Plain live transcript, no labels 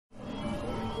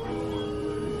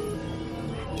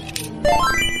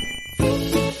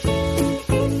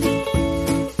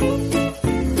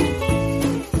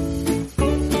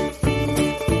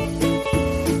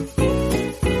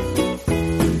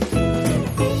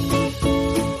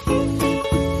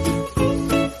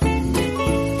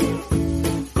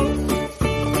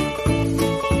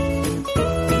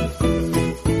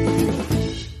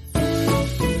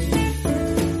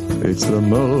It's the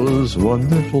most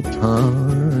wonderful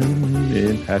time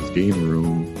in Pat's Game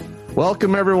Room.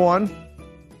 Welcome, everyone,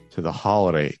 to the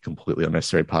holiday Completely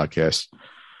Unnecessary podcast.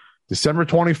 December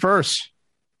 21st,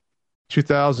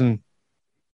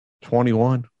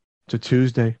 2021. It's a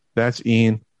Tuesday. That's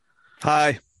Ian.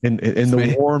 Hi. In the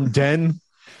me. warm den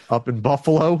up in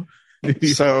Buffalo.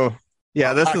 So,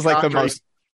 yeah, this is like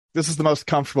this is the most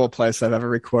comfortable place I've ever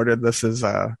recorded. This is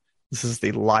the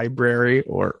library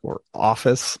or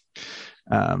office.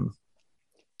 And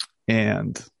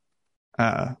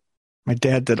my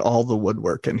dad did all the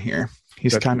woodwork in here.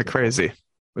 He's kind of crazy.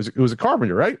 It was a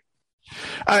carpenter, right?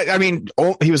 I mean,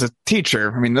 he was a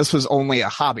teacher. I mean, this was only a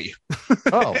hobby.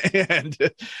 Oh, and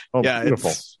yeah,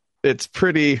 beautiful. It's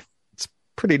pretty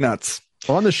nuts.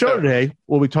 Well, on the show today,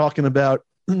 we'll be talking about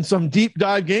some deep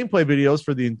dive gameplay videos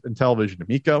for the Intellivision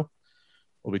Amico.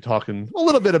 We'll be talking a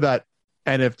little bit about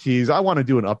NFTs. I want to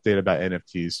do an update about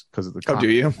NFTs because of the comments. Oh, do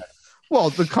you? Well,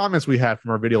 the comments we had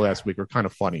from our video last week were kind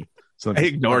of funny. So I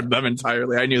ignored them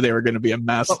entirely. I knew they were going to be a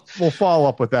mess. We'll follow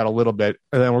up with that a little bit,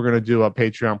 and then we're going to do a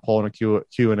Patreon poll and a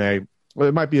Q&A. Well,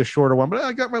 it might be a shorter one, but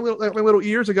I got my little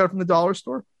ears. I got it from the dollar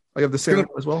store. I have the same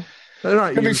as well. They're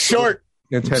not ears, short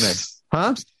antennae,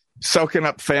 huh? Soaking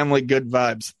up family good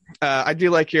vibes. I do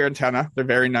like your antenna. They're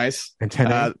very nice.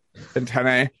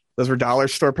 Antennae. Those were dollar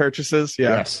store purchases.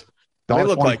 Yeah. Yes. They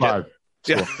look like it.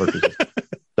 Yeah.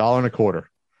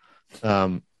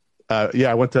 $1.25.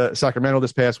 I went to Sacramento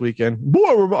this past weekend.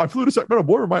 Boy, I flew to Sacramento.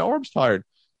 Boy, were my arms tired.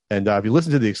 And if you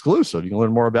listen to the exclusive, you can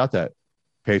learn more about that.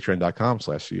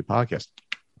 Patreon.com/CU podcast.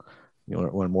 You can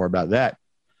learn more about that.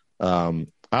 I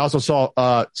also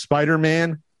saw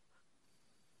Spider-Man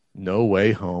No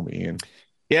Way Home, Ian.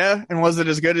 Yeah, and was it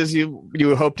as good as you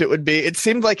hoped it would be? It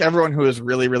seemed like everyone who was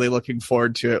really, really looking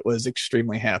forward to it was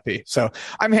extremely happy. So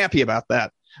I'm happy about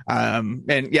that.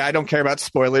 And yeah, I don't care about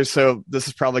spoilers, so this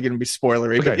is probably going to be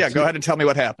spoilery. Okay, but yeah, go ahead and tell me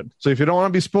what happened. So if you don't want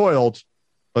to be spoiled,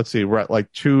 let's see, we're at like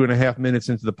 2.5 minutes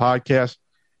into the podcast.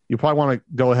 You probably want to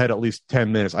go ahead at least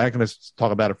 10 minutes. I ain't going to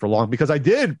talk about it for long because I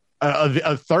did a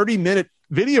 30-minute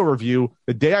video review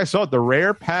the day I saw it. The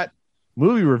Rare Pat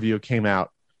movie review came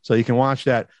out, so you can watch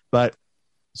that. But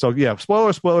so yeah,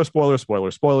 spoilers. Fast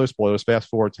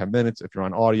forward 10 minutes if you're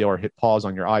on audio, or hit pause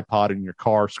on your iPod in your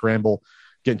car, scramble,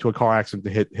 get into a car accident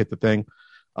to hit the thing.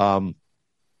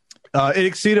 It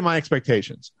exceeded my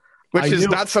expectations, which is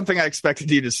not something I expected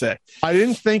you to say. I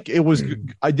didn't think it was.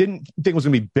 I didn't think it was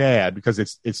going to be bad because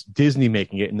it's Disney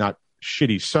making it and not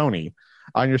shitty Sony.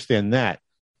 I understand that,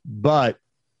 but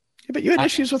you had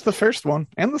issues with the first one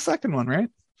and the second one, right?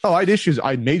 Oh, I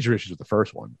had major issues with the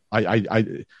first one. I'm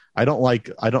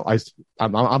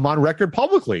on record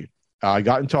publicly. I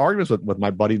got into arguments with my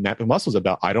buddy Matt McMuscles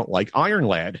about I don't like Iron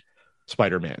Lad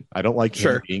Spider-Man. I don't like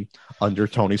him being under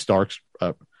Tony Stark's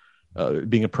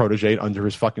being a protege under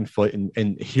his fucking foot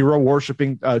and hero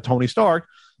worshiping Tony Stark,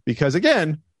 because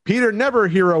again, Peter never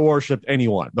hero worshipped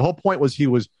anyone. The whole point was he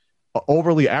was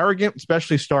overly arrogant,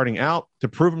 especially starting out, to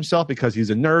prove himself because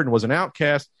he's a nerd and was an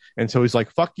outcast. And so he's like,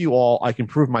 fuck you all. I can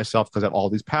prove myself because I have all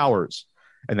these powers.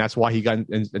 And that's why he got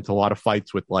into a lot of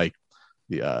fights with like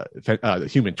the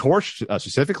Human Torch,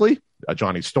 specifically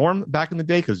Johnny Storm back in the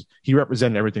day, because he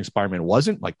represented everything Spider-Man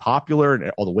wasn't, like popular,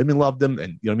 and all the women loved him,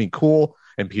 and you know what I mean, cool,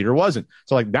 and Peter wasn't.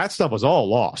 So like that stuff was all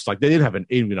lost. Like they didn't have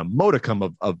even a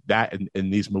modicum of that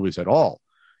in these movies at all.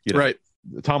 You know? Right.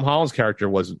 Tom Holland's character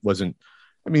wasn't.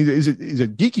 I mean, he's a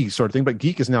geeky sort of thing, but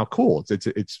geek is now cool.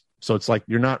 It's so it's like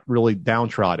you're not really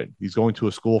downtrodden. He's going to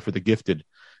a school for the gifted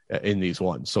in these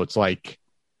ones, so it's like,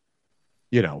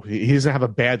 you know, he doesn't have a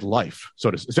bad life.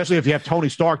 So especially if you have Tony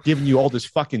Stark giving you all this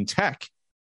fucking tech,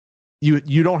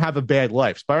 you don't have a bad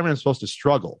life. Spider-Man is supposed to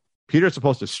struggle. Peter's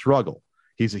supposed to struggle.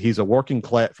 He's a working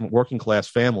class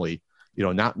family.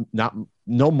 You know, not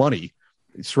no money,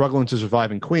 struggling to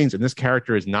survive in Queens, and this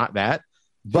character is not that.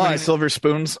 But silver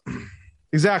spoons.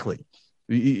 Exactly.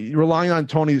 Relying on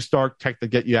Tony Stark tech to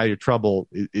get you out of your trouble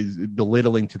is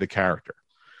belittling to the character.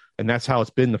 And that's how it's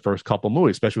been the first couple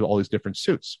movies, especially with all these different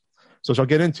suits. So I'll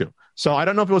get into. So I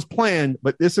don't know if it was planned,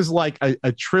 but this is like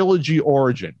a trilogy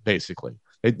origin, basically.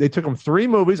 They took him 3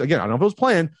 movies. Again, I don't know if it was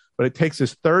planned, but it takes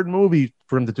this 3rd movie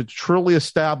for him to truly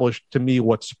establish to me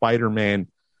what Spider-Man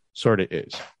sort of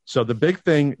is. So the big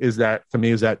thing is that, to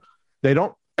me, is that they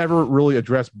don't ever really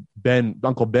address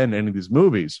Uncle Ben in any of these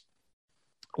movies,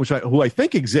 who I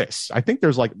think exists. I think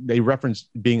there's like, they reference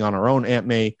being on our own Aunt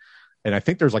May, and I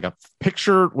think there's like a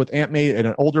picture with Aunt May and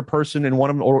an older person in one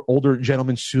of them, or older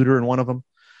gentleman suitor in one of them,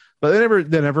 but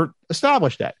they never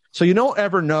established that. So you don't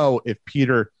ever know if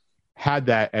Peter had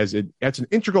that that's an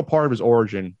integral part of his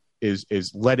origin,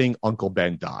 is letting Uncle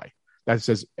Ben die. That's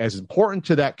as important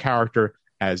to that character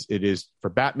as it is for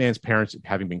Batman's parents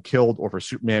having been killed or for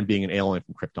Superman being an alien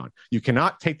from Krypton. You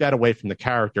cannot take that away from the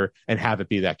character and have it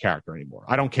be that character anymore.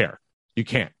 I don't care. You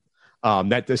can't.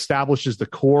 That establishes the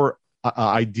core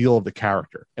ideal of the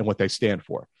character and what they stand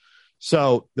for.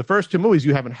 So the first two movies,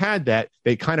 you haven't had that.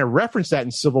 They kind of reference that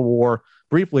in Civil War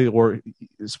briefly, or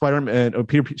Spider-Man, or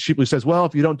Peter Sheepley says, well,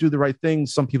 if you don't do the right thing,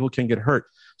 some people can get hurt.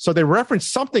 So they reference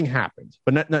something happened,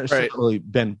 but not necessarily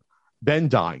Ben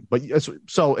dying. But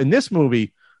so in this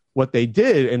movie, what they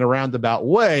did in a roundabout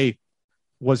way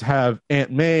was have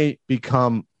Aunt May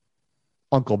become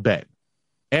Uncle Ben.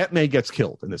 Aunt May gets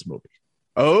killed in this movie.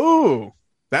 Oh,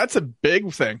 that's a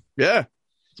big thing. Yeah.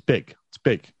 It's big. It's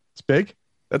big. It's big.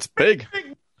 That's big.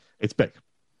 It's big.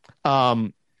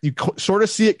 You sort of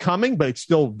see it coming, but it's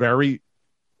still very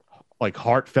like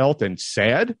heartfelt and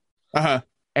sad. Uh-huh.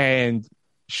 And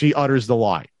she utters the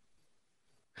lie.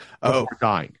 Oh,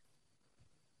 dying.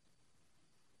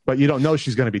 But you don't know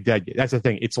she's going to be dead yet. That's the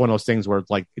thing. It's one of those things where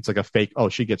it's like a fake. Oh,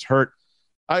 she gets hurt.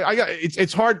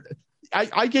 It's hard.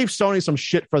 I gave Sony some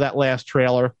shit for that last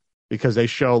trailer because they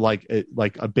show like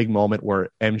a big moment where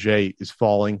MJ is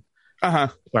falling.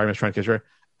 Spider-Man's trying to catch her,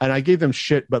 and I gave them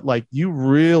shit. But like, you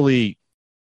really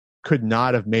could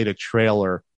not have made a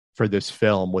trailer for this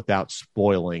film without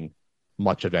spoiling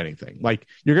much of anything. Like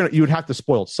you would have to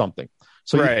spoil something.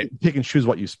 So you pick and choose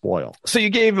what you spoil. So you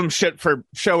gave them shit for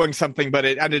showing something, but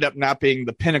it ended up not being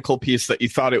the pinnacle piece that you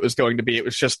thought it was going to be. It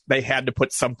was just they had to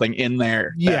put something in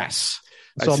there. Yes.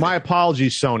 So my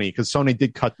apologies, Sony, because Sony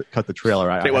did cut the trailer.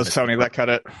 It was Sony that cut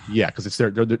it. Yeah, because it's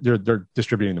they're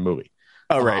distributing the movie.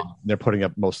 Oh right. They're putting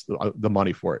up most of the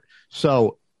money for it.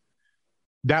 So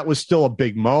that was still a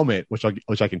big moment, which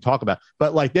I can talk about.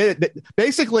 But like they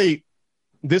basically,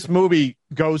 this movie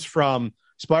goes from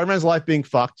Spider-Man's life being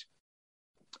fucked.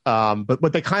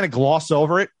 But they kind of gloss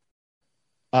over it.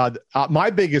 My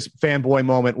biggest fanboy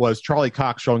moment was Charlie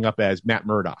Cox showing up as Matt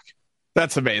Murdock.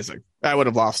 That's amazing. I would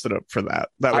have lost it up for that.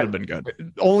 That would have been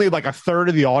good. Only like a third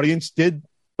of the audience did,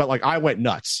 but like I went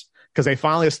nuts because they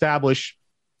finally established,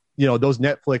 those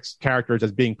Netflix characters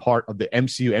as being part of the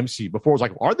MCU. Before it was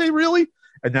like, are they really?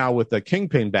 And now with the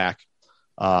Kingpin back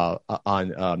on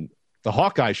the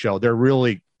Hawkeye show, they're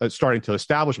really starting to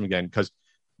establish them again because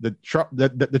the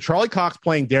Charlie Cox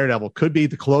playing Daredevil could be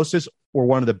the closest or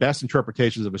one of the best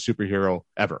interpretations of a superhero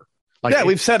ever. Like, yeah,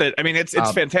 we've said it. I mean, it's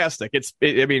fantastic.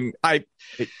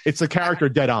 It's a character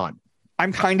dead on.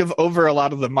 I'm kind of over a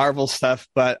lot of the Marvel stuff,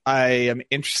 but I am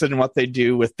interested in what they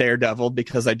do with Daredevil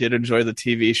because I did enjoy the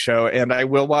TV show, and I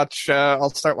will watch. I'll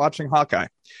start watching Hawkeye.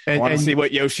 I want to see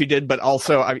what Yoshi did, but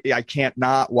also I can't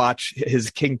not watch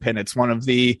his Kingpin. It's one of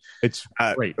the. It's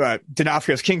great.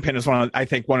 D'Onofrio's Kingpin is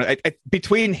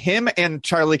between him and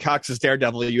Charlie Cox's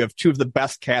Daredevil. You have two of the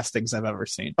best castings I've ever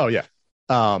seen. Oh yeah,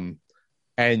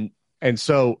 and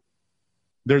so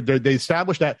they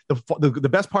established that the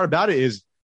best part about it is.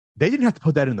 They didn't have to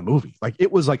put that in the movie. Like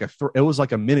it was like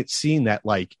a minute scene that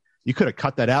like you could have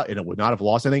cut that out and it would not have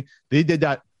lost anything. They did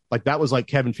that. Like that was like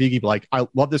Kevin Feige. Like, I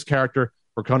love this character.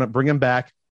 We're going to bring him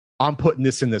back. I'm putting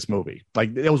this in this movie.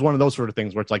 Like it was one of those sort of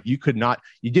things where it's like, you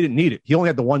didn't need it. He only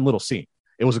had the one little scene.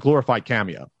 It was a glorified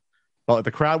cameo, but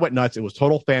the crowd went nuts. It was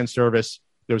total fan service.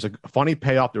 There was a funny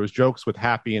payoff. There was jokes with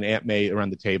Happy and Aunt May around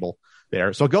the table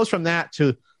there. So it goes from that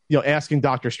to, asking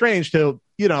Doctor Strange to,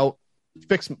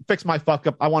 fix my fuck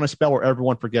up. I want a spell where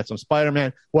everyone forgets I'm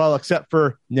Spider-Man. Well, except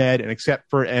for Ned and except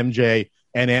for MJ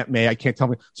and Aunt May. I can't tell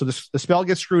me. So the spell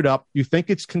gets screwed up. You think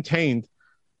it's contained,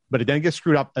 but it then gets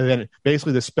screwed up. And then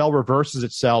basically the spell reverses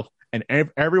itself. And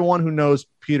everyone who knows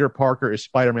Peter Parker is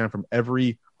Spider-Man from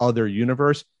every other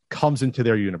universe comes into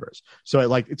their universe.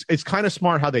 So it's kind of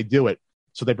smart how they do it.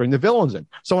 So they bring the villains in.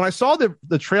 So when I saw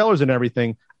the trailers and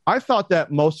everything, I thought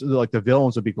that most of the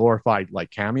villains would be glorified like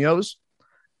cameos.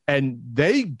 And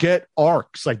they get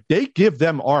arcs, like they give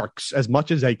them arcs as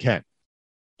much as they can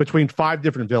between 5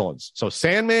 different villains. So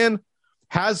Sandman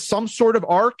has some sort of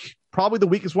arc, probably the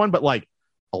weakest one, but like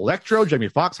Electro, Jamie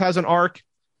Foxx has an arc.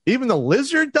 Even the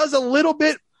Lizard does a little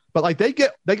bit, but like they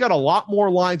got a lot more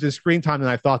lines and screen time than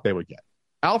I thought they would get.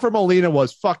 Alfred Molina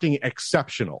was fucking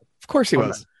exceptional. Of course he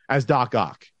was. As Doc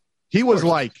Ock. He was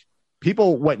like,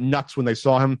 people went nuts when they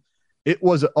saw him. It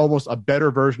was almost a better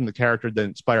version of the character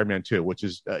than Spider-Man 2, which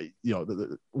is,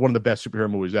 one of the best superhero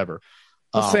movies ever.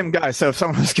 The same guy. So if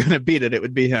someone was going to beat it, it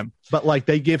would be him. But like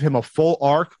they give him a full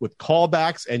arc with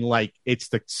callbacks and like it's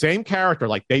the same character.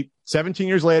 Like they 17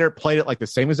 years later played it like the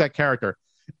same as that character.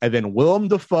 And then Willem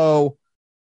Dafoe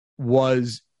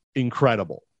was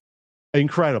incredible. And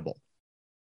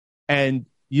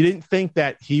you didn't think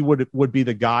that he would be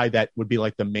the guy that would be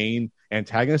like the main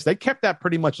antagonist. They kept that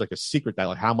pretty much like a secret, that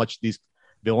like how much these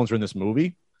villains are in this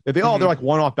movie. They think, they're like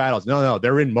one-off battles. No,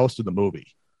 they're in most of the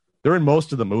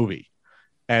movie.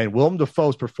 And Willem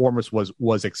Dafoe's performance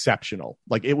was exceptional.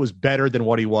 Like, it was better than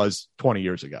what he was 20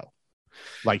 years ago.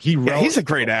 Like, he's a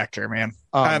great actor, man.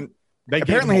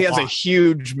 Apparently he has a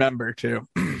huge member too.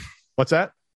 What's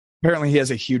that? Apparently he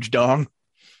has a huge dong.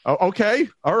 Oh, okay.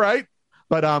 All right.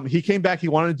 But he came back. He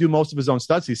wanted to do most of his own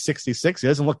stunts. He's 66. He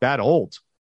doesn't look that old.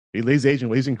 He's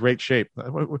aging. He's in great shape.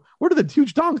 Where did the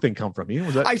huge dong thing come from?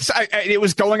 It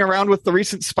was going around with the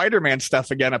recent Spider-Man stuff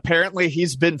again. Apparently,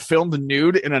 he's been filmed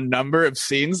nude in a number of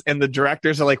scenes, and the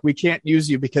directors are like, "We can't use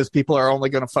you because people are only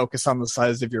going to focus on the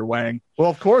size of your wang." Well,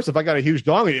 of course, if I got a huge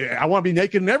dong, I want to be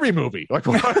naked in every movie. Like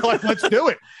let's do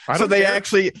it. So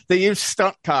they use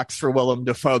stunt cocks for Willem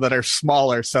Dafoe that are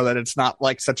smaller, so that it's not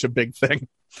like such a big thing.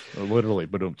 Literally,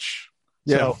 but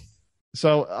yeah.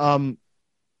 So,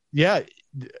 yeah.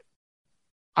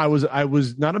 I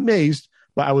was not amazed,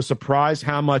 but I was surprised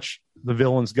how much the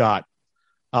villains got.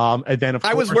 And then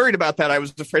I was worried about that. I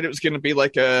was afraid it was going to be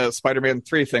like a Spider-Man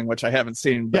 3 thing, which I haven't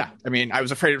seen. But, yeah. I mean, I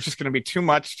was afraid it was just going to be too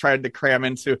much, tried to cram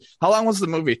into. How long was the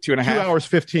movie? 2.5? 2 hours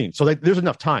 15. So there's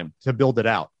enough time to build it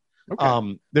out.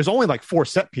 Okay. There's only like 4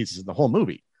 set pieces in the whole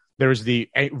movie. There's the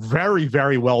very,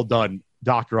 very well done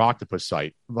Dr. Octopus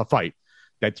fight.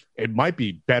 It might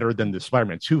be better than the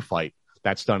Spider-Man 2 fight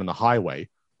that's done in the highway.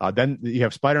 Then you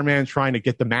have Spider-Man trying to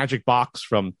get the magic box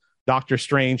from Doctor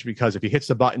Strange, because if he hits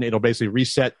the button, it'll basically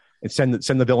reset and send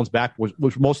the villains back,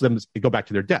 which most of them go back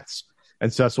to their deaths.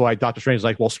 And so that's why Doctor Strange is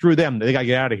like, well, screw them. They got to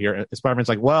get out of here. And Spider-Man's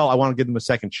like, well, I want to give them a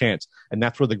second chance. And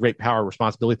that's where the great power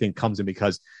responsibility thing comes in,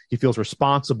 because he feels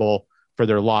responsible for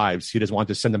their lives. He doesn't want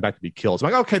to send them back to be killed. So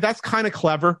I'm like, okay, that's kind of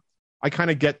clever. I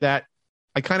kind of get that.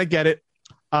 I kind of get it.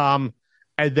 And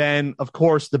then, of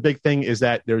course, the big thing is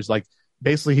that there's like,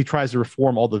 basically, he tries to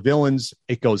reform all the villains.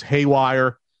 It goes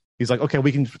haywire. He's like, okay,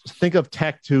 we can think of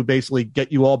tech to basically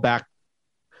get you all back,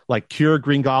 like cure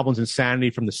Green Goblin's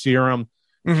insanity from the serum,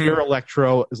 cure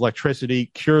electricity,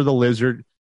 cure the lizard.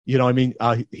 You know what I mean?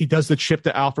 He does the chip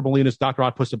to Alfred Molina's Dr.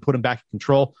 Octopus to put him back in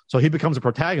control. So he becomes a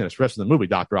protagonist for the rest of the movie,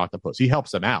 Dr. Octopus. He helps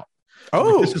them out. Oh,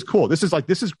 like, this is cool. This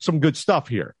is some good stuff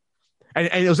here. And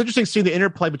it was interesting seeing the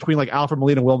interplay between like Alfred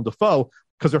Molina and Willem Dafoe,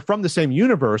 because they're from the same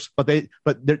universe, but in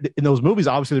those movies,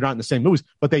 obviously they're not in the same movies,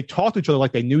 but they talk to each other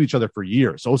like they knew each other for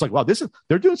years. So it was like, wow,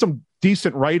 they're doing some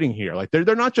decent writing here. Like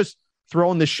they're not just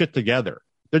throwing this shit together.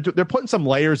 They're putting some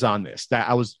layers on this.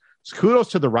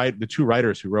 Kudos to the 2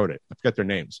 writers who wrote it. I forget their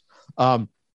names. Then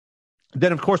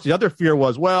of course the other fear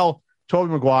was, well,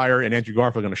 Tobey Maguire and Andrew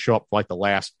Garfield are going to show up for like the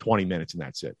last 20 minutes and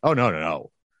that's it. Oh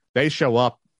no. They show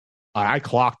up. I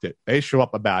clocked it. They show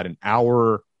up about an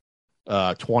hour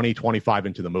 20, 25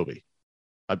 into the movie,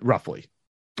 roughly.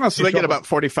 Oh, so they get about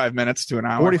 45 minutes to an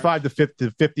hour. 45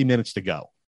 to 50 minutes to go.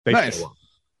 Nice.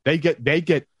 They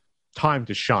get time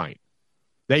to shine.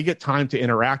 They get time to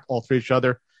interact all three each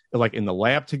other. They're like in the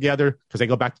lab together, because they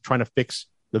go back to trying to fix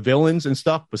the villains and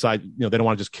stuff. Besides, they don't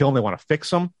want to just kill them. They want to fix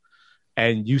them.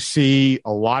 And you see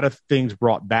a lot of things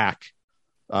brought back,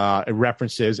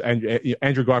 references. And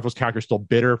Andrew Garfield's character is still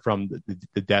bitter from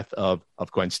the death of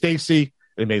Gwen Stacy.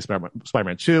 They made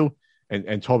Spider-Man 2,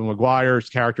 and Tobey Maguire's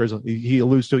characters. He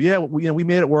alludes to, we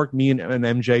made it work, me and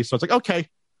MJ. So it's like, okay,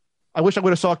 I wish I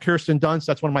would have saw Kirsten Dunst.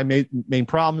 That's one of my main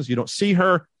problems. You don't see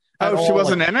her. Oh, she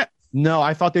wasn't in it? No,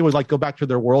 I thought they would like go back to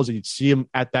their worlds and you'd see them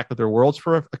at back with their worlds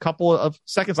for a couple of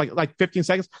seconds, like 15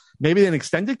 seconds, maybe an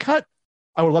extended cut.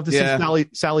 I would love to see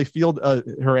Sally Field,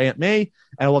 her Aunt May,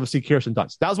 and I'd love to see Kirsten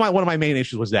Dunst. That was one of my main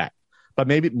issues was that. But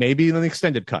maybe in an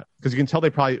extended cut, because you can tell they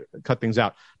probably cut things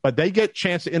out. But they get a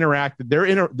chance to interact.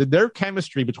 Their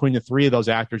chemistry between the 3 of those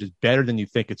actors is better than you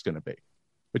think it's going to be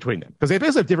between them, because they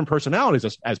basically have different personalities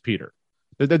as Peter.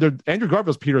 Andrew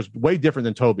Garfield's Peter is way different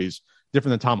than Tobey's,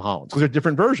 different than Tom Holland's, because they're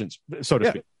different versions, so to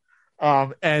speak.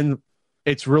 And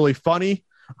it's really funny.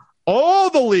 All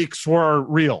the leaks were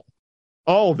real,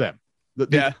 all of them.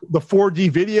 The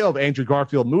 4D video of Andrew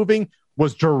Garfield moving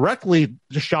was directly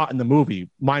just shot in the movie,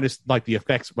 minus like the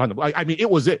effects. I mean, it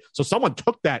was it. So someone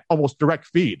took that almost direct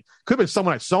feed. Could have been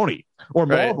someone at Sony or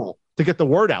Marvel to get the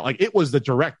word out. Like it was the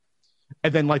direct.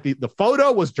 And then like the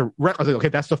photo was direct. I was like, okay,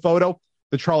 that's the photo.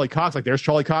 The Charlie Cox, like there's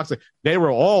Charlie Cox. Like, they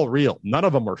were all real. None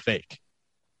of them were fake.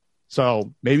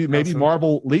 So maybe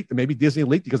Marvel leaked, maybe Disney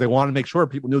leaked because they wanted to make sure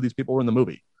people knew these people were in the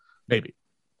movie. Maybe.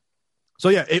 So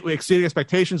yeah, it exceeded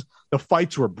expectations. The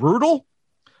fights were brutal.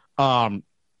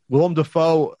 Willem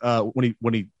Dafoe,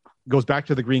 when he goes back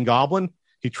to the Green Goblin,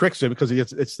 he tricks him because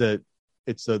it's the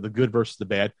good versus the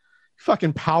bad. He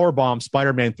fucking powerbomb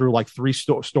Spider-Man through like 3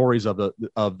 stories of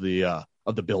the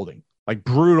building, like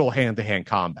brutal hand-to-hand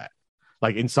combat,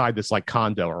 like inside this like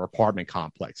condo or apartment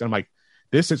complex. And I'm like,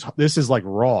 This is like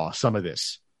raw. Some of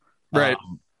this, right?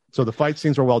 So the fight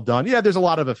scenes were well done. Yeah, there's a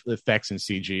lot of effects in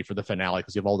CG for the finale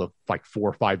because you have all the like 4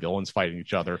 or 5 villains fighting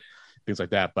each other, things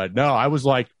like that. But no, I was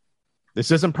like,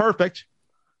 this isn't perfect,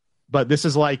 but this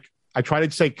is like, I tried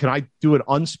to say, can I do an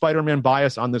un-Spider-Man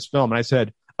bias on this film? And I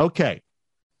said, okay,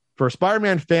 for a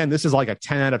Spider-Man fan, this is like a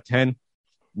 10 out of 10.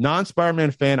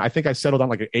 Non-Spider-Man fan, I think I settled on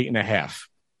like an 8.5,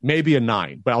 maybe a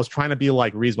 9. But I was trying to be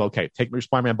like reasonable. Okay, take your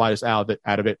Spider-Man bias out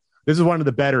of it. This is one of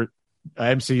the better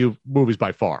MCU movies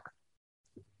by far.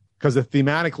 Because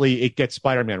thematically, it gets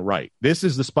Spider-Man right. This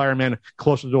is the Spider-Man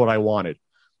closer to what I wanted.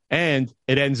 And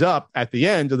it ends up at the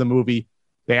end of the movie,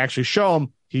 they actually show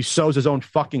him, he sews his own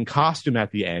fucking costume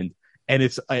at the end. And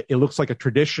it looks like a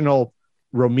traditional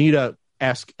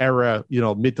Romita-esque era,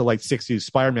 mid to late 60s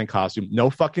Spider-Man costume. No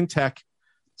fucking tech.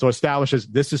 So it establishes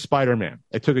this is Spider-Man.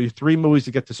 It took you 3 movies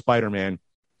to get to Spider-Man.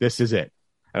 This is it.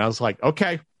 And I was like,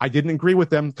 okay, I didn't agree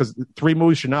with them because 3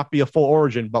 movies should not be a full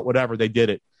origin, but whatever, they did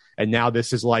it. And now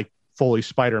this is like fully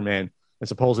Spider-Man. And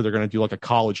supposedly they're going to do like a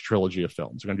college trilogy of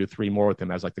films. They're going to do 3 more with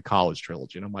him as like the college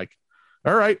trilogy. And I'm like,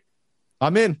 all right,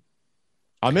 I'm in.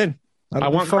 I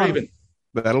want Kraven.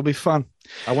 That'll be fun.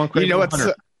 I want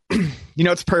Kraven.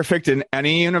 It's perfect in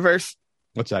any universe.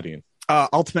 What's that, Ian?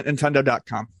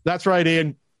 UltimateNintendo.com. That's right,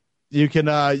 Ian. You can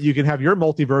have your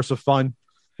multiverse of fun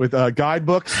with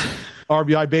guidebooks,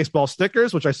 RBI baseball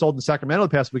stickers, which I sold in Sacramento the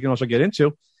past week, and also get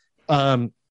into.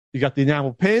 You got the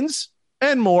enamel pins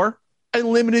and more, and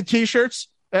limited T-shirts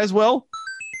as well.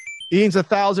 Ian's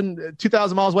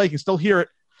 2,000 miles away. You can still hear it.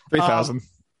 3,000.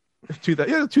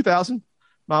 2,000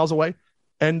 miles away.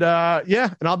 And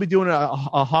and I'll be doing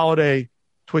a holiday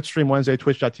Twitch stream Wednesday,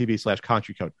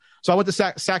 twitch.tv/CountryCode. So I went to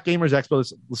Sac Gamers Expo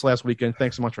this last weekend.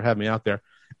 Thanks so much for having me out there.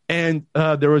 And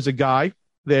there was a guy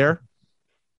there,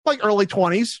 like early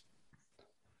 20s.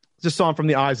 Just saw him from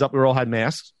the eyes up. We all had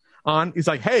masks on. He's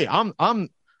like, "Hey, I'm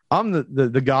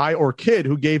the guy or kid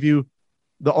who gave you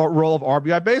the roll of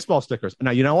RBI baseball stickers." And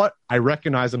now, you know what? I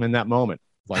recognize him in that moment.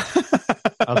 Like,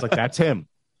 I was like, "That's him."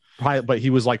 Probably, but he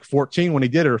was like 14 when he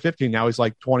did it, or 15. Now he's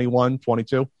like 21,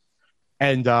 22.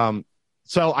 And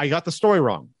so I got the story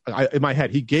wrong in my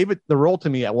head. He gave the role to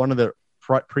me at one of the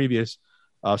previous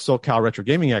SoCal Retro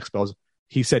Gaming Expos.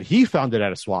 He said he found it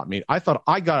at a swap meet. I thought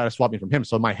I got it at a swap meet from him.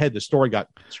 So in my head, the story got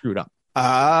screwed up.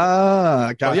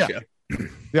 Gotcha.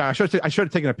 Yeah, I should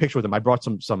have taken a picture with him. I brought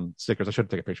some stickers. I should have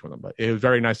taken a picture with him, but it was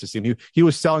very nice to see him. He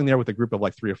was selling there with a group of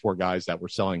like 3 or 4 guys that were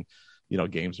selling,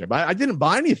 games there. But I didn't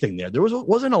buy anything there. There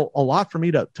wasn't a lot for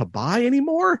me to buy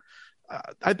anymore.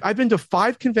 I've been to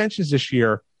 5 conventions this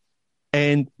year,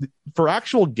 and for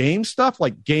actual game stuff,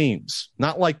 like games,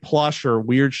 not like plush or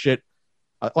weird shit,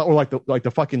 or like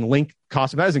the fucking Link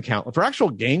costume, that doesn't count. For actual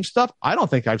game stuff, I don't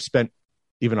think I've spent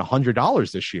even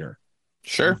 $100 this year.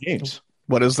 Sure. Games.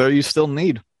 What is there you still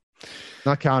need?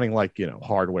 Not counting like,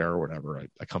 hardware or whatever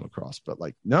I come across, but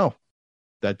like, no,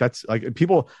 that's like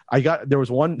people. There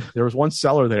was one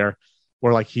seller there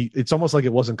where like it's almost like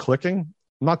it wasn't clicking.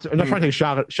 I'm not trying to take a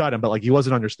shot at him, but like he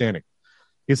wasn't understanding.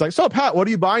 He's like, "So Pat, what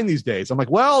are you buying these days?" I'm like,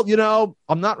 "Well,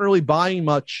 I'm not really buying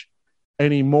much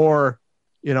anymore.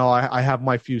 I have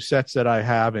my few sets that I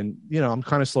have, and I'm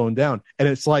kind of slowing down." And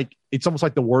it's almost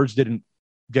like the words didn't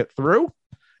get through.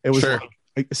 It was like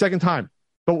a second time.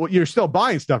 But you're still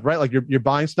buying stuff, right? Like you're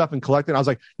buying stuff and collecting. I was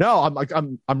like, no,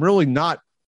 I'm really not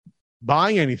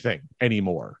buying anything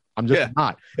anymore. I'm just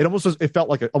not. It felt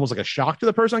like almost like a shock to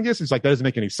the person. I guess it's like that doesn't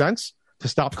make any sense to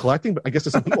stop collecting. But I guess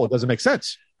to some people it doesn't make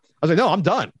sense. I was like, no, I'm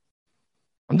done.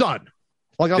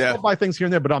 Like I'll still buy things here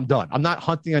and there, but I'm done. I'm not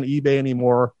hunting on eBay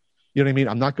anymore. You know what I mean?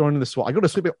 I'm not going to the swap. I go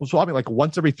to swapping like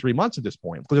once every 3 months at this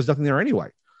point because there's nothing there anyway.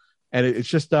 And it's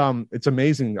just it's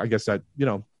amazing. I guess that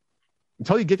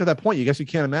until you get to that point, you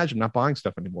can't imagine not buying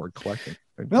stuff anymore and collecting.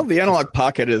 Well, the Analog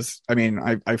Pocket is,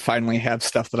 I finally have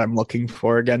stuff that I'm looking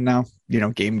for again now,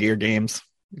 Game Gear games,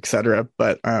 etc.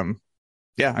 But I'm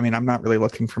not really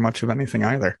looking for much of anything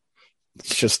either.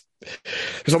 It's just,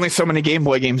 there's only so many Game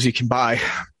Boy games you can buy.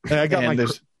 And I got my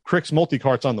Crix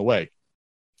multi-carts on the way.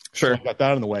 Sure. So I got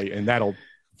that on the way, and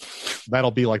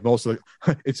that'll be like most of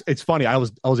the, it's funny. I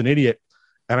was an idiot.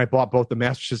 And I bought both the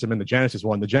Master System and the Genesis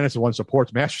one. The Genesis one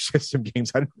supports Master System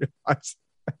games. I didn't realize.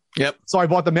 Yep. So I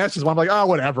bought the Master System one. I'm like, oh,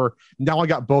 whatever. Now I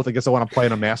got both. I guess I want to play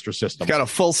on a Master System. Got a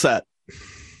full set.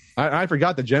 I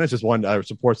forgot the Genesis one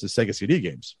supports the Sega CD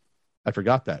games. I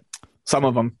forgot that. Some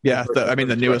of them. Yeah.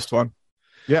 The newest one.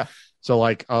 Yeah. So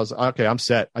like I was, okay, I'm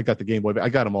set. I got the Game Boy. I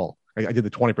got them all. I did the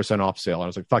 20% off sale. I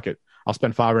was like, fuck it. I'll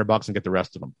spend $500 and get the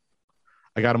rest of them.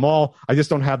 I got them all. I just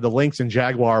don't have the Lynx and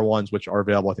Jaguar ones, which are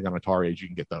available, I think, on Atari Age. You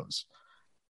can get those.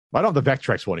 I don't have the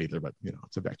Vectrex one either, but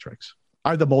it's a Vectrex. I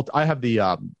have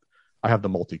the I have the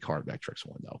multi-card Vectrex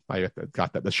one though. I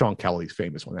got that the Sean Kelly's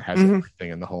famous one that has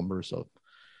everything in the Homer. So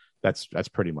that's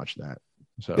pretty much that.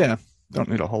 So yeah, don't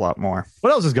need a whole lot more.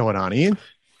 What else is going on, Ian?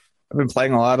 I've been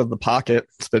playing a lot of the Pocket.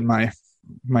 It's been my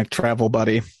travel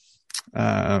buddy.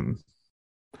 Not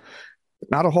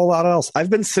a whole lot else. I've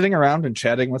been sitting around and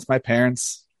chatting with my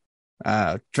parents,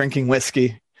 drinking whiskey.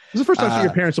 This is the first time seeing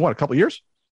your parents in what, a couple of years?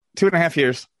 2.5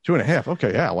 years. 2.5.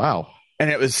 Okay. Yeah. Wow. And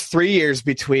it was 3 years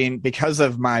because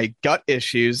of my gut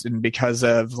issues and because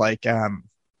of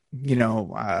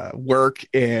work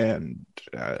and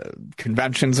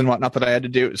conventions and whatnot that I had to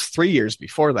do. It was 3 years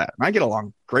before that. And I get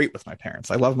along great with my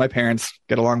parents. I love my parents,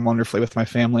 get along wonderfully with my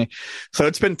family. So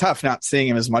it's been tough not seeing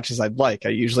him as much as I'd like. I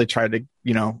usually try to,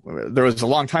 there was a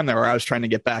long time there where I was trying to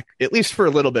get back at least for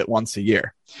a little bit once a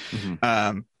year.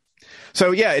 Mm-hmm.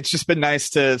 So yeah, it's just been nice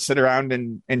to sit around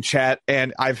and chat.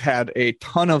 And I've had a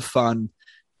ton of fun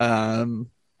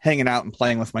hanging out and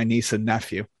playing with my niece and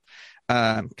nephew.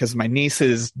 Because my niece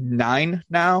is 9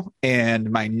 now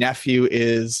and my nephew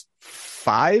is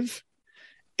 5,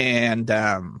 and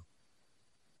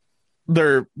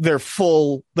they're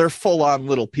full on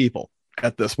little people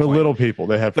at this point. Little people,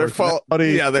 they're full.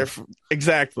 Yeah,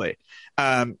 exactly.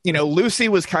 Lucy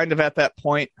was kind of at that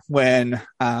point when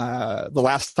the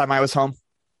last time I was home,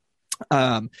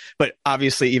 but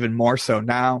obviously even more so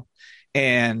now.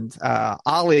 And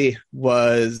Alejandro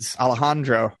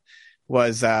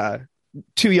was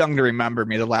too young to remember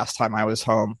me the last time I was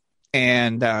home,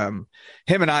 and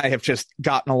him and I have just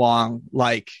gotten along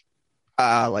like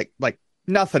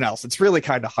nothing else. It's really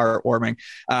kind of heartwarming.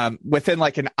 Within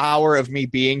like an hour of me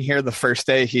being here the first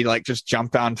day, he just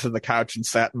jumped onto the couch and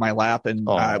sat in my lap, and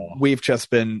we've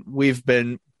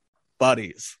been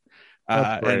buddies.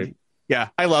 And yeah,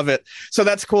 I love it. So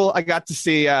that's cool. I got to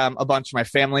see a bunch of my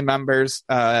family members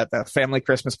at the family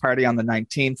Christmas party on the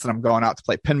 19th, and I'm going out to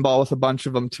play pinball with a bunch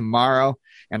of them tomorrow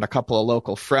and a couple of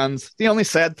local friends. The only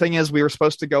sad thing is we were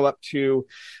supposed to go up to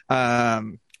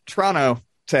Toronto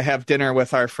to have dinner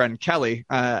with our friend Kelly.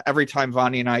 Every time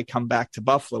Vonnie and I come back to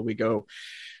Buffalo, we go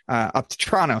up to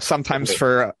Toronto, sometimes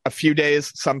for a few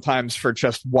days, sometimes for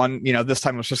just one. This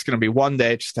time it was just going to be one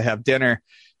day just to have dinner.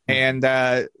 And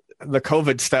the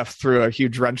COVID stuff threw a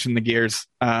huge wrench in the gears.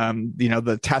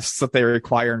 The tests that they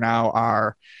require now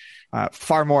are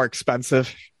far more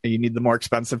expensive. You need the more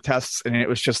expensive tests. And it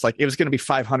was just it was going to be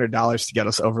 $500 to get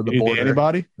us over the border. The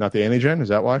antibody, not the antigen. Is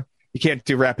that why? You can't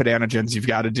do rapid antigens. You've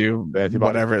got to do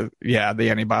whatever. Yeah.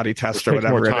 The antibody test or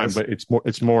whatever more time, it is. But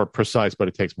it's more precise, but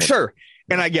it takes more Sure. time.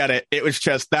 And I get it. It was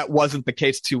just, that wasn't the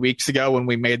case 2 weeks ago when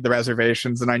we made the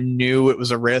reservations, and I knew it was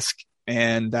a risk,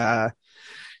 and,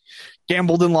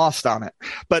 gambled and lost on it.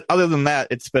 But other than that,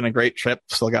 it's been a great trip.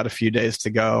 Still got a few days to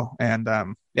go. And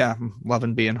I'm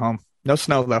loving being home. No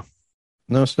snow, though.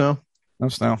 No snow? No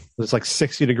snow. It's like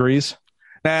 60 degrees.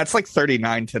 Nah, it's like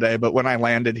 39 today. But when I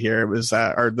landed here, it was,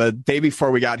 or the day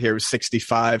before we got here, it was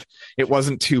 65. It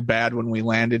wasn't too bad when we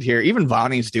landed here. Even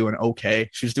Vonnie's doing okay.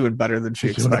 She's doing better than she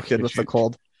expected with the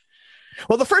cold.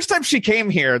 Well, the first time she came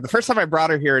here, the first time I brought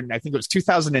her here, and I think it was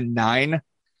 2009,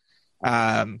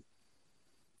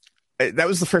 that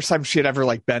was the first time she had ever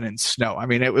been in snow. I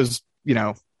mean, it was,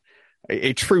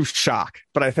 a true shock,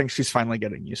 but I think she's finally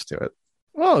getting used to it.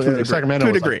 Well, in Sacramento,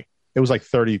 to a degree. It was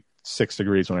 36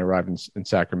 degrees when I arrived in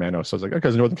Sacramento. So I was like,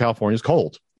 because Northern California is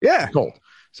cold. Yeah. It's cold.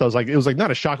 So it was not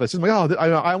a shock.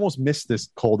 I almost missed this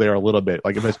cold air a little bit.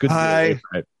 If it's good. I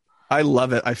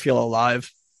love it. I feel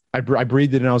alive. I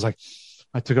breathed it, and I was like,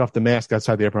 I took off the mask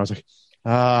outside the airport. I was like,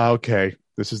 okay,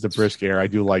 this is the brisk air. I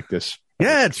do like this.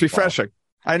 Yeah, it's refreshing.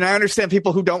 And I understand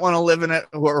people who don't want to live in it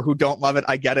or who don't love it.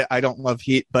 I get it. I don't love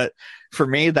heat, but for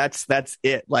me, that's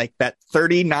it. That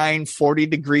 39, 40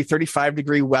 degree, 35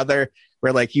 degree weather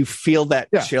where you feel that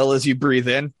chill as you breathe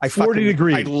in. 40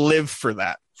 degrees. I live for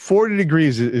that. 40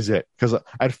 degrees is it. Because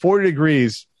at 40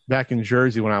 degrees back in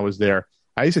Jersey when I was there,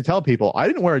 I used to tell people I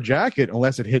didn't wear a jacket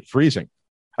unless it hit freezing.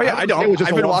 Oh yeah, I don't.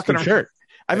 I've been walking around. Shirt.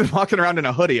 I've been walking around in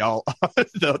a hoodie all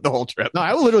the whole trip. No,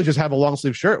 I would literally just have a long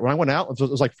sleeve shirt. When I went out, it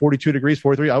was 42 degrees,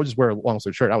 43. I would just wear a long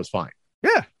sleeve shirt. I was fine.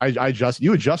 Yeah.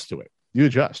 You adjust to it. You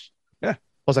adjust. Yeah.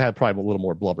 Plus I had probably a little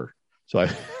more blubber. So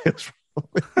it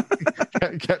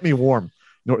kept me warm.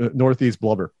 Northeast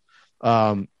blubber.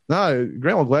 No, Grant,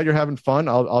 well, glad you're having fun.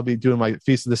 I'll be doing my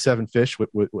Feast of the Seven Fish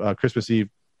with Christmas Eve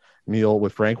meal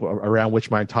with Frank, around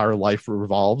which my entire life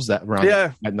revolves. At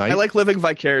night. I like living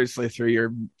vicariously through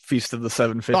your Feast of the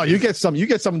Seven Fish. Oh, you get some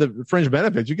of the fringe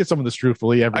benefits. You get some of the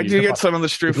Strufoli every year. I do get some of the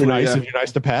Strufoli. If you're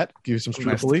nice to Pat, give you some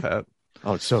Strufoli. Nice.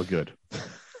 Oh, it's so good.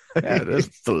 Yeah, it is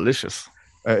delicious.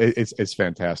 It's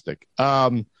fantastic.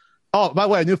 Oh, by the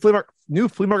way, a new flea new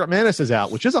Flea Market Madness is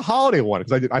out, which is a holiday one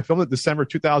because I filmed it December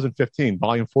 2015,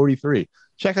 volume 43.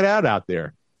 Check it out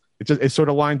there. It's sort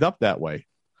of lined up that way.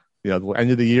 The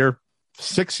end of the year,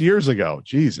 6 years ago.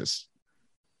 Jesus.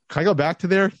 Can I go back to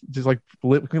there? Just like,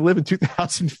 can we live in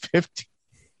 2015?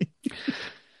 I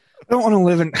don't want to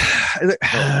live in.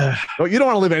 No, you don't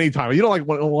want to live anytime. You don't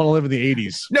want to live in the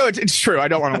 80s. No, it's true. I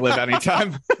don't want to live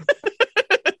anytime.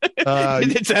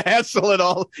 It's a hassle at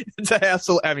all. It's a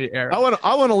hassle every era. I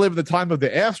want to live in the time of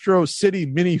the Astro City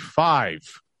Mini 5.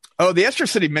 Oh, the Astro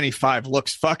City Mini 5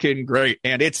 looks fucking great,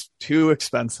 and it's too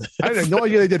expensive. I had no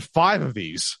idea they did 5 of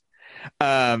these.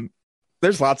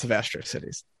 There's lots of Astro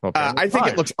Cities. Okay, I think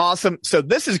it looks awesome. So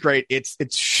this is great.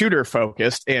 It's shooter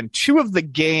focused, and 2 of the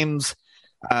games,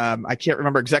 I can't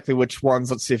remember exactly which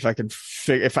ones. Let's see if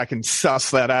I can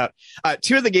suss that out.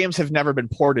 2 of the games have never been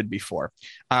ported before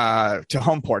to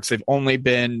home ports. They've only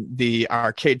been the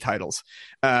arcade titles.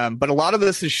 But a lot of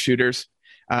this is shooters.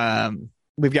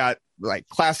 We've got like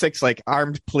classics like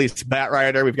Armed Police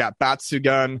Batrider. We've got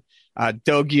Batsugun,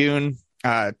 Dogyun,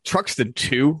 Truxton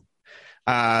 2.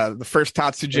 The first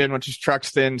Tatsujin, which is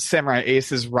Truxton, Samurai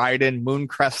Aces, Raiden,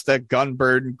 Mooncresta,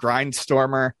 Gunbird,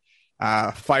 Grindstormer,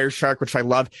 Fire Shark, which I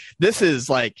love. This is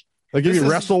like they give you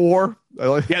Wrestle War.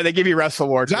 Yeah, they give you Wrestle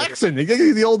War. Zaxxon, they give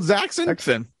you the old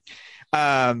Zaxxon.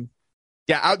 Yeah,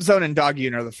 Outzone and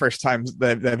Dogyun are the first times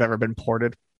they've ever been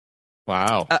ported.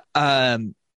 Wow.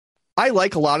 I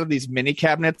like a lot of these mini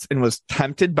cabinets and was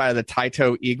tempted by the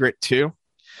Taito Egret 2,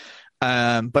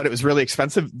 but it was really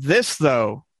expensive. This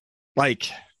though.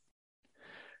 Like,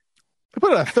 I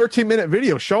put a 13-minute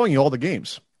video showing you all the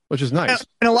games, which is nice.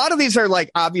 And a lot of these are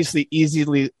like obviously easy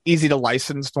to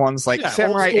licensed ones, like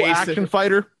Samurai Ace Action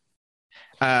Fighter,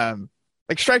 like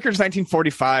Strikers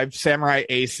 1945, Samurai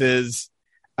Aces,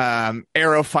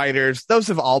 Aero Fighters. Those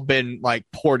have all been like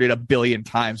ported a billion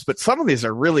times, but some of these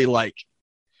are really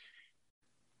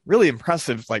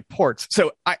impressive like ports.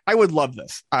 So I would love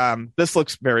this. This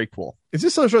looks very cool. Is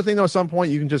this some sort of thing though? At some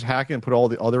point you can just hack it and put all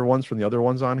the other ones from the other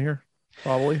ones on here?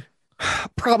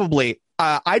 Probably.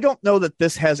 I don't know that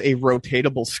this has a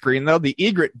rotatable screen though. The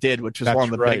Egret did, which is one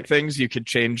of the big things. You could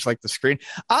change like the screen.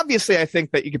 Obviously, I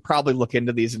think that you could probably look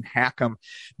into these and hack them,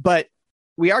 but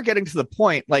we are getting to the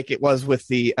point like it was with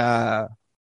the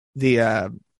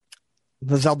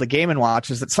Zelda Game &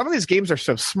 Watch, is that some of these games are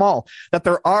so small that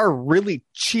there are really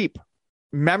cheap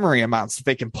memory amounts that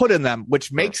they can put in them,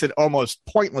 which makes it almost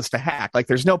pointless to hack. Like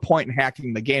there's no point in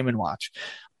hacking the Game & Watch.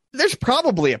 There's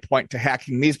probably a point to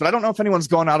hacking these, but I don't know if anyone's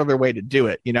going out of their way to do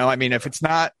it. I mean, if there's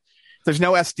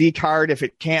no SD card, if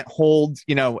it can't hold,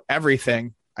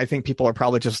 everything, I think people are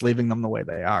probably just leaving them the way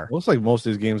they are. Looks like most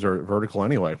of these games are vertical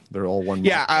anyway. They're all one.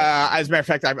 Yeah. As a matter of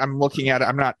fact, I'm looking at it.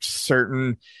 I'm not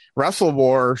certain. Wrestle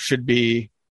War would be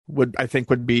let's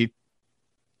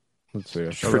see,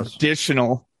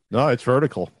 traditional. No, it's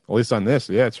vertical. At least on this.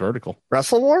 Yeah, it's vertical.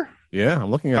 Wrestle War? Yeah,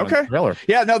 I'm looking at the trailer.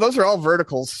 Yeah, no, those are all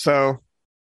verticals. So,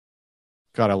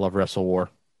 God, I love Wrestle War.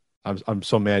 I'm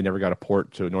so mad I never got a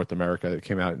port to North America. It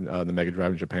came out in the Mega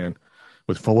Drive in Japan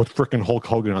with freaking Hulk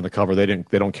Hogan on the cover. They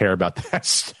don't care about that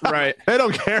stuff. Right. They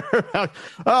don't care about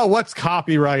what's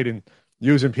copyright and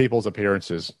using people's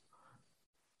appearances.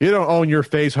 You don't own your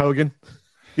face, Hogan.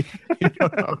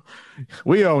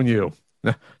 We own you.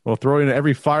 We'll throw in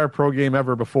every Fire Pro game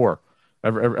ever before,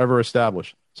 ever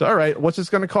established. So, all right, what's this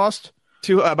going to cost?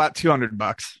 About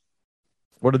 $200.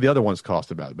 What did the other ones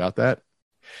cost? About that?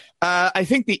 I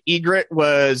think the Egret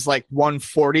was like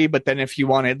 $140, but then if you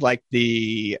wanted like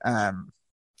the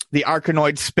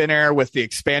Arkanoid spinner with the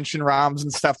expansion ROMs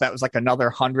and stuff, that was like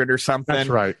another $100 or something. That's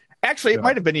right. Actually, it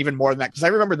might have been even more than that because I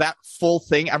remember that full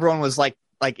thing. Everyone was like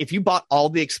if you bought all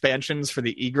the expansions for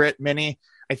the Egret Mini,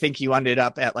 I think you ended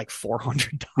up at like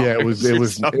 $400. Yeah, it was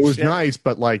nice,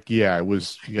 but it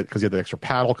was because you had the extra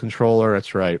paddle controller.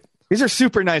 That's right. These are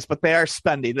super nice, but they are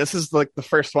spendy. This is like the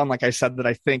first one, like I said, that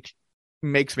I think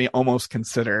makes me almost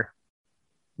consider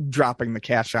dropping the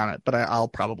cash on it, but I'll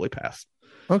probably pass.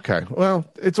 Okay.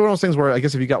 Well, it's one of those things where I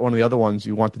guess if you got one of the other ones,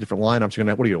 you want the different lineups. You're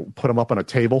gonna put them up on a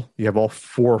table? You have all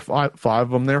 4 or 5 of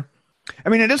them there. I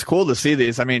mean, it is cool to see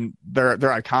these. I mean, they're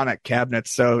iconic cabinets.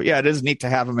 So yeah, it is neat to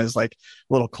have them as like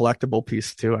a little collectible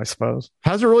piece too, I suppose.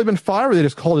 Has there really been 5 or they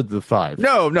just called it the 5?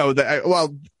 No.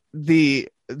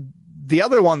 The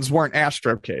other ones weren't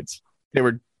Astrocades. They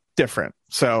were different.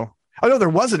 So, there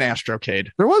was an Astrocade.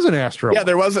 There was an Astro. Yeah,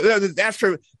 there was an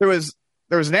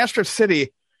Astro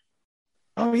City.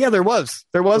 Oh yeah, there was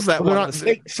that one.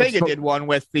 Sega did one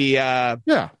with the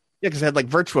because it had like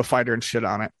Virtua Fighter and shit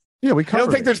on it. Yeah, I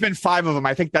don't think there's been 5 of them.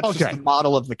 I think that's just the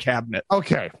model of the cabinet.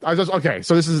 Okay.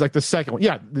 So this is like the second one.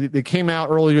 Yeah, they came out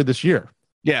earlier this year.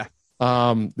 Yeah.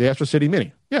 The Astro City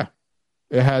Mini. Yeah.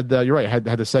 It had, you're right, it had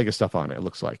the Sega stuff on it, it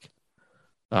looks like.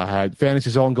 Had Fantasy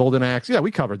Zone, Golden Axe. Yeah, we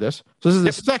covered this. So this is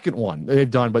the second one they've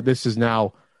done, but this is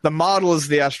now. The model is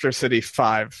the Astro City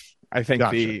 5. I think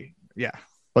Gotcha.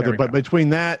 But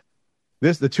between that,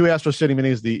 the two Astro City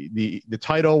Minis, the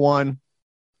Taito one,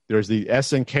 there's the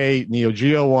SNK Neo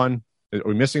Geo one. Are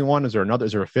we missing one? Is there another?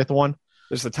 Is there a fifth one?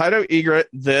 There's the Taito Egret,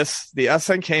 the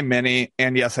SNK Mini,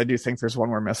 and yes, I do think there's one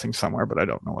we're missing somewhere, but I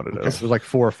don't know what it is. There's like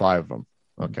 4 or 5 of them.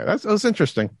 Okay, that's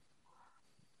interesting.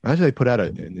 Imagine they put out a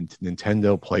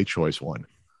Nintendo Play Choice one.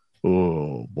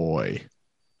 Oh boy,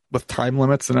 with time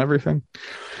limits and everything.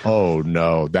 Oh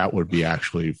no, that would be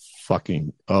actually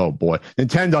fucking. Oh boy,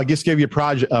 Nintendo, I just gave you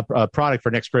a product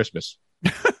for next Christmas.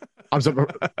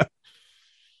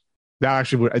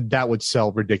 That would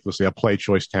sell ridiculously. A Play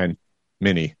Choice 10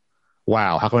 Mini.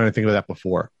 Wow, how come I didn't think of that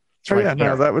before?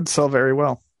 That would sell very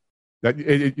well. That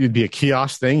it'd be a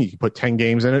kiosk thing. You can put 10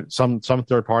 games in it. Some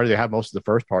third party. They have most of the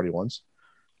first party ones.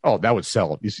 Oh, that would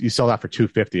sell. You sell that for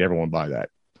 $250. Everyone buy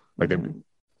that.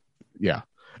 Yeah.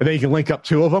 And then you can link up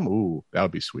 2 of them. Ooh, that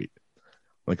would be sweet.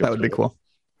 That would be cool.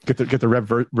 Get the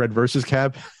red versus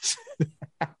cab.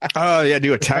 Oh yeah,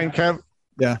 do a tank cab.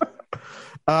 Yeah.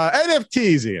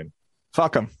 NFTs, Ian.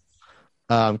 Fuck them.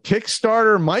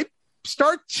 Kickstarter might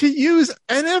start to use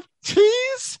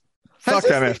NFTs. Fuck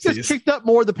NFTs. Just kicked up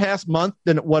more the past month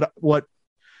than what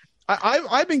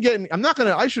I've been getting.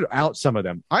 I should out some of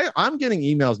them. I'm getting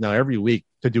emails now every week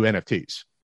to do NFTs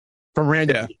from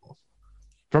random people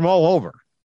from all over,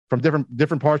 from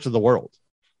different parts of the world.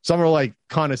 Some are like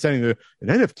condescending to an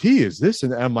NFT is this,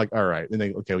 and I'm like, all right. And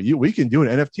they okay, we can do an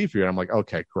NFT for you. And I'm like,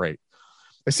 okay, great.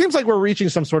 It seems like we're reaching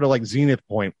some sort of like zenith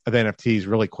point of NFTs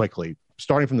really quickly,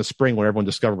 starting from the spring when everyone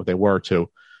discovered what they were to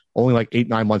only like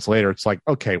 8-9 months later. It's like,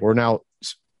 okay,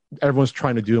 everyone's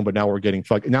trying to do them, but now we're getting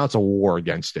fucked. Now it's a war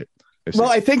against it.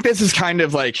 I think this is kind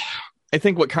of like, I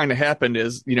think what kind of happened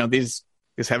is, these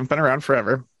haven't been around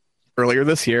forever. Earlier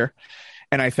this year.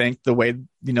 And I think the way,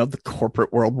 the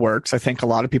corporate world works, I think a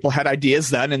lot of people had ideas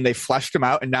then and they fleshed them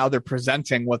out and now they're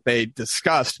presenting what they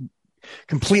discussed,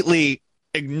 completely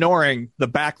ignoring the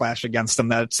backlash against them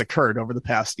that's occurred over the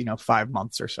past, 5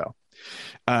 months or so.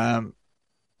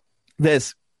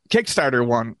 This Kickstarter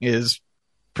one is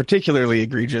particularly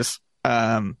egregious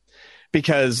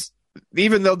because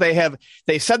even though they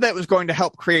said that it was going to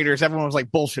help creators, everyone was like,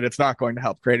 bullshit, it's not going to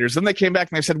help creators. Then they came back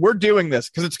and they said, we're doing this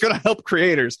because it's going to help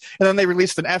creators. And then they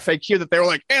released an FAQ that they were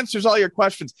like, answers all your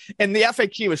questions. And the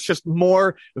FAQ is just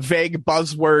more vague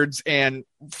buzzwords and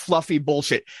fluffy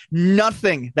bullshit.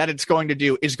 Nothing that it's going to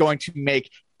do is going to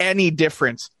make any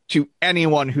difference to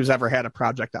anyone who's ever had a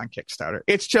project on Kickstarter.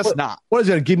 It's just not. What is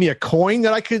it? Give me a coin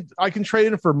that I can trade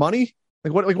in for money?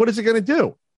 What is it going to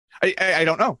do? I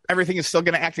don't know. Everything is still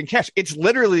going to act in cash. It's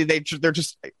literally, they're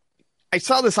just, I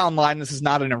saw this online. This is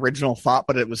not an original thought,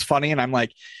 but it was funny. And I'm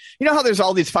like, how there's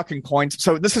all these fucking coins.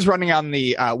 So this is running on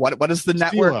the, what is the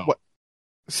network?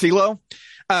 CeeLo.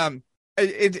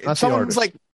 Someone's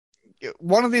like,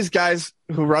 one of these guys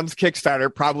who runs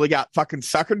Kickstarter probably got fucking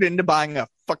suckered into buying a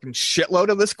fucking shitload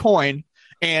of this coin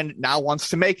and now wants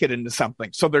to make it into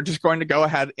something. So they're just going to go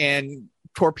ahead and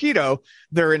torpedo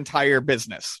their entire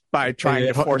business by trying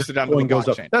to force it onto the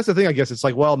blockchain. That's the thing, I guess. It's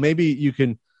like, well, maybe you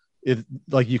can,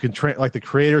 the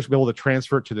creators will be able to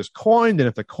transfer it to this coin. Then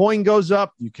if the coin goes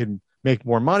up, you can make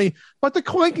more money, but the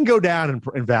coin can go down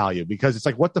in value because it's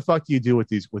like, what the fuck do you do with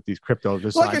these crypto?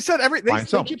 Like I said,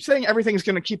 they keep saying everything's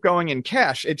going to keep going in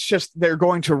cash. It's just they're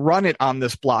going to run it on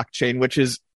this blockchain, which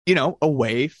is a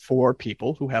way for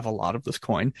people who have a lot of this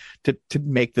coin to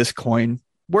make this coin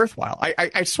worthwhile.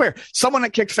 I swear, someone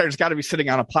at Kickstarter's got to be sitting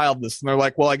on a pile of this, and they're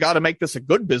like, "Well, I got to make this a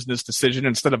good business decision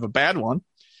instead of a bad one."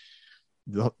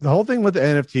 The whole thing with the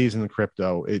NFTs and the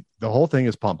crypto, the whole thing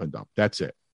is pump and dump. That's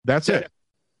it.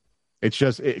 It's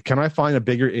just, can I find a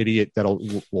bigger idiot that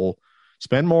will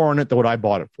spend more on it than what I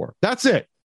bought it for? That's it.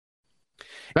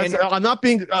 I'm not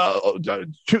being too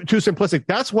simplistic.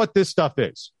 That's what this stuff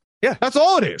is. Yeah, that's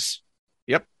all it is.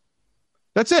 Yep,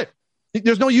 that's it.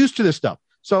 There's no use to this stuff.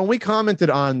 So when we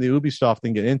commented on the Ubisoft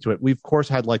and get into it, we of course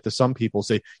had some people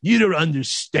say, you don't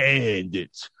understand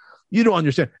it. You don't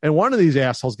understand. And one of these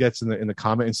assholes gets in the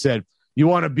comment and said, you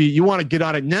want to get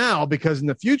on it now because in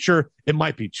the future it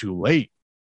might be too late.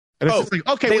 And it's just like,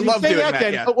 okay, they love doing that,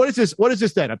 then, yeah. What is this? What is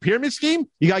this then? A pyramid scheme?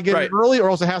 You got to get it early or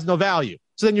else it has no value.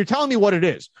 So then you're telling me what it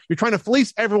is. You're trying to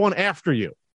fleece everyone after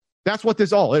you. That's what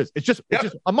this all is. It's just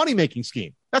a money-making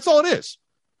scheme. That's all it is.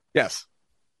 Yes.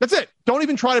 That's it. Don't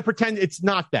even try to pretend it's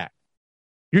not that.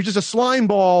 You're just a slime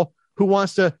ball who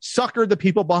wants to sucker the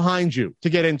people behind you to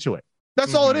get into it.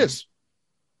 That's all it is.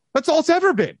 That's all it's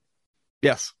ever been.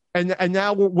 Yes. And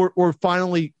now we're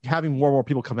finally having more and more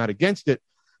people come out against it.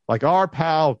 Like our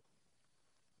pal,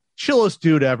 chillest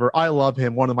dude ever. I love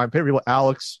him. One of my favorite people,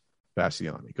 Alex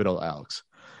Bassiani. Good old Alex.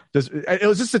 It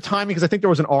was just the timing because I think there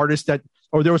was an artist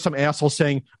or there was some asshole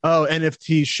saying, "Oh,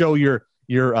 NFTs show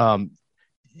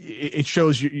it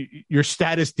shows your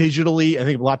status digitally." I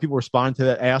think a lot of people respond to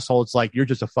that asshole. It's like, you're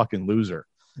just a fucking loser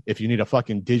if you need a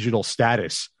fucking digital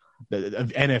status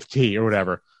of NFT or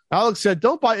whatever. Alex said,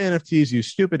 "Don't buy NFTs, you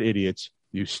stupid idiots.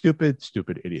 You stupid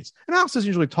idiots." And Alex doesn't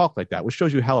usually talk like that, which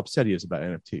shows you how upset he is about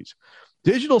NFTs.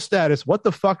 Digital status, what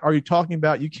the fuck are you talking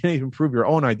about? You can't even prove your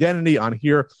own identity on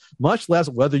here, much less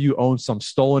whether you own some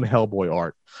stolen Hellboy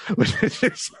art.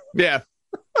 Yeah.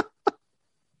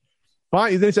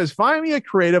 Fine. Then he says, "Find me a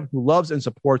creative who loves and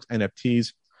supports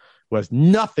NFTs, who has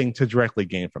nothing to directly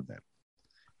gain from them."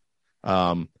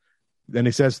 Then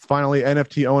he says, finally,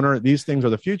 "NFT owner, these things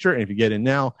are the future. And if you get in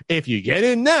now,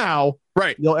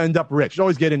 right, you'll end up rich.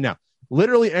 Always get in now.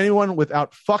 Literally anyone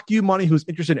without fuck you money who's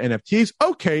interested in NFTs.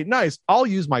 Okay, nice. I'll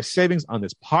use my savings on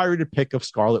this pirated pic of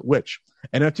Scarlet Witch.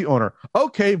 NFT owner.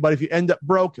 Okay, but if you end up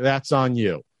broke, that's on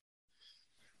you."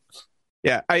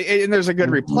 Yeah, and there's a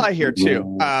good reply here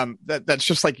too. That's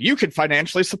just like, you could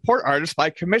financially support artists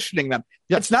by commissioning them.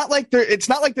 Yeah. It's not like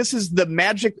this is the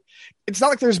magic. It's not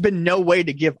like there's been no way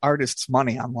to give artists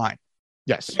money online.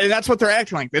 Yes, and that's what they're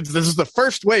acting like. This is the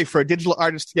first way for a digital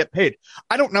artist to get paid.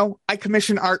 I don't know. I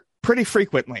commission art pretty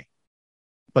frequently,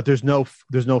 but there's no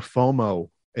FOMO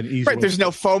and easy. Right, there's no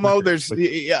FOMO.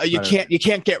 You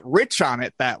can't get rich on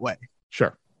it that way.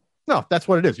 Sure. No, that's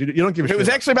what it is. You don't give a shit. If it was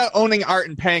actually about owning art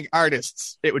and paying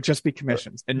artists, it would just be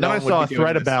commissions. And then I saw a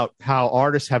thread about how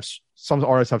some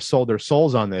artists have sold their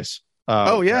souls on this.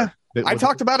 I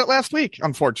talked about it last week,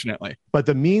 unfortunately. But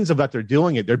the means of that they're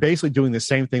doing it, they're basically doing the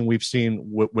same thing we've seen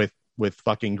with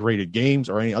fucking graded games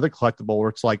or any other collectible, where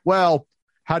it's like, well,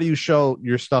 how do you show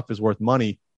your stuff is worth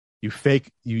money? You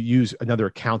use another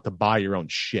account to buy your own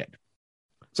shit.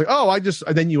 It's like,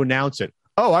 and then you announce it.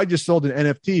 Oh, I just sold an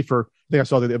NFT for, I think I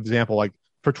saw the example, like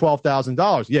for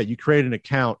 $12,000. Yeah, you create an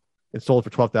account and sold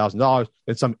it for $12,000.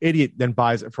 And some idiot then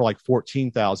buys it for like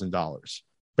 $14,000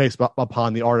 based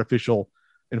upon the artificial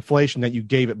inflation that you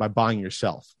gave it by buying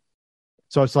yourself.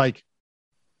 So it's like,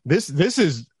 this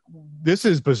is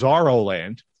bizarro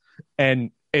land.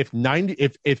 And if the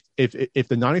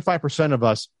 95% of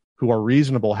us who are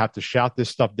reasonable have to shout this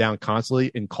stuff down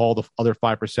constantly and call the other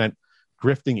 5%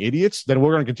 grifting idiots, then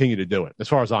we're going to continue to do it, as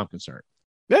far as I'm concerned.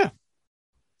 Yeah.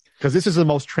 Because this is the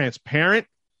most transparent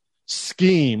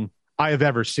scheme I have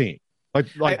ever seen.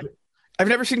 Like I've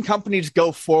never seen companies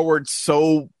go forward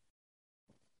so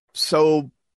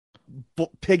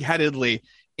pig-headedly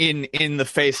in the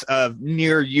face of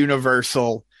near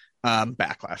universal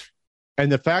backlash.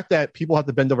 And the fact that people have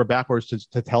to bend over backwards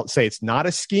to say it's not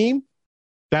a scheme,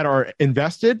 that are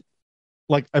invested.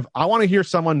 Like, if I want to hear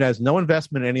someone that has no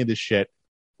investment in any of this shit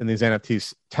in these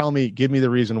NFTs, give me the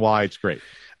reason why it's great.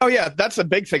 Oh yeah, that's a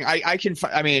big thing.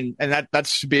 That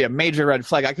should be a major red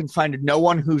flag. I can find no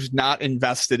one who's not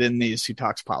invested in these who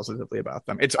talks positively about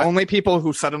them. It's only people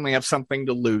who suddenly have something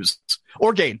to lose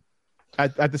or gain.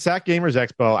 At the SAC Gamers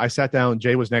Expo, I sat down.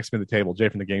 Jay was next to me at the table. Jay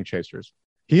from the Game Chasers.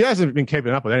 He hasn't been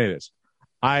keeping up with any of this.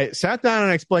 I sat down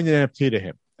and I explained the NFT to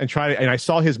him and I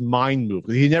saw his mind move.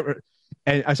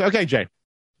 And I said, "Okay, Jay,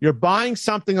 you're buying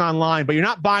something online, but you're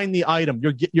not buying the item.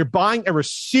 You're buying a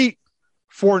receipt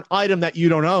for an item that you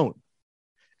don't own.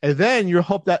 And then you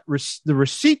hope that the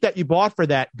receipt that you bought for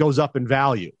that goes up in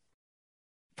value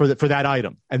for that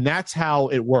item. And that's how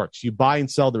it works. You buy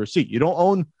and sell the receipt. You don't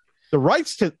own the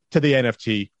rights to the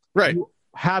NFT. Right. You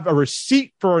have a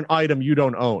receipt for an item you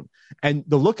don't own." And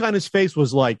the look on his face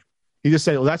was like, he just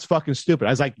said, "Well, that's fucking stupid." I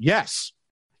was like, yes,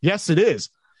 it is.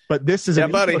 But this is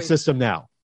an ecosystem now.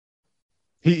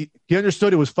 He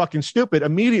understood it was fucking stupid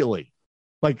immediately.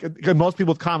 Like, most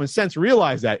people with common sense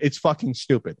realize that it's fucking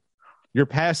stupid. You're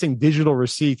passing digital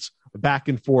receipts back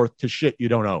and forth to shit you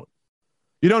don't own.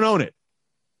 You don't own it.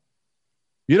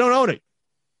 You don't own it.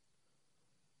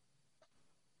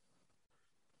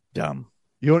 Dumb.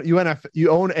 You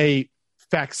own a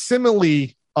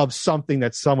facsimile of something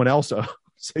that someone else owns.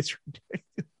 It's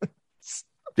ridiculous.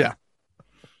 Yeah.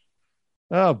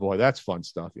 Oh boy, that's fun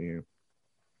stuff, Ian.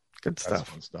 Good stuff.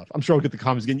 Fun stuff. I'm sure we'll get the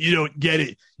comments again. You don't get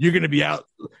it. You're gonna be out.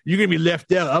 You're gonna be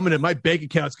left out. My bank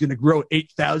account's gonna grow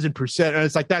 8,000%. And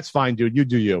it's like, that's fine, dude. You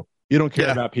do you. You don't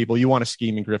care about people. You want to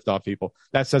scheme and grift off people.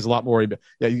 That says a lot more.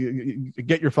 Yeah, you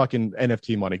get your fucking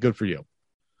NFT money. Good for you.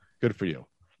 Good for you.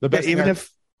 The best. Even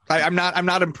if I'm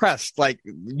not impressed. Like,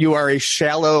 you are a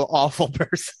shallow, awful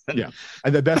person. Yeah.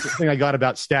 And the best thing I got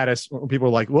about status, when people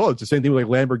are like, "Whoa, it's the same thing with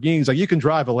like Lamborghinis." Like, you can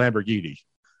drive a Lamborghini.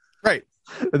 Right.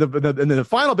 And then the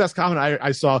final best comment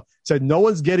I saw said, "No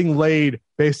one's getting laid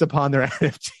based upon their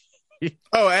NFT."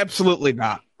 Oh, absolutely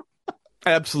not.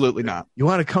 Absolutely not. You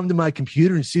want to come to my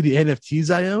computer and see the NFTs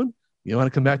I own? You want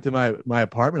to come back to my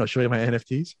apartment? I'll show you my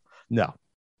NFTs. No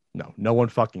one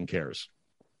fucking cares.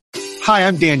 Hi,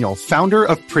 I'm Daniel, founder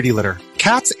of Pretty Litter.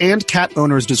 Cats and cat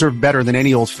owners deserve better than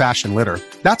any old-fashioned litter.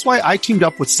 That's why I teamed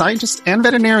up with scientists and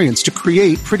veterinarians to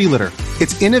create Pretty Litter.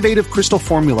 Its innovative crystal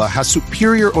formula has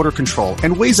superior odor control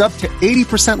and weighs up to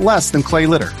 80% less than clay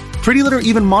litter. Pretty Litter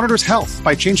even monitors health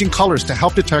by changing colors to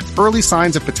help detect early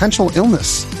signs of potential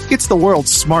illness. It's the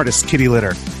world's smartest kitty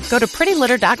litter. Go to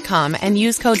prettylitter.com and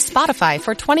use code SPOTIFY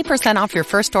for 20% off your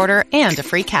first order and a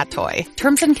free cat toy.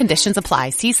 Terms and conditions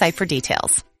apply. See site for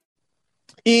details.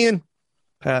 Ian,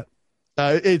 Pat,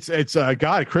 it's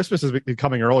God, Christmas is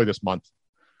coming early this month.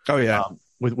 Oh yeah,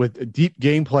 with deep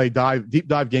dive gameplay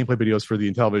videos for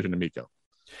the Intellivision Amico.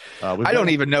 I don't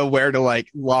even know where to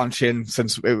launch in,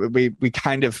 since we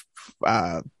kind of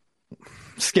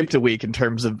skipped a week in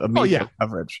terms of Amico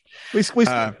coverage. There's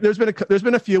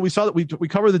been a few. We saw that we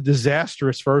covered the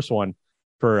disastrous first one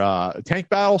for Tank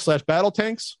Battle / Battle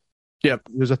Tanks. Yep,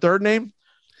 there's a third name.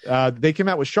 They came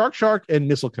out with Shark and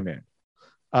Missile Command.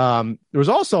 There was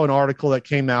also an article that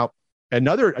came out,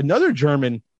 another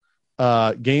German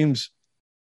games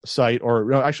site,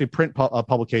 or actually print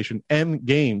publication, M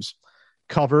Games,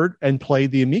 covered and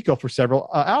played the Amico for several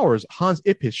hours. Hans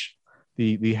Ippisch,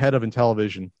 the head of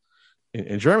Intellivision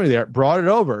in Germany, there brought it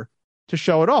over to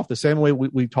show it off the same way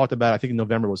we talked about. I think in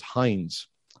November was Heinz,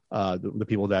 the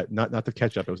people that not the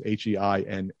ketchup, it was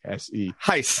HEINSE.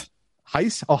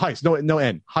 Heiss. Oh, Heiss. No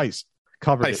N. Heiss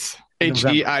covered Heiss.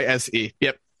 HEISE.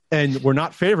 Yep. And we're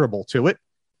not favorable to it.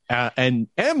 And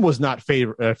M was not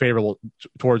favorable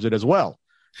towards it as well.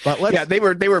 But they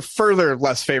were further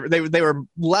less favorable. They were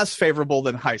less favorable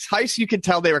than Heiss. Heiss, you could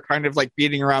tell they were kind of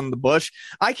beating around the bush.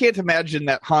 I can't imagine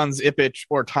that Hans Ippisch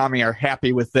or Tommy are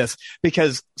happy with this,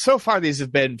 because so far these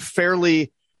have been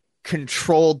fairly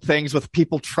controlled things with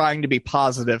people trying to be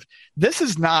positive. This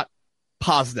is not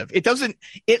positive.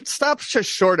 It stops just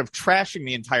short of trashing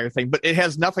the entire thing, but it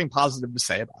has nothing positive to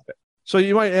say about it. So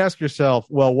you might ask yourself,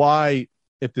 well, why,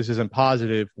 if this isn't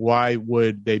positive, why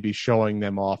would they be showing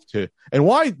them off to, and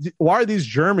why are these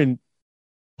German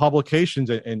publications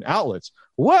and outlets?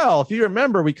 Well, if you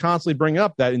remember, we constantly bring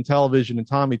up that Intellivision and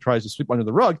Tommy tries to sweep under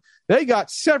the rug. They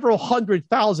got several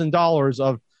 $100,000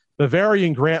 of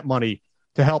Bavarian grant money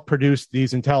to help produce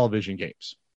these Intellivision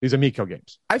games, these Amico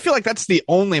games. I feel like that's the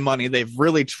only money they've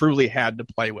really truly had to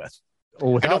play with.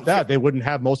 Well, without that, they wouldn't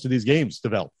have most of these games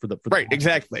developed for the right.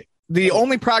 Exactly. The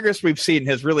only progress we've seen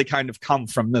has really kind of come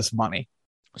from this money.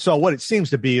 So what it seems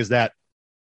to be is that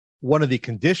one of the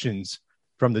conditions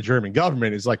from the German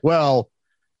government is well,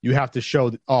 you have to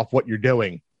show off what you're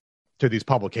doing to these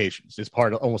publications. It's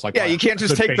part of almost like, you can't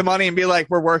just take the money and be like,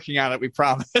 we're working on it, we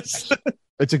promise.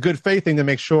 It's a good faith thing to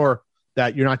make sure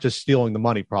that you're not just stealing the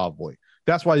money. Probably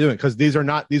that's why you're doing it, because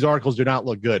these articles do not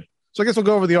look good. So I guess we'll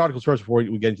go over the articles first before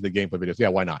we get into the gameplay videos. Yeah,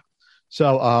 why not?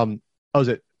 So, was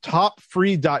it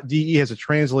topfree.de has a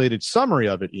translated summary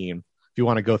of it, Ian, if you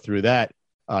want to go through that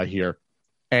here.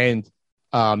 And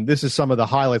this is some of the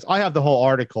highlights. I have the whole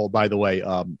article, by the way,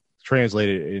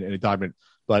 translated in a document,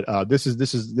 but this is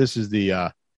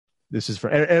for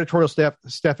editorial staff.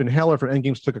 Stefan Heller from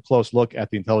Endgames took a close look at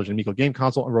the Intellivision Amico game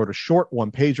console and wrote a short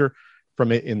one-pager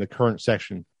from it in the current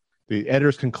section. The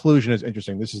editor's conclusion is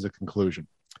interesting. This is the conclusion.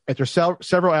 After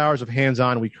several hours of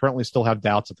hands-on, we currently still have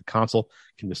doubts that the console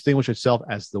can distinguish itself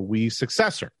as the Wii's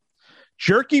successor.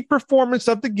 Jerky performance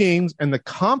of the games and the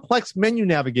complex menu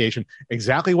navigation,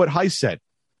 exactly what Heiss said.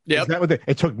 Yeah,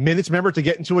 it took minutes, remember, to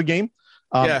get into a game.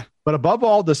 But above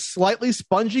all, the slightly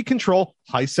spongy control,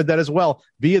 Heiss said that as well,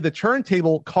 via the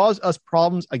turntable caused us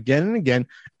problems again and again,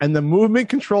 and the movement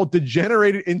control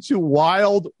degenerated into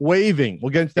wild waving. We'll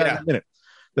get into that in a minute.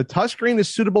 The touchscreen is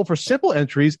suitable for simple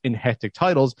entries in hectic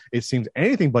titles. It seems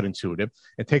anything but intuitive.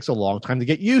 It takes a long time to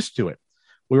get used to it.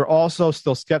 We were also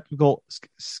still skeptical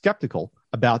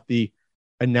about the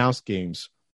announced game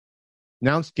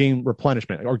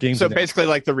replenishment or games. So basically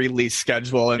like the release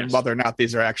schedule and whether or not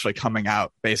these are actually coming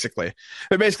out, basically.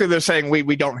 But basically they're saying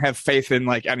we don't have faith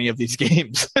in any of these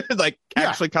games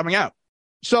actually coming out.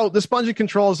 So the spongy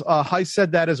controls, Heiss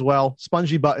said that as well.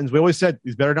 Spongy buttons. We always said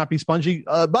these better not be spongy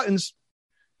buttons.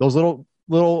 Those little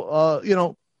top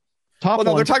ones.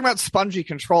 No, they're talking about spongy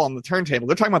control on the turntable.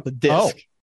 They're talking about the disc.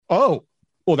 Oh,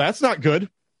 well, that's not good.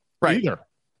 Right. Either.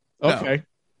 Okay. No.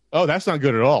 Oh, that's not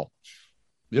good at all.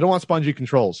 You don't want spongy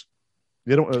controls.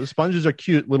 You don't. Sponges are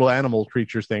cute little animal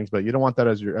creatures things, but you don't want that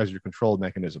as your control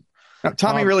mechanism. Now,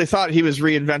 Tommy really thought he was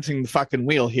reinventing the fucking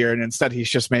wheel here, and instead he's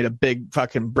just made a big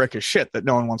fucking brick of shit that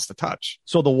no one wants to touch.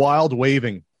 So the wild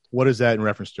waving, what is that in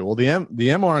reference to? Well, the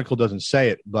M article doesn't say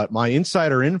it, but my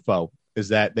insider info is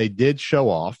that they did show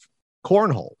off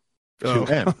cornhole to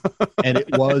M, and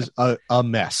it was a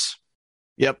mess.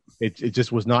 Yep, it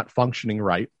just was not functioning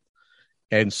right,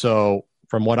 and so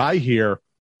from what I hear,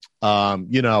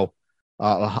 Hans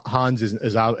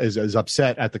is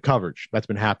upset at the coverage that's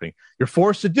been happening. You're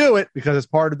forced to do it because it's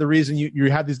part of the reason you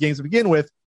have these games to begin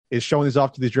with, is showing these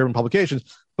off to these German publications.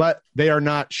 But they are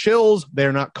not shills. They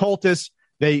are not cultists.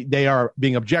 They are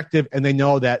being objective, and they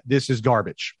know that this is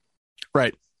garbage.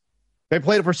 Right. They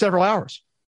played it for several hours.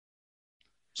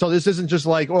 So this isn't just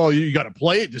like, oh, you got to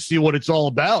play it to see what it's all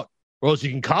about, or else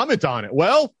you can comment on it.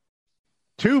 Well,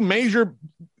 2 major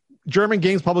German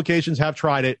games publications have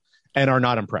tried it and are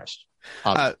not impressed.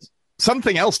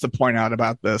 Something else to point out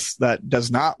about this that does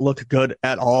not look good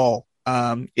at all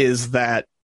is that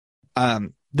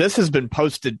this has been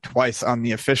posted twice on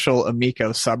the official Amico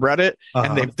subreddit,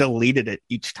 and they've deleted it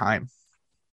each time.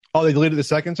 Oh, they deleted the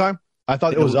second time? I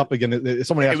thought it was up again.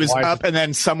 Somebody asked it was up, and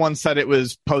then someone said it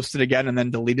was posted again and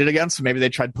then deleted again. So maybe they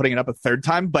tried putting it up a third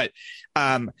time. But,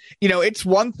 it's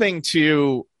one thing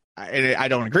to... I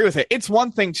don't agree with it. It's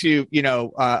one thing to,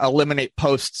 eliminate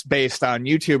posts based on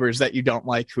YouTubers that you don't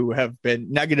like who have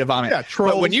been negative on it. Yeah,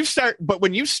 trolls. But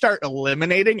when you start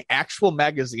eliminating actual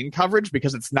magazine coverage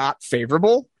because it's not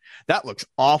favorable, that looks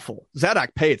awful.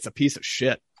 Zadok Pay, it's a piece of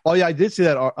shit. Oh yeah, I did see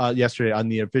that yesterday on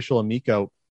the official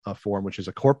Amico forum, which is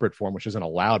a corporate forum, which isn't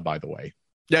allowed, by the way.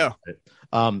 Yeah.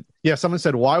 Someone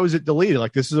said, why was it deleted?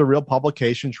 Like, this is a real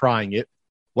publication trying it.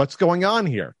 What's going on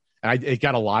here? And it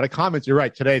got a lot of comments. You're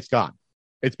right. Today it's gone.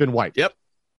 It's been wiped. Yep.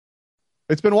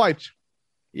 It's been wiped.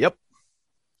 Yep.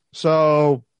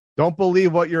 So don't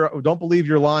believe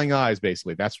your lying eyes.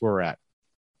 Basically, that's where we're at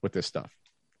with this stuff.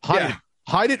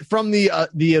 Hide it from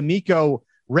the Amico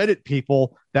Reddit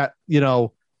people that,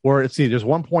 where there's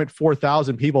 1.4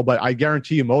 thousand people, but I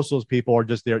guarantee you most of those people are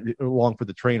just there along for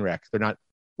the train wreck. They're not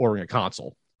ordering a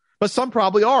console, but some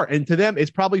probably are. And to them, it's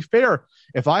probably fair.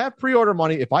 If I had pre-order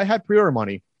money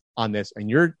on this, and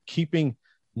you're keeping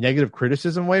negative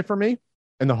criticism away from me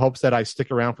in the hopes that I stick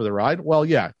around for the ride, well,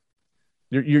 yeah,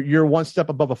 you're one step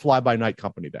above a fly-by-night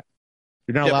company. Then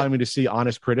you're not allowing me to see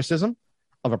honest criticism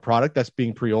of a product that's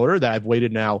being pre-ordered that I've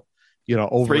waited now,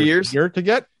 over 3 years a year to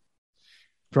get.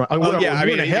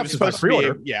 It's supposed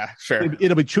to be, sure.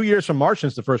 It'll be 2 years from March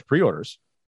since the first pre-orders.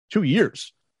 2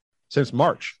 years since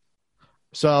March.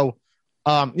 So,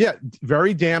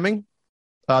 very damning.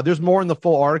 There's more in the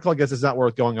full article. I guess it's not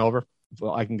worth going over.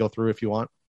 Well, I can go through if you want.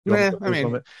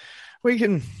 We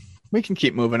can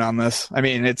keep moving on this. I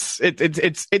mean,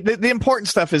 the important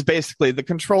stuff is basically the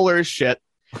controller is shit.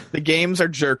 The games are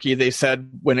jerky. They said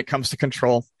when it comes to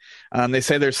control, they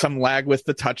say there's some lag with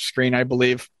the touch screen, I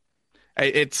believe.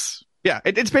 It's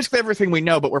basically everything we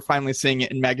know, but we're finally seeing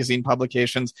it in magazine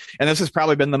publications. And this has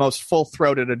probably been the most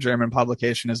full-throated a German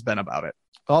publication has been about it.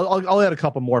 I'll add a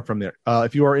couple more from there.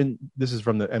 This is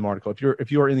from the M article.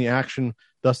 If you are in the action,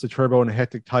 thus the turbo and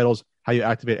hectic titles, how you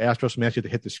activate Astros commands you to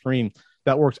hit the screen,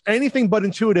 that works anything but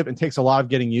intuitive and takes a lot of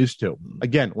getting used to.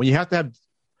 Again, when you have to have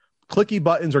clicky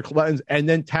buttons or buttons and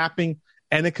then tapping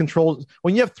and it controls,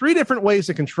 when you have 3 different ways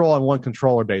to control on one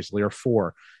controller, basically, or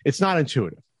 4, it's not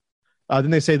intuitive.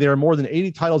 Then they say there are more than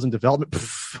 80 titles in development.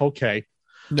 Okay.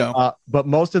 No. But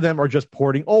most of them are just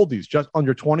porting oldies. Just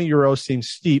under 20 euros seems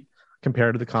steep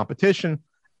compared to the competition.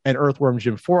 And Earthworm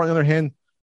Jim 4, on the other hand,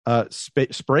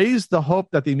 sprays the hope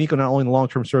that the Amico not only in the long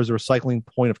term serves as a recycling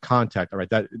point of contact. All right,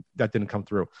 that didn't come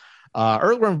through.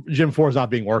 Earthworm Jim 4 is not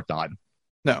being worked on.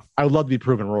 No. I would love to be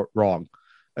proven wrong.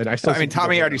 And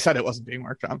Tommy already said it wasn't being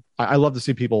worked on. I love to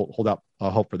see people hold up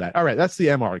hope for that. All right, that's the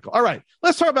M article. All right,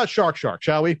 let's talk about Shark,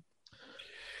 shall we?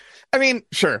 I mean,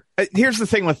 sure. Here's the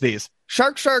thing with these.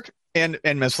 Shark and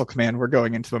Missile Command, we're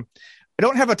going into them. I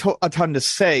don't have a ton to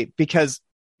say because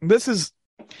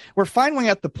we're finally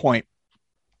at the point.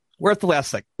 We're at the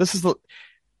last thing.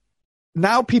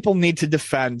 Now people need to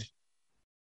defend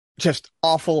just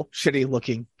awful, shitty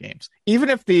looking games. Even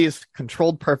if these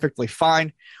controlled perfectly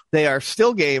fine, they are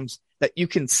still games that you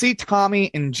can see Tommy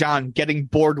and John getting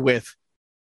bored with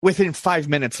within 5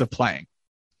 minutes of playing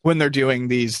when they're doing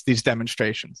these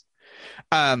demonstrations.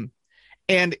 And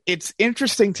it's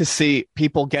interesting to see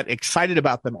people get excited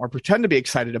about them or pretend to be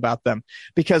excited about them,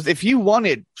 because if you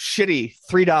wanted shitty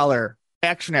 $3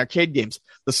 action arcade games,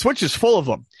 the Switch is full of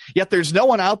them. Yet there's no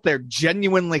one out there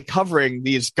genuinely covering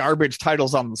these garbage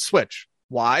titles on the Switch.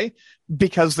 Why?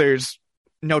 Because there's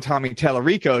no Tommy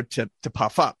Tallarico to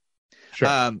puff up.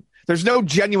 Sure. There's no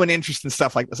genuine interest in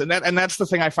stuff like this. And that's the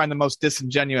thing I find the most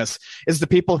disingenuous is the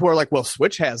people who are like, well,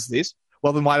 Switch has these.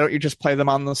 Well, then why don't you just play them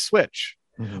on the Switch?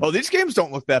 Mm-hmm. Oh, these games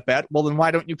don't look that bad. Well, then why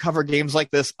don't you cover games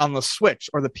like this on the Switch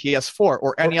or the PS4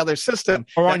 or any other system?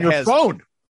 Or on your phone.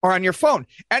 Or on your phone.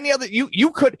 Any other,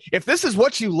 you could, if this is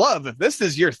what you love, if this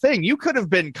is your thing, you could have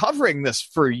been covering this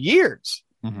for years.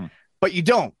 Mm-hmm. But you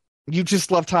don't. You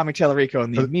just love Tommy Tallarico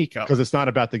and the Amico. Because it's not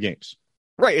about the games.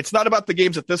 Right. It's not about the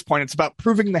games at this point. It's about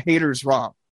proving the haters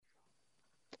wrong.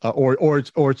 Or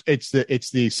it's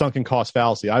the sunken cost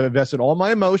fallacy. I've invested all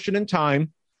my emotion and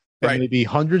time, and maybe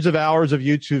hundreds of hours of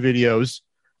YouTube videos,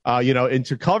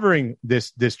 into covering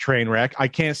this train wreck. I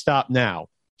can't stop now.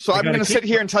 So I'm going to sit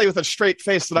here and tell you with a straight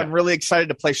face that I'm really excited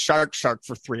to play Shark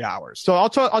for 3 hours. So I'll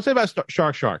tell you about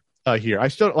Shark here. I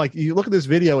still like, you look at this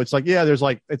video. It's like,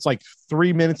 it's like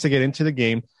 3 minutes to get into the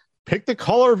game. Pick the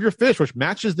color of your fish, which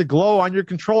matches the glow on your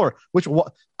controller,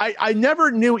 I never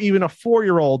knew even a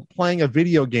 4-year-old playing a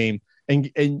video game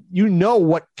and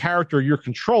what character you're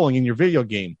controlling in your video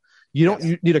game.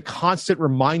 You need a constant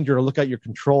reminder to look at your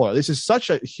controller. This is such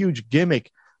a huge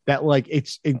gimmick that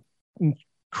it's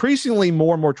increasingly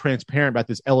more and more transparent about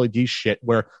this LED shit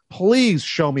where please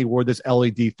show me where this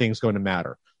LED thing's going to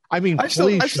matter. I mean, I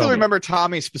still remember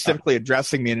Tommy specifically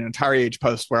addressing me in an Atari Age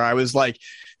post where I was like,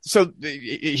 so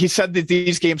he said that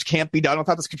these games can't be done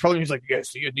without this controller. And he's like,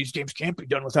 yes, these games can't be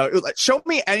done without it. Like, show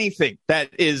me anything that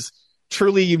is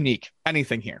truly unique.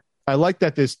 Anything here. I like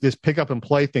that this pick up and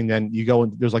play thing. Then you go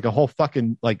and there's like a whole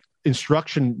fucking like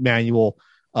instruction manual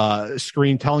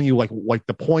screen telling you like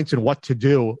the points and what to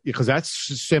do because that's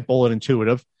simple and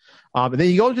intuitive. And then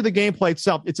you go into the gameplay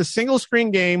itself. It's a single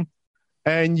screen game.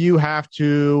 And you have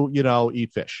to,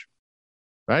 eat fish,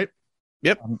 right?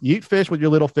 Yep. You eat fish with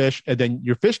your little fish, and then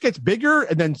your fish gets bigger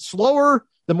and then slower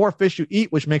the more fish you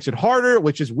eat, which makes it harder,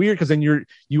 which is weird because then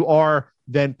you are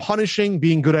then punishing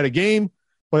being good at a game.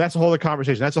 But that's a whole other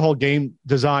conversation. That's a whole game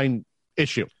design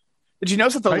issue. Did you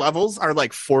notice that the levels are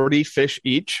like 40 fish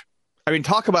each? I mean,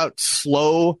 talk about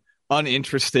slow,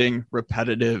 uninteresting,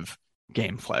 repetitive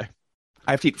gameplay.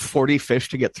 I have to eat 40 fish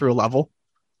to get through a level.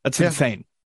 That's insane.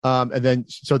 And then,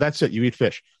 so that's it. You eat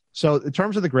fish. So in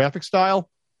terms of the graphic style,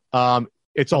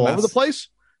 it's all over the place.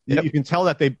 Yep. You can tell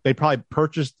that they probably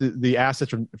purchased the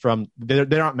assets from they're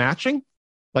not matching.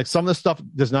 Like some of the stuff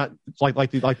does not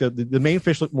like the main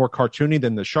fish look more cartoony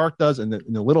than the shark does, and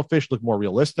the little fish look more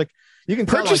realistic. You can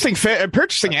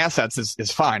purchasing assets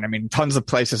is fine. I mean, tons of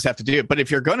places have to do it, but if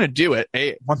you're going to do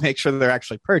it, one, make sure they're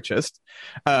actually purchased,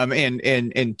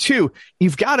 and two,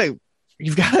 you've got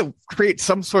to create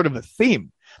some sort of a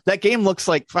theme. That game looks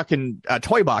like fucking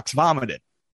Toy Box vomited.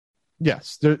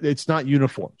 Yes, it's not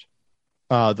uniformed.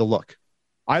 The look,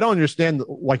 I don't understand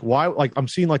why. Like I'm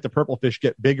seeing the purple fish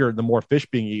get bigger the more fish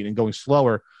being eaten and going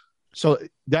slower. So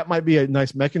that might be a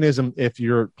nice mechanism if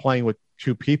you're playing with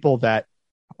two people that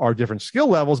are different skill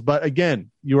levels. But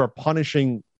again, you are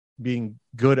punishing being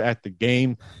good at the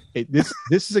game. This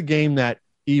is a game that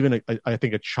even I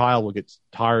think a child will get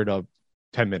tired of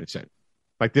 10 minutes in.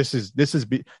 Like this is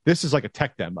like a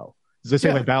tech demo. It's the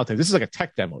same like Battletech. This is like a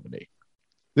tech demo to me.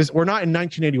 We're not in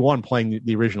 1981 playing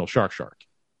the original Shark.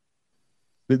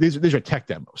 These are tech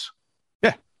demos.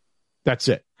 Yeah, that's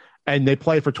it. And they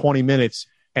play for 20 minutes,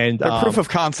 and they're proof of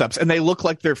concepts, and they look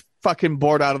like they're fucking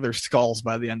bored out of their skulls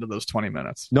by the end of those 20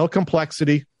 minutes. No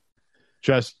complexity,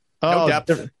 just no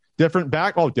depth. Different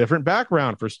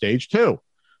background for stage 2.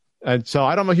 And so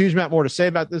I don't have a huge amount more to say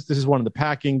about this. This is one of the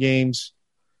packing games.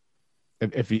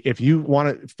 If you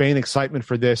want to feign excitement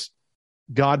for this,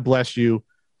 God bless you.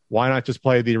 Why not just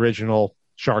play the original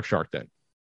Shark then,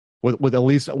 with at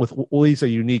least a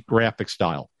unique graphic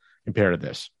style compared to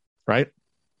this, right?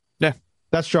 Yeah,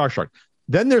 that's Shark.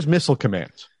 Then there's Missile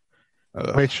Command,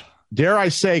 which dare I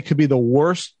say could be the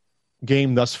worst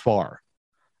game thus far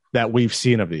that we've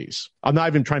seen of these. I'm not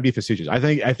even trying to be facetious. I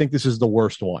think this is the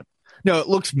worst one. No, it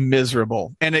looks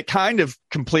miserable, and it kind of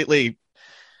completely.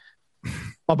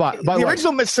 The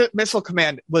original Missile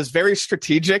Command was very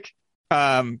strategic.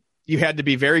 You had to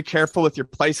be very careful with your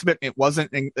placement. It wasn't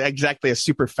exactly a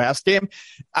super fast game.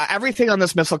 Everything on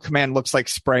this Missile Command looks like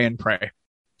spray and pray.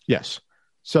 Yes.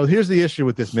 So here's the issue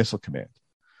with this Missile Command.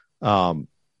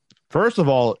 First of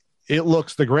all,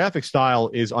 the graphic style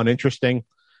is uninteresting.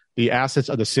 The assets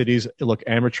of the cities look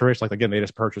amateurish. Like, again, they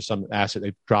just purchased some asset.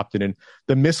 They dropped it in.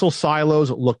 The missile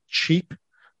silos look cheap.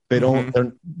 They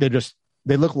don't,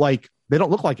 they look like, they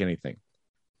don't look like anything.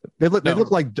 They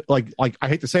look like I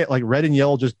hate to say it, like red and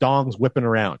yellow, just dongs whipping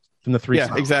around. from the 3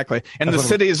 Yeah, exactly. And the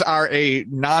cities are a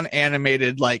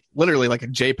non-animated, like literally like a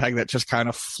JPEG that just kind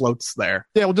of floats there.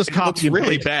 Yeah, we'll just copy. It's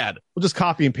really bad. We'll just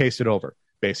copy and paste it over,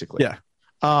 basically. Yeah.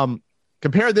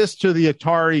 Compare this to the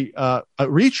Atari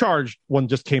Recharge one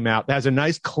just came out. That has a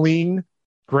nice, clean,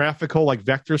 graphical, like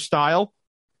vector style.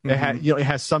 It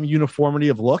has some uniformity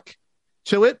of look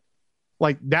to it.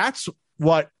 Like that's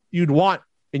what you'd want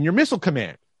in your Missile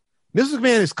Command. Missile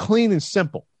Command is clean and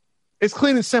simple. It's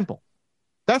clean and simple.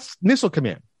 That's Missile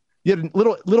Command. You had a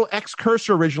little X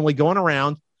cursor originally going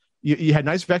around. You had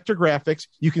nice vector graphics.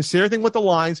 You can see everything with the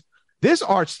lines. This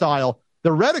art style, the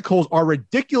reticles are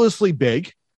ridiculously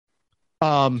big.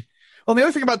 Well, the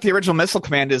other thing about the original Missile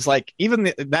Command is like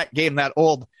even that game, that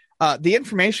old, the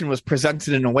information was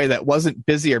presented in a way that wasn't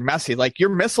busy or messy. Like your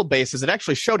missile bases, it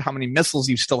actually showed how many missiles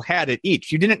you still had at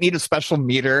each. You didn't need a special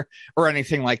meter or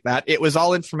anything like that. It was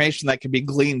all information that could be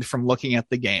gleaned from looking at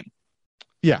the game.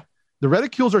 Yeah. The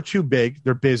reticules are too big.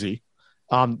 They're busy.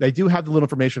 They do have the little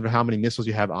information for how many missiles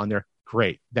you have on there.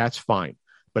 Great. That's fine.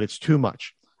 But it's too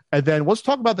much. And then let's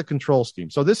talk about the control scheme.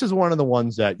 So this is one of the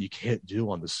ones that you can't do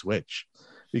on the Switch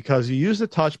because you use the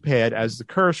touchpad as the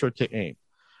cursor to aim.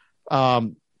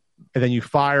 And then you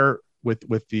fire with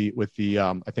the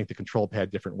I think the control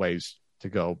pad different ways to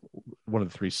go, one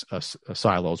of the 3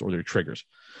 silos or their triggers.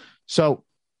 So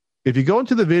if you go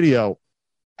into the video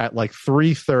at like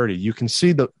 3:30, you can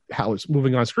see how it's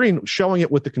moving on screen, showing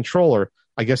it with the controller,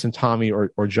 I guess in Tommy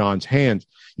or John's hand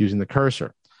using the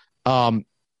cursor.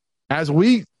 As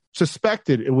we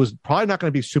suspected, it was probably not going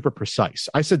to be super precise.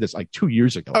 I said this like 2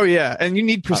 years ago. Oh, yeah. And you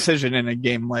need precision in a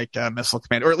game like Missile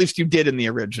Command, or at least you did in the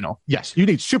original. Yes, you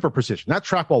need super precision. That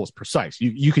trackball was precise.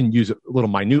 You can use little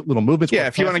minute little movements. Yeah,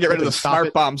 if you want to get rid of the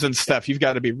smart bombs and stuff, you've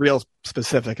got to be real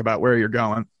specific about where you're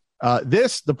going.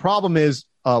 The problem is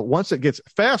once it gets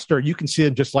faster, you can see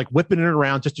them just like whipping it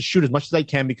around just to shoot as much as they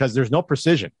can because there's no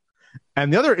precision.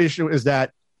 And the other issue is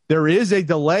that there is a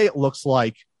delay, it looks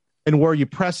like, and where you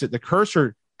press it, the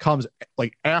cursor comes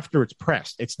like after it's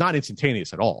pressed. It's not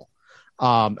instantaneous at all.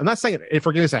 I'm not saying if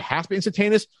we're going to say it has to be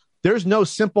instantaneous. There's no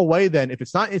simple way then, if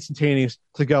it's not instantaneous,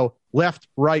 to go left,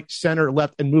 right, center,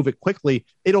 left, and move it quickly.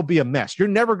 It'll be a mess. You're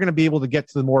never going to be able to get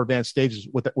to the more advanced stages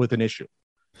with an issue.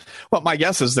 Well, my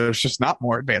guess is there's just not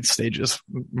more advanced stages.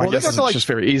 My guess is it's just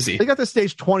very easy. They got to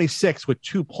stage 26 with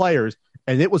 2 players,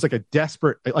 and it was like a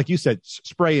desperate, like you said,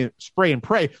 spray and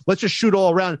pray. Let's just shoot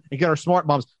all around and get our smart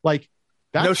bombs. Like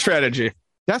no strategy.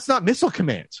 That's not Missile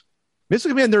Command.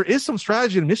 Missile Command, there is some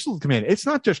strategy in Missile Command. It's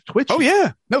not just twitching. Oh,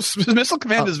 yeah. No, Missile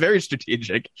Command is very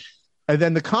strategic. And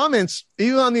then the comments,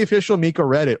 even on the official Amico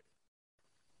Reddit,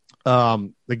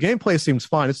 the gameplay seems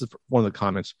fine. This is one of the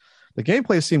comments. The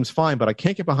gameplay seems fine, but I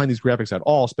can't get behind these graphics at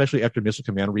all, especially after Missile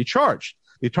Command Recharged.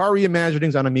 The Atari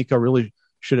reimaginings on Amico really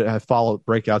should have followed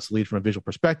Breakout's lead from a visual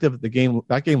perspective. That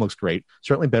game looks great,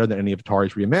 certainly better than any of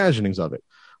Atari's reimaginings of it.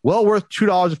 Well worth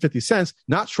 $2.50.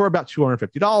 Not sure about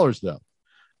 $250 though.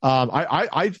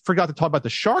 I forgot to talk about the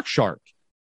Shark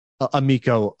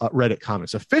Amico Reddit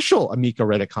comments, official Amico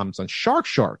Reddit comments on Shark.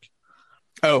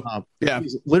 Oh, yeah.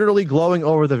 He's literally glowing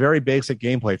over the very basic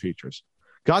gameplay features.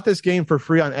 Got this game for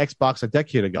free on Xbox a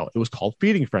decade ago. It was called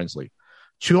Feeding Frenzy.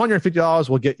 $250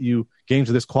 will get you games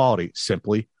of this quality.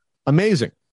 Simply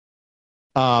amazing.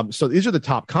 So these are the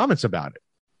top comments about it.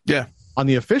 Yeah. On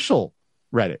the official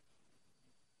Reddit.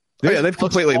 They've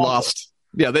completely lost.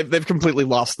 Yeah, they've completely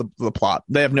lost the plot.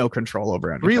 They have no control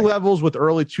over anything. 3 levels with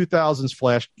early 2000s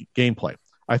Flash gameplay.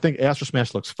 I think Astro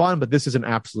Smash looks fun, but this is an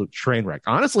absolute train wreck.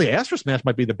 Honestly, Astro Smash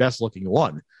might be the best looking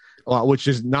one, which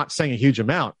is not saying a huge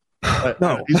amount.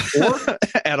 No,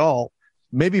 at all.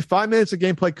 Maybe 5 minutes of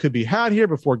gameplay could be had here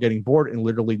before getting bored and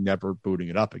literally never booting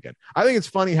it up again. I think it's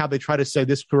funny how they try to say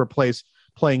this could replace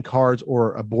playing cards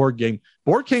or a board game.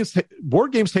 Board games take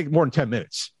more than 10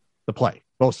 minutes to play.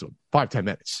 Most of them, 5-10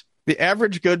 minutes. The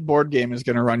average good board game is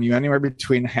going to run you anywhere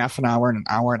between half an hour and an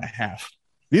hour and a half.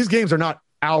 These games are not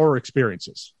hour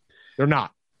experiences. They're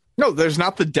not. No, there's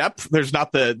not the depth. There's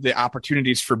not the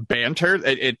opportunities for banter.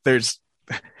 There's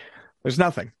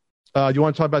nothing. You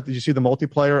want to talk about, did you see the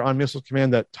multiplayer on Missile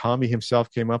Command that Tommy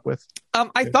himself came up with?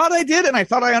 I thought I did, and I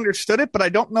thought I understood it, but I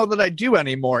don't know that I do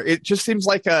anymore. It just seems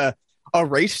like a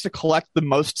race to collect the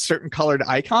most certain colored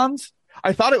icons.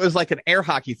 I thought it was like an air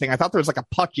hockey thing. I thought there was like a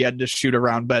puck you had to shoot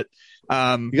around, but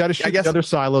you got to shoot the other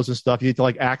silos and stuff. You need to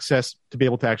like access to be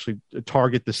able to actually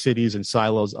target the cities and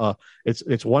silos.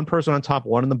 It's one person on top,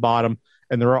 one on the bottom,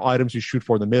 and there are items you shoot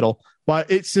for in the middle. But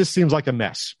it just seems like a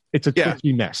mess. It's a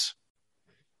twitchy mess.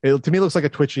 To me, it looks like a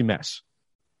twitchy mess.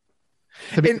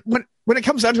 And when it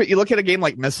comes down to it, you look at a game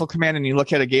like Missile Command and you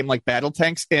look at a game like Battle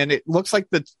Tanks, and it looks like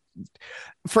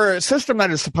for a system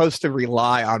that is supposed to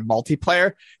rely on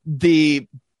multiplayer, the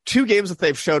 2 games that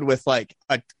they've showed with like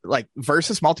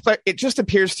versus multiplayer, it just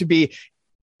appears to be,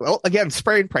 well, again,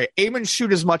 spray and pray, aim and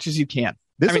shoot as much as you can.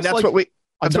 That's like what we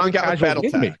got with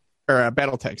BattleTech or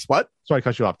BattleTechs. What? Sorry to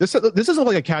cut you off. This isn't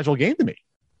like a casual game to me.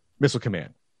 Missile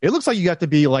Command. It looks like you got to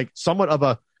be like somewhat of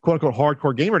a quote unquote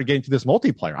hardcore gamer to get into this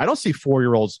multiplayer. I don't see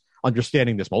 4-year-olds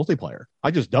understanding this multiplayer.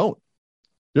 I just don't.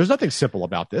 There's nothing simple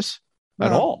about this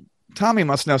at all. Tommy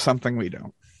must know something we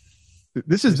don't.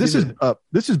 This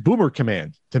is Boomer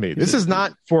Command to me. This is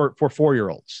not for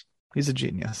 4-year-olds. He's a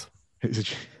genius.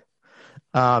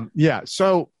 Yeah.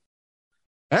 So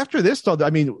after this, though,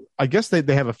 I mean, I guess they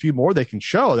have a few more they can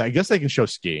show. I guess they can show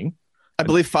skiing. I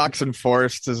believe Fox and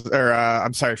Forest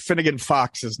Finnegan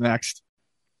Fox is next.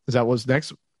 Is that what's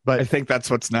next? But I think that's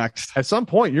what's next. At some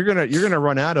point, you're gonna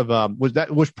run out of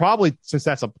which probably, since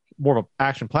that's a more of an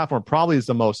action platform, probably is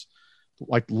the most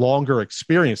like longer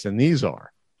experience than these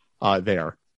are.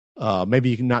 There,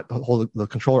 maybe you can not hold the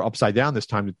controller upside down this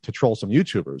time to troll some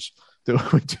YouTubers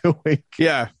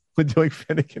doing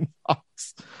Finnegan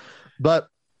Fox. But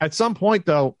at some point,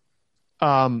 though,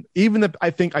 I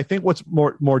think what's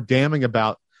more damning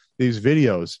about these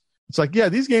videos, it's like, yeah,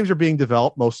 these games are being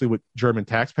developed mostly with German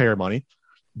taxpayer money,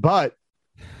 but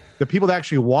the people that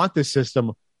actually want this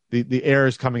system, the air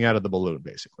is coming out of the balloon.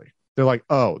 Basically, they're like,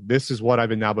 oh, this is what I've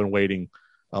been waiting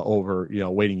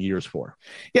waiting years for.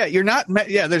 Yeah, you're not.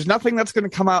 Yeah, there's nothing that's going to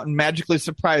come out and magically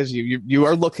surprise you. You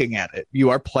are looking at it. You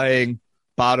are playing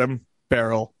bottom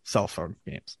barrel cell phone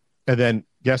games. And then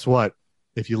guess what?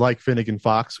 If you like Finnegan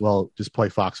Fox, well, just play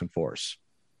Fox and Force.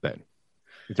 Then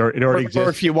it already exists. Or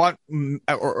if you want,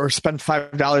 or spend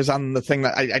 $5 on the thing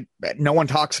that I no one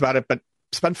talks about it, but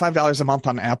spend $5 a month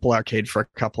on Apple Arcade for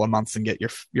a couple of months and get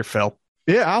your fill.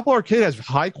 Yeah, Apple Arcade has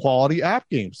high quality app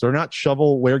games. They're not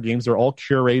shovelware games. They're all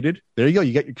curated. There you go.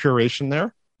 You get your curation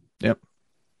there. Yep.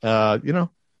 You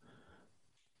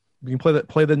can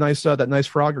play that nice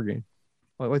Frogger game.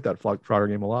 I like that Frogger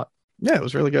game a lot. Yeah, it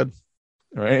was really good.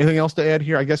 All right. Anything else to add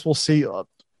here? I guess we'll see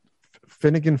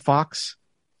Finnegan Fox,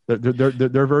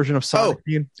 their version of Sonic.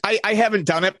 I haven't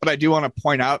done it, but I do want to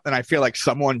point out, and I feel like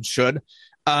someone should.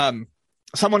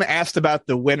 Someone asked about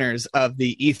the winners of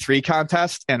the E3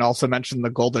 contest and also mentioned the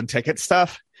golden ticket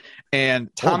stuff.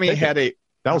 And Tommy had that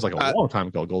was like a long time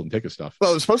ago, golden ticket stuff.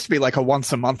 Well, it was supposed to be like a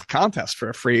once a month contest for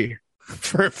a free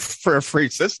for a free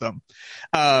system.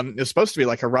 It was supposed to be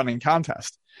like a running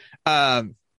contest.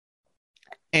 And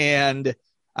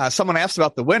someone asked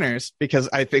about the winners because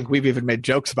I think we've even made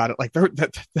jokes about it. Like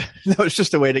that was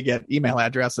just a way to get email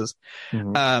addresses.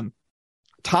 Mm-hmm.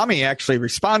 Tommy actually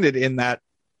responded in that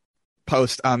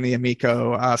post on the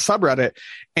Amico subreddit,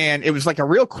 and it was like a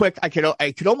real quick. I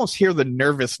could almost hear the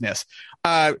nervousness.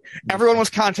 Everyone was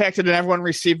contacted and everyone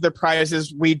received their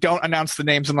prizes. We don't announce the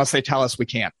names unless they tell us we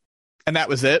can't, and that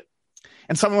was it.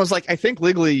 And someone was like, I think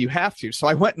legally you have to. So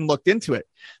I went and looked into it.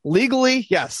 Legally,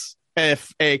 yes.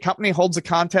 If a company holds a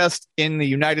contest in the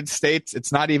United States,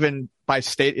 it's not even by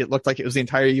state. It looked like it was the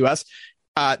entire U.S.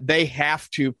 They have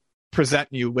to present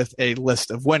you with a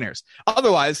list of winners.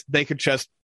 Otherwise, they could just,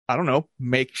 I don't know,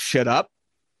 make shit up.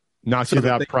 Not give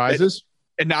out prizes?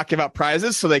 And not give out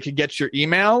prizes so they could get your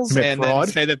emails and then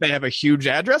say that they have a huge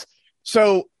address.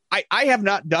 So I have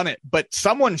not done it, but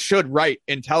someone should write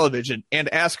in television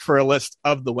and ask for a list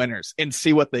of the winners and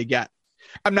see what they get.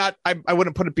 I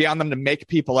wouldn't put it beyond them to make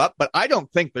people up, but I don't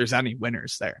think there's any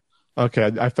winners there.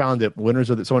 Okay. I found it.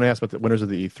 Someone asked about the winners of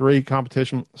the E3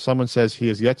 competition. Someone says he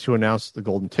has yet to announce the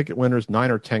golden ticket winners,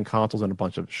 9 or 10 consoles and a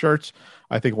bunch of shirts.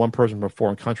 I think one person from a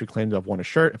foreign country claimed to have won a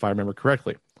shirt, if I remember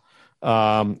correctly.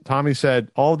 Tommy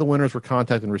said all of the winners were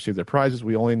contacted and received their prizes.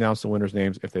 We only announce the winners'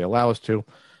 names if they allow us to.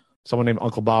 Someone named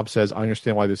Uncle Bob says, I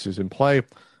understand why this is in play.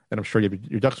 And I'm sure you have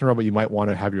your ducks in a row, but you might want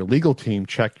to have your legal team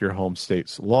check your home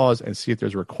state's laws and see if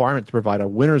there's a requirement to provide a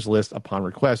winner's list upon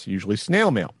request, usually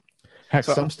snail mail. Heck,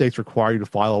 some states require you to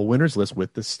file a winner's list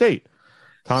with the state.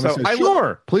 Thomas says,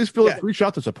 sure, please feel free to reach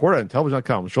out to support it at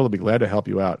television.com. I'm sure they'll be glad to help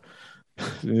you out.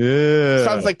 Yeah.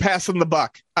 Sounds like passing the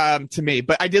buck to me.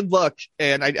 But I did look,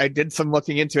 and I did some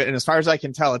looking into it. And as far as I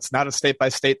can tell, it's not a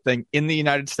state-by-state thing. In the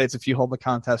United States, if you hold the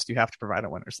contest, you have to provide a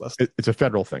winner's list. It's a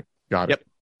federal thing. Got it. Yep.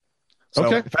 So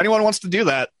okay. If anyone wants to do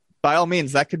that, by all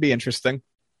means, that could be interesting.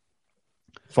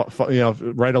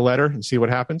 Write a letter and see what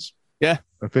happens. Yeah.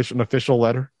 An official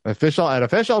letter. Official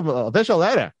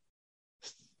letter.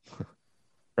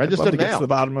 Registered mail. Get to the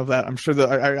bottom of that. I'm sure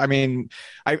that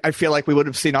I feel like we would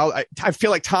have seen I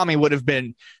feel like Tommy would have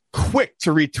been quick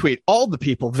to retweet all the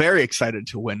people very excited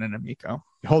to win an Amico.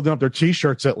 Holding up their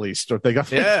t-shirts at least, or they got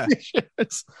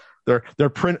t-shirts. They're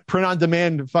print on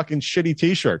demand fucking shitty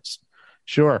T-shirts.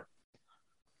 Sure.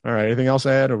 All right. Anything else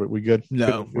to add? Or are we good?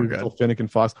 No, we're good. Finnick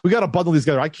and Fox. We got to bundle these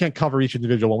together. I can't cover each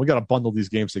individual one. We got to bundle these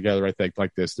games together. I think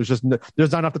like this. There's not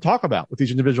enough to talk about with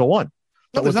each individual one.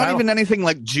 No, there's not even anything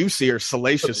like juicy or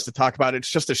salacious to talk about. It's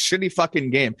just a shitty fucking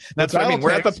game. That's what I mean.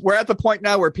 We're at the point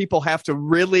now where people have to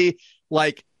really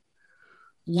like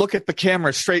look at the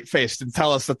camera straight faced and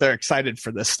tell us that they're excited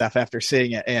for this stuff after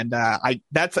seeing it. And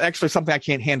that's actually something I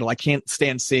can't handle. I can't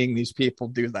stand seeing these people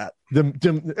do that.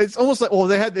 It's almost like, well,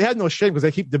 they had no shame because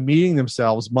they keep demeaning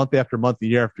themselves month after month,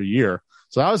 year after year.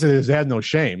 So obviously they had no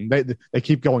shame. They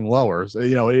keep going lower. So,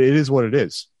 you know, it is what it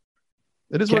is.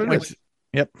 It is what it is.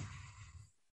 Yep.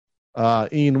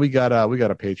 Ian, we got a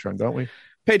Patreon, don't we?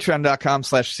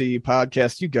 Patreon.com/CE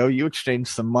podcast. You go, you exchange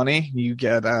some money, you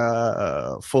get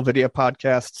full video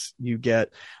podcasts, you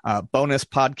get bonus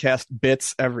podcast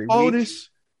bits every week.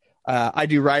 I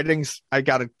do writings. I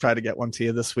got to try to get one to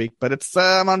you this week, but it's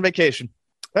I'm on vacation.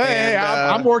 Hey,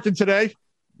 I'm working today.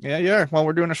 Yeah, yeah. Well,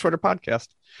 we're doing a shorter podcast.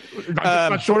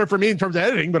 Not shorter for me in terms of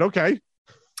editing, but okay.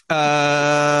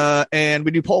 And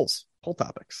we do poll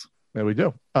topics. Yeah, we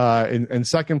do. In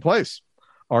second place,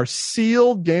 are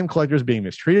sealed game collectors being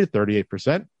mistreated?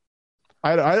 38%. I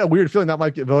had a weird feeling that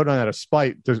might get voted on out of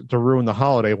spite to ruin the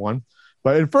holiday one.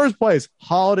 But in first place,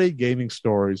 holiday gaming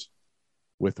stories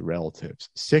with relatives.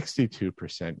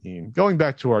 62%. Ian, going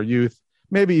back to our youth,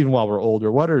 maybe even while we're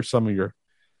older, what are some of your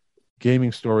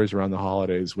gaming stories around the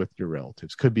holidays with your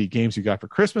relatives? Could be games you got for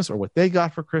Christmas or what they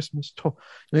got for Christmas.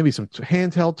 Maybe some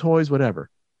handheld toys, whatever.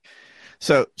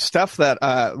 So stuff that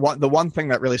the one thing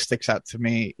that really sticks out to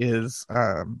me is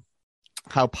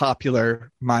how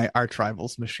popular my Arch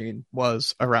Rivals machine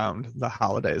was around the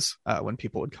holidays when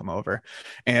people would come over,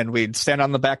 and we'd stand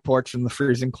on the back porch in the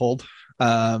freezing cold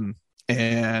and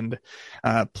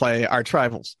play Arch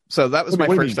Rivals. So that was my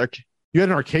first arcade. You had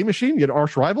an arcade machine? You had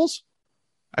Arch Rivals?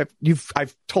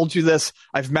 I've told you this.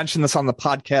 I've mentioned this on the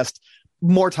podcast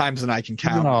more times than I can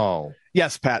count. No.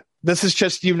 Yes, Pat. This is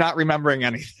just you not remembering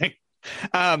anything.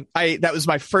 That was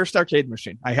my first arcade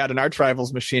machine. I had an Arch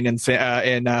Rivals machine in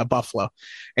Buffalo,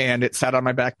 and it sat on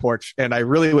my back porch, and I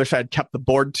really wish I had kept the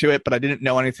board to it, but I didn't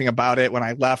know anything about it. When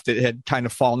I left, it had kind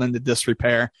of fallen into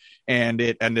disrepair, and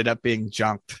it ended up being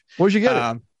junked. Where'd you get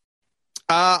it?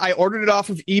 I ordered it off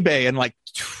of eBay in like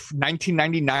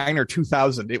 1999 or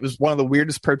 2000. It was one of the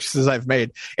weirdest purchases I've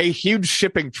made. A huge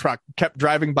shipping truck kept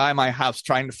driving by my house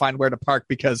trying to find where to park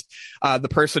because the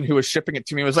person who was shipping it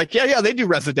to me was like, yeah, they do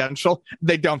residential.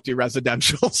 They don't do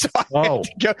residential. So I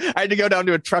had to go down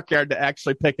to a truck yard to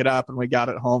actually pick it up, and we got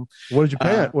it home. What did you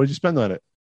pay it? What did you spend on it?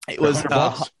 It was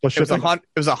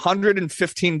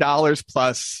 $115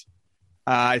 plus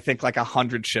I think like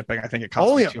 100 shipping. I think it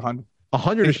cost me $200.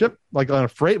 100 to ship, like on a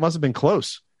freight, must have been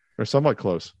close or somewhat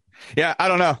close. Yeah, I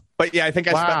don't know, but yeah, I think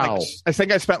I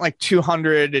spent like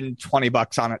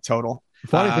 $220 on it total. The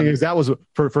funny thing is that was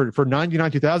for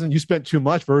 99 2000. You spent too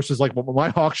much versus like my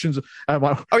auctions. You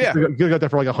got that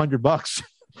for like $100.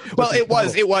 Well, it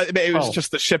was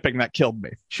just the shipping that killed me.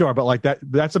 Sure, but like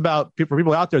that's about for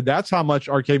people out there. That's how much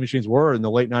arcade machines were in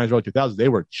the late 90s, early 2000s. They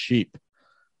were cheap.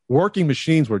 Working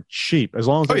machines were cheap as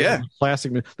long as they were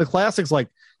classic. The classics like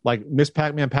Miss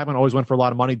Pac-Man always went for a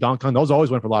lot of money. Donkey Kong, those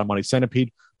always went for a lot of money.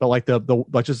 Centipede, but like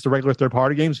like just the regular third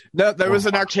party games. No, there was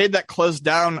an arcade that closed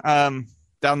down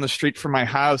the street from my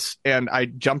house, and I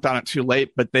jumped on it too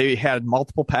late. But they had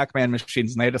multiple Pac-Man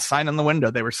machines, and they had a sign in the window.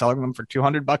 They were selling them for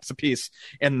 $200 a piece,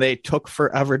 and they took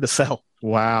forever to sell.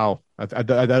 Wow!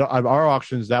 At our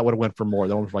auctions, that would have went for more.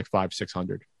 That went for like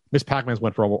 $500-600. Miss Pac-Man's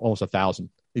went for almost 1,000,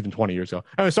 even 20 years ago.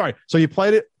 Anyway, sorry. So you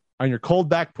played it on your cold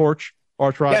back porch,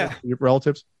 Arch Rivals, your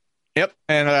relatives. Yep.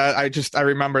 And I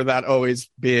remember that always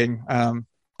being a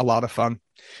lot of fun.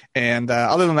 And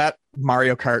other than that,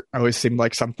 Mario Kart always seemed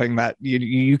like something that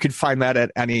you could find that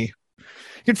at any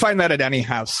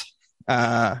house.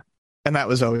 And that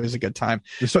was always a good time.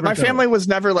 But my family was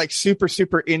never like super,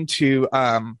 super into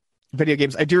video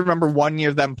games. I do remember one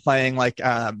year them playing like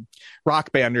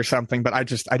Rock Band or something, but I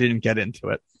didn't get into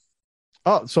it.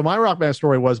 Oh, so my Rock Band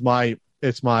story was it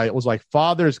was like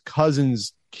father's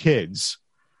cousin's kids.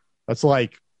 That's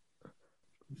like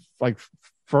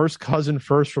first cousin,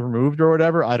 first removed or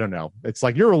whatever. I don't know. It's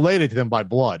like you're related to them by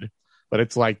blood, but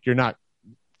it's like you're not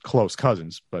close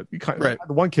cousins. But you kind of, right.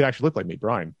 The one kid actually looked like me.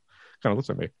 Brian kind of looks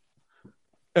like me.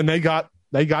 And they got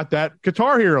that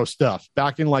Guitar Hero stuff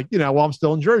back in like, while I'm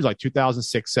still in Jersey, like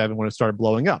 2006, 2007 when it started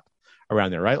blowing up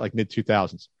around there, right? Like mid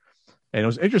 2000s. And it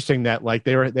was interesting that like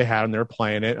they had them, they were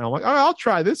playing it. And I'm like, all right, I'll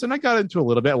try this. And I got into it a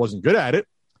little bit. I wasn't good at it,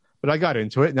 but I got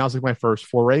into it. And that was like my first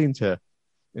foray into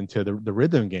into the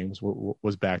rhythm games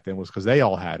was back then was because they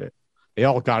all had it. They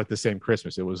all got it the same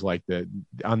Christmas. It was like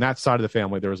on that side of the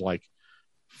family, there was like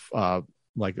 4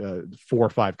 or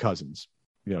 5 cousins,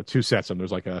 2 sets of them.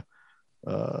 There's like a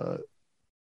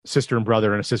sister and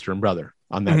brother and a sister and brother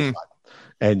on that side.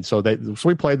 And so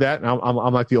we played that. And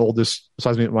I'm like the oldest,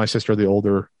 besides me and my sister, the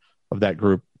older of that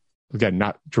group. Again,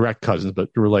 not direct cousins, but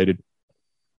related.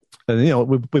 And,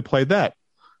 we played that.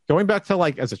 Going back to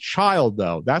like as a child,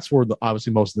 though, that's where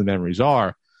obviously most of the memories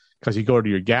are, because you go to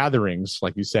your gatherings,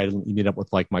 like you said, you meet up with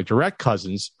like my direct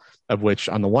cousins, of which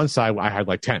on the one side I had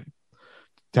like 10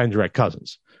 direct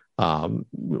cousins. And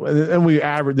the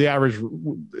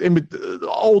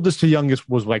oldest to youngest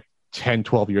was like 10,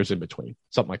 12 years in between,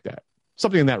 something like that.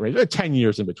 Something in that range, 10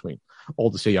 years in between,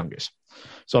 oldest to youngest.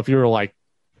 So if you were like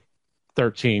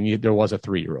 13, there was a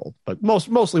 3-year-old, but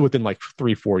mostly within like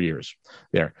 3-4 years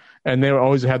there. And they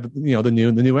always had the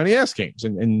new NES games,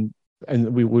 and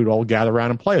we would all gather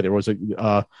around and play. There was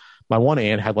my one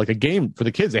aunt had like a game for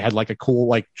the kids. They had like a cool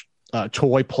like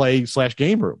toy play /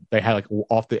 game room. They had like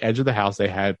off the edge of the house. They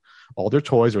had all their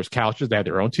toys. There was couches. They had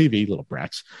their own TV. Little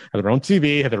brats had their own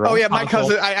TV. Had their own. Oh yeah, console. my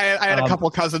cousin. I had a couple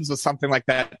of cousins with something like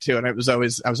that too, and I was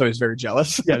always very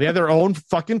jealous. Yeah, they had their own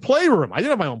fucking playroom. I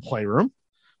didn't have my own playroom.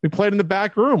 We played in the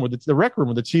back room, where the rec room,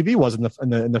 where the TV was in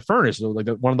the furnace, so like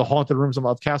one of the haunted rooms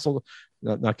of Castle,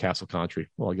 not Castle Country.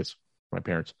 Well, I guess my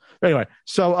parents. But anyway,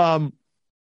 so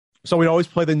we'd always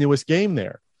play the newest game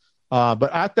there.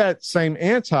 But at that same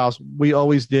aunt's house, we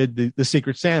always did the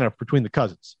Secret Santa between the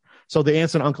cousins. So the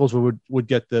aunts and uncles would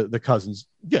get the cousins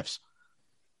gifts.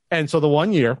 And so the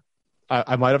one year,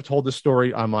 I might have told this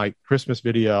story on my Christmas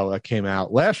video that came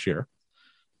out last year.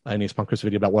 Aeneas Punk Christmas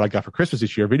video about what I got for Christmas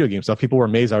each year, video game stuff. People were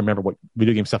amazed I remember what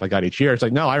video game stuff I got each year. It's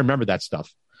like, no, I remember that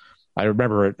stuff. I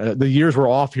remember it. The years were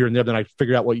off here and there. Then I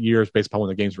figured out what years based upon when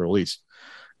the games were released.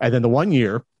 And then the one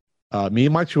year, me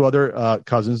and my 2 other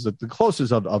cousins, the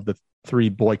closest of the 3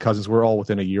 boy cousins, were all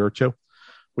within a year or 2.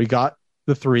 We got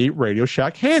the 3 Radio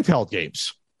Shack handheld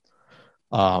games.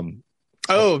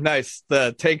 Oh, nice.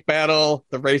 The Tank Battle,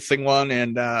 the racing one,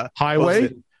 and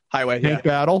Highway, Tank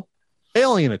Battle,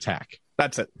 Alien Attack.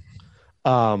 That's it.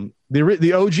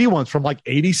 The OG ones from like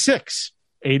 86,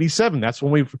 87. That's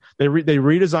when they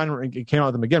redesigned and came out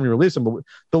with them again. We released them, but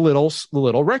the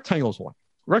little rectangle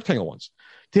ones.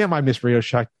 Damn, I miss Radio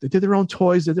Shack. They did their own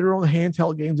toys, they did their own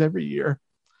handheld games every year.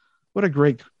 What a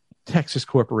great Texas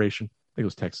corporation. I think it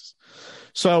was Texas.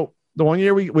 So the one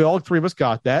year we all 3 of us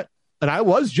got that, and I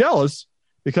was jealous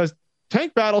because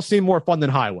Tank Battle seemed more fun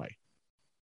than Highway.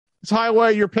 It's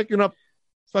Highway, you're picking up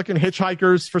fucking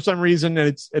hitchhikers for some reason, and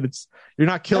it's you're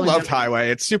not killing. I loved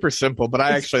Highway. It's super simple, but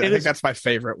I think that's my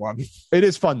favorite one. It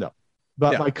is fun though.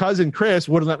 But my cousin Chris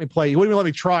wouldn't let me play. He wouldn't even let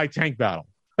me try Tank Battle.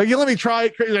 Like, you let me try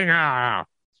it. He's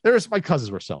like, my cousins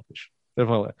were selfish.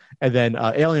 And then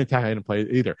Alien Attack, I didn't play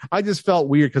it either. I just felt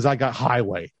weird because I got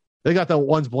Highway. They got the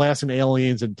ones blasting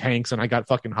aliens and tanks, and I got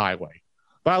fucking Highway.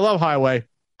 But I love Highway.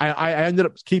 I ended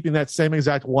up keeping that same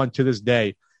exact one to this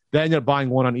day. Then I ended up buying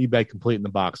one on eBay complete in the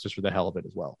box just for the hell of it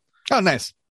as well. Oh,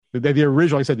 nice. The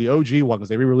original, like I said, the OG one, because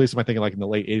they re-released them, I think, like in the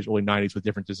late 80s, early 90s with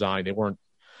different design. They weren't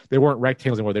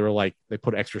rectangles anymore. They were like, they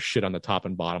put extra shit on the top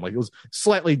and bottom. Like, it was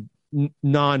slightly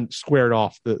non-squared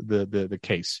off the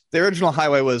case. The original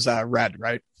Highway was red,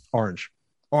 right? Orange.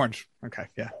 Okay,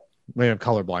 yeah. Maybe I'm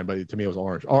colorblind, but to me it was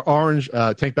orange. Orange,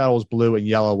 Tank Battle was blue, and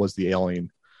yellow was the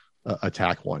Alien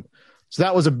Attack one. So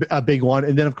that was a big one.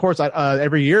 And then, of course,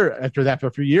 every year after that, for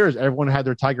a few years, everyone had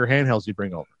their Tiger handhelds you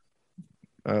bring over.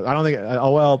 I don't think,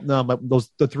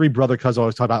 the 3 brother cousins I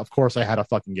always talk about, of course, I had a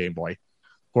fucking Game Boy.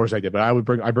 Of course I did. But I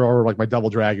brought over like my Double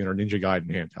Dragon or Ninja Gaiden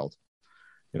handheld.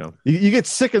 You get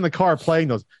sick in the car playing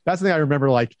those. That's the thing I remember.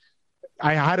 Like,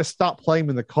 I had to stop playing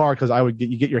them in the car because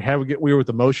your head would get weird with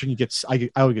the motion.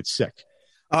 I would get sick.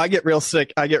 Oh, I get real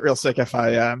sick. If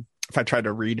I try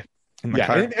to read in my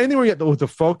car. Anywhere you get the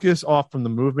focus off from the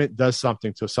movement does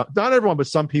something to some. Not everyone, but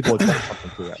some people, it does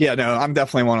something to that. Yeah, no, I'm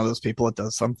definitely one of those people it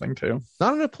does something to.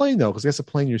 Not on a plane though, because I guess a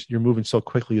plane you're moving so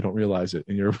quickly you don't realize it,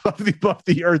 and you're above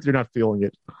the earth, you're not feeling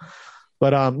it.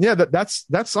 But that's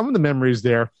some of the memories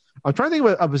there. I'm trying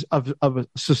to think of a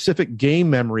specific game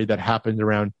memory that happened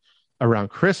around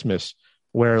Christmas,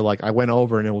 where like I went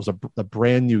over and it was a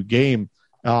brand new game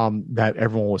that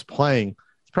everyone was playing.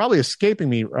 It's probably escaping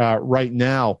me right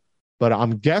now, but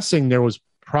I'm guessing there was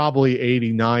probably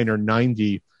 89 or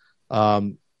 90.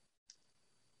 I'm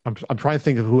trying to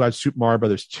think of who had Super Mario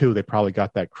Brothers 2. They probably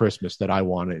got that Christmas that I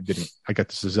wanted. I got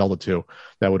this Zelda 2.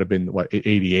 That would have been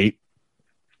 88.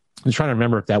 I'm trying to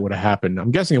remember if that would have happened.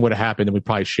 I'm guessing it would have happened, and we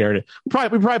probably shared it. We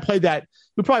probably played that.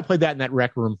 We probably played that in that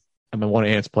rec room I'm in one of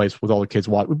Aunt's place with all the kids.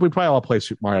 We probably all play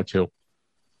Super Mario 2.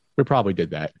 We probably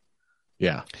did that.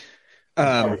 Yeah.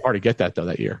 Hard to get that though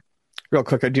that year. Real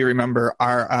quick, I do remember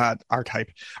our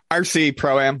type RC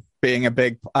Pro-Am being a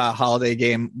big holiday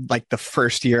game, like the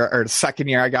first year or the second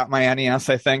year I got my NES,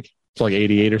 I think. It's like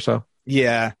 88 or so.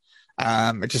 Yeah.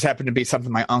 It just happened to be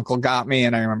something my uncle got me,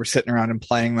 and I remember sitting around and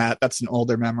playing that. That's an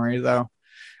older memory, though.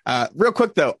 Real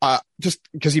quick, though, just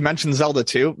because you mentioned Zelda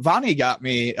 2, Vonnie got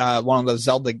me one of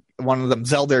them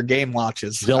Zelda game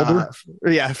watches. Zelda?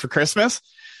 For Christmas.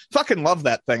 Fucking love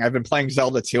that thing. I've been playing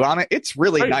Zelda 2 on it. It's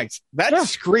really nice. That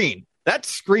screen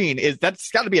that's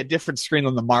got to be a different screen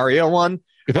than the Mario one.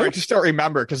 I just don't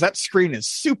remember, because that screen is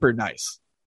super nice.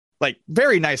 Like,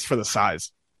 very nice for the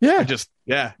size. Yeah.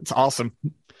 It's awesome.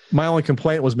 My only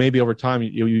complaint was maybe over time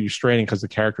you're straining because the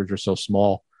characters are so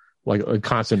small, like a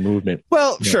constant movement.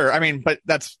 Well, sure. I mean, but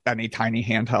that's any tiny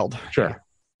handheld. Sure.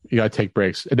 You got to take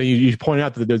breaks. And then you point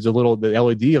out that there's the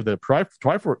LED of the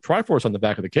Triforce on the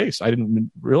back of the case. I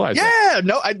didn't realize that.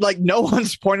 No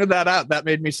one's pointed that out. That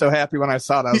made me so happy when I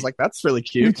saw it. I was like, that's really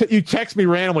cute. You text me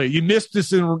randomly. You missed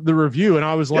this in the review. And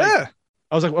I was like,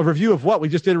 a review of what? We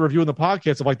just did a review in the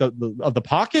podcast of like the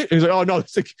Pocket. And he's like, oh no,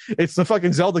 it's the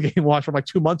fucking Zelda game watch from like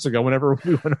 2 months ago whenever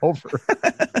we went over.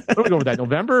 What do we go with that?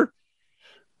 November?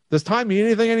 Does time mean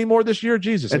anything anymore this year?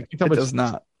 Jesus. It does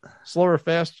not. Slow or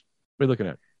fast? What are you looking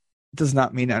at? Does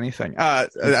not mean anything.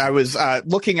 I was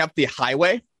looking up the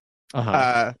highway,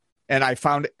 and I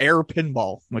found Air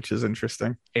Pinball, which is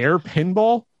interesting. Air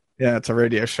Pinball? Yeah, it's a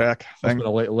Radio Shack thing. That's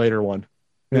been a later one.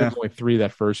 Yeah. Only 3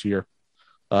 that first year.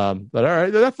 But all right,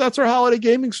 that's our holiday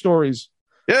gaming stories.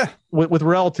 Yeah, with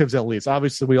relatives at least.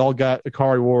 Obviously, we all got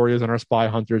Ikari Warriors and our Spy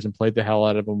Hunters and played the hell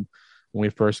out of them when we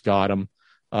first got them.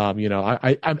 I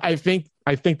think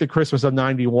the Christmas of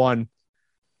 '91.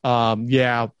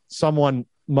 Someone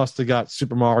must have got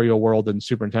Super Mario World and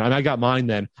Super Nintendo. I mean, I got mine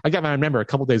then. I remember a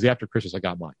couple days after Christmas, I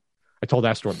got mine. I told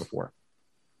that story before.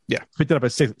 Yeah. Picked it up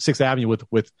at 6th Avenue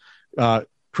with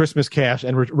Christmas cash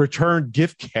and returned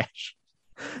gift cash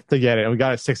to get it. And we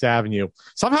got it at 6th Avenue.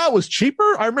 Somehow it was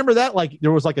cheaper. I remember that. Like,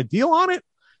 there was like a deal on it.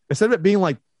 Instead of it being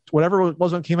like whatever it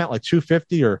was when it came out, like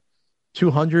 $250 or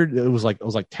 $200, it was like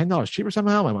 $10 cheaper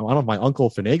somehow. I don't know if my uncle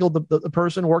finagled the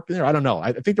person working there. I don't know.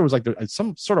 I think there was like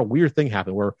some sort of weird thing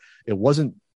happened where it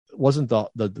wasn't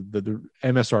the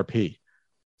MSRP.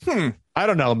 I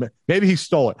don't know. Maybe he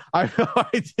stole it. I have no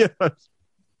idea.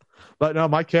 But no,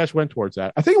 my cash went towards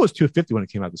that. I think it was $250 when it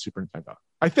came out, the Super Nintendo.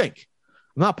 I think.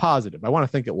 I'm not positive. I want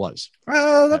to think it was.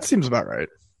 That seems about right.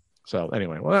 So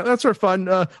anyway, well, that's our fun.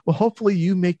 Well, hopefully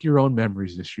you make your own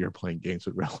memories this year playing games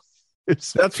with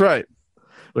relatives. That's right.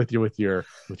 With your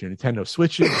Nintendo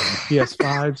Switches, and your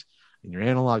PS5s, and your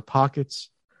analog pockets,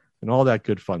 and all that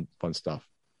good fun stuff.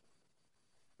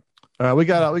 We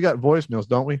got voicemails,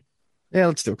 don't we? Yeah,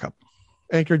 let's do a couple.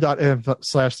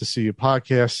 Anchor.fm/the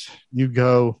podcast. You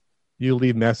go, you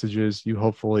leave messages. You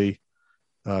hopefully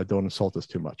don't insult us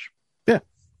too much. Yeah.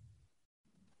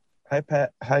 Hi,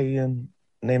 Pat. Hi, Ian.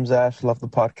 Name's Ash. Love the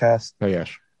podcast. Hey,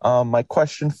 Ash. My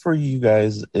question for you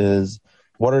guys is,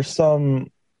 what are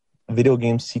some video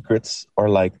game secrets or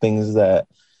like things that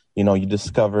you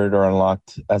discovered or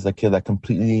unlocked as a kid that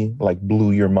completely like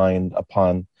blew your mind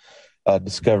upon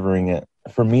discovering it?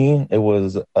 For me, it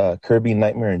was Kirby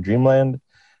Nightmare in Dreamland.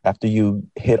 After you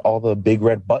hit all the big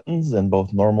red buttons in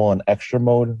both normal and extra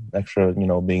mode, extra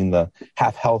being the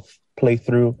half health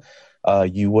playthrough,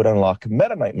 you would unlock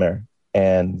Meta Nightmare,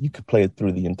 and you could play it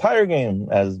through the entire game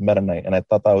as Meta Knight. And I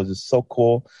thought that was just so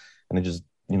cool, and it just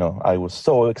I was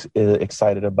so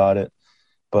excited about it.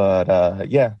 But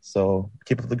so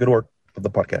keep up the good work with the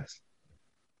podcast.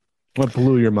 What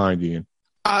blew your mind, Ian?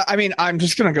 I'm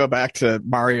just going to go back to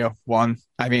Mario 1.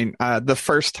 The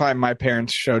first time my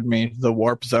parents showed me the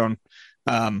Warp Zone,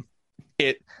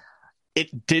 it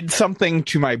did something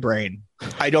to my brain.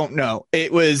 I don't know.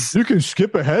 It was... You can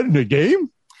skip ahead in a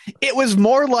game? It was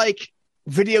more like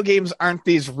video games aren't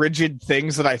these rigid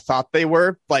things that I thought they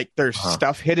were. Like, there's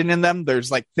stuff hidden in them. There's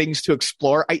like things to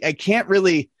explore. I can't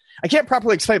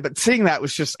properly explain it, but seeing that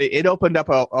was just, it opened up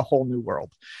a whole new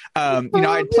world.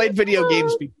 I'd played video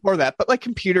games before that, but like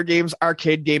computer games,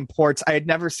 arcade game ports, I had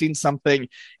never seen something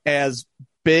as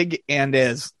big and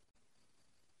as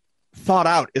thought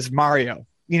out as Mario.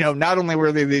 Not only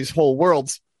were there these whole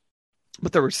worlds,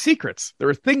 but there were secrets. There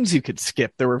were things you could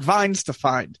skip. There were vines to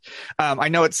find. I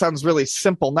know it sounds really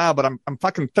simple now, but I'm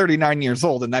fucking 39 years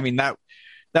old. And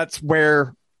that's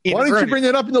where... Why didn't you bring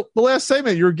that up in the last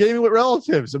segment? You were gaming with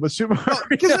relatives. It was Super Mario.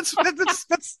 Because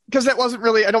because that wasn't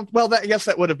really. I guess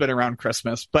that would have been around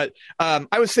Christmas, but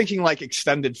I was thinking like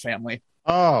extended family.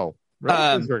 Oh,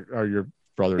 relatives are your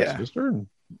brother and sister?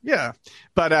 Yeah.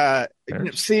 But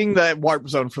seeing the warp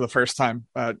zone for the first time,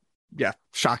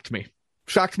 shocked me.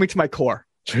 Shocked me to my core.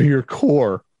 To your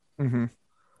core. Mm-hmm.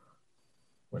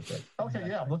 Okay,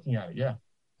 yeah, I'm looking at it. Yeah.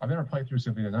 I've never played through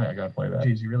Symphony of the Night. I got to play that.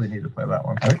 Jeez, you really need to play that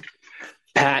one. Right?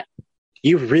 Pat,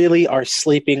 you really are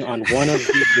sleeping on one of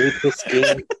the greatest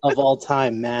games of all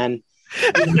time, man.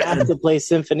 You have to play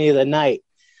Symphony of the Night.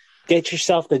 Get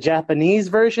yourself the Japanese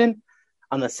version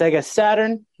on the Sega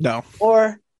Saturn. No.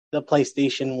 Or the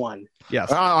PlayStation 1.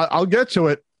 Yes. I'll get to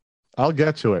it.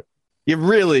 You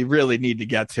really, really need to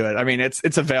get to it. I mean,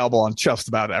 it's available on just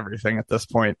about everything at this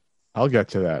point. I'll get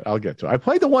to that. I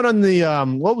played the one on the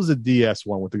what was the DS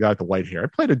one with the guy with the white hair? I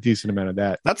played a decent amount of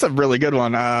that. That's a really good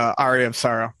one. Aria of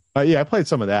Sorrow. Yeah, I played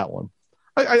some of that one.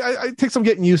 I take some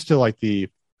getting used to like the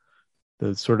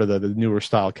sort of the newer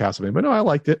style Castlevania, but no, I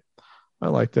liked it.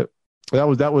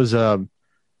 That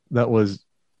was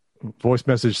voice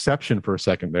message-ception for a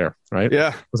second there, right?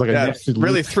 Yeah, it was like it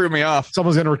really threw me off.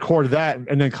 Someone's going to record that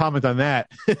and then comment on that.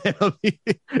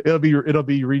 it'll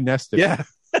be re-nested. Yeah.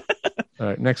 All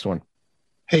right, next one.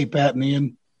 Hey, Pat and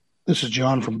Ian. This is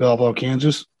John from Belleville,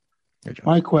 Kansas. Hey, John.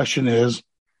 My question is,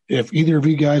 if either of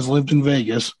you guys lived in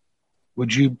Vegas,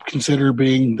 would you consider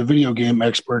being the video game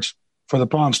experts for the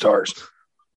Pawn Stars?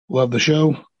 Love the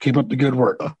show. Keep up the good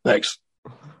work. Thanks.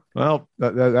 Well,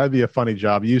 that'd be a funny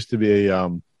job. It used to be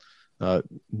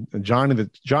Johnny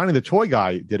the toy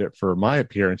guy did it for my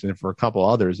appearance and for a couple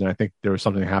others, and I think there was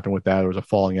something that happened with that. There was a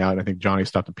falling out, and I think Johnny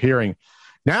stopped appearing.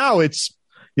 Now it's,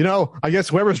 I guess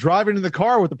whoever's driving in the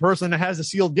car with the person that has the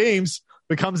sealed games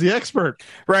becomes the expert.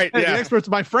 Right. Hey, yeah. The expert's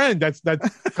my friend that's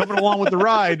coming along with the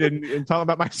ride and talking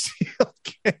about my sealed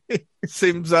game.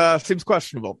 Seems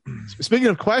questionable. Speaking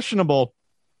of questionable,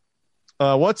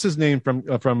 what's his name from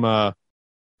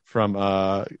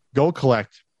Go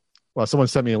Collect? Well, someone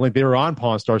sent me a link. They were on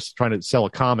Pawn Stars trying to sell a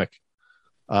comic.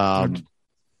 The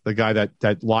guy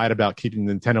that lied about keeping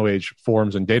Nintendo Age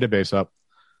forums and database up.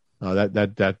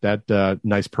 That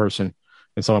nice person,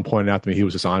 and someone pointed out to me he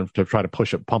was just on to try to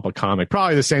pump a comic.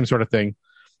 Probably the same sort of thing,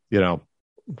 probably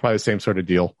the same sort of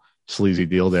deal, sleazy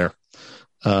deal there.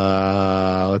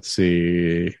 Let's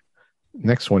see,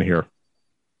 next one here.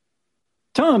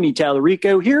 Tommy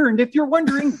Tallarico here, and if you're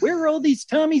wondering where all these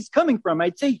Tommies coming from,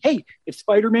 I'd say, hey, if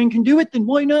Spider-Man can do it, then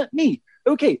why not me?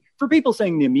 Okay, for people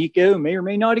saying the Amico may or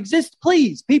may not exist,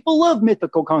 please, people love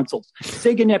mythical consoles.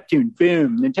 Sega Neptune,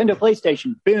 boom. Nintendo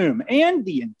PlayStation, boom. And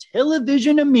the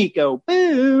Intellivision Amico,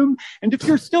 boom. And if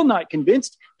you're still not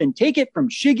convinced, then take it from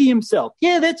Shiggy himself.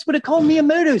 Yeah, that's what I call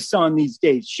Miyamoto's son these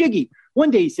days, Shiggy.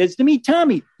 One day he says to me,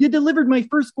 Tommy, you delivered my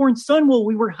firstborn son while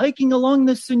we were hiking along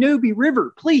the Sonobe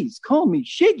River. Please call me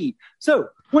Shiggy. So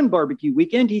one barbecue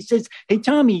weekend, he says, hey,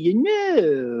 Tommy,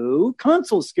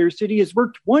 console scarcity has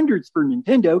worked wonders for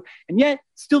Nintendo. And yet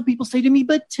still people say to me,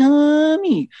 but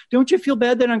Tommy, don't you feel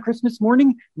bad that on Christmas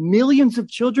morning, millions of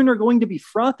children are going to be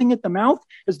frothing at the mouth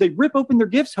as they rip open their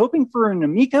gifts, hoping for an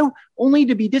Amico, only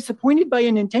to be disappointed by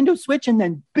a Nintendo Switch, and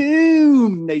then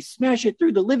boom, they smash it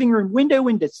through the living room window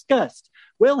in disgust.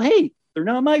 Well, hey, they're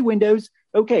not my windows.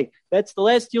 Okay, that's the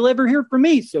last you'll ever hear from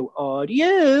me, so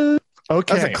adios.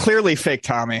 Okay. That's a clearly fake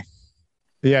Tommy.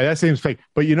 Yeah, that seems fake.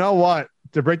 But you know what?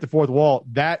 To break the fourth wall,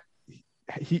 that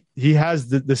he has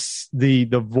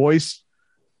the voice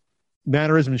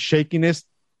mannerism and shakiness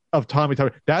of Tommy.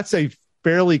 That's a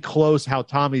fairly close how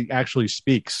Tommy actually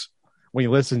speaks when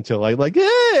you listen to like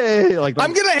hey, like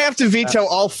I'm gonna have to veto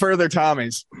all further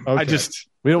Tommies. Okay.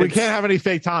 We can't have any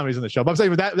fake Tommies in the show. But I'm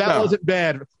saying that no. Wasn't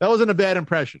bad. That wasn't a bad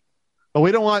impression. But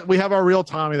we have our real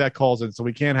Tommy that calls in, so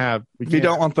we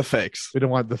don't want the fakes. We don't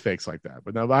want the fakes like that.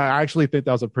 But no, I actually think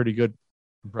that was a pretty good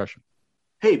impression.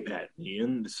 Hey, Pat and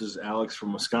Ian, this is Alex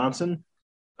from Wisconsin.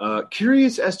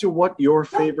 Curious as to what your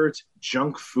favorite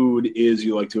junk food is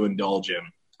you like to indulge in.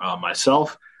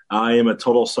 Myself, I am a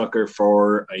total sucker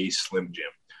for a Slim Jim.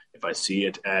 If I see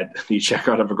it at the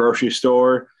checkout of a grocery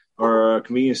store or a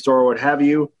convenience store or what have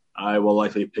you, I will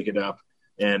likely pick it up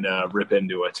and rip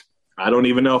into it. I don't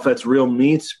even know if that's real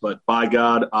meat, but by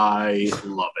God, I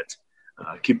love it.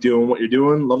 Keep doing what you're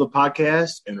doing. Love the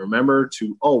podcast. And remember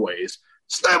to always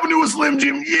snap into a Slim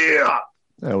Jim. Yeah.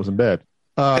 That wasn't bad.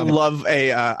 I love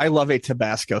a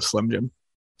Tabasco Slim Jim.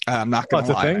 I'm not going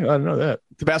to lie. Thing? I didn't know that.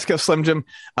 Tabasco Slim Jim.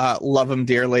 Love them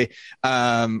dearly.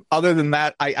 Other than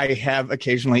that, I have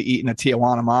occasionally eaten a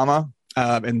Tijuana Mama.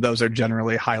 And those are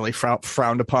generally highly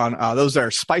frowned upon. Those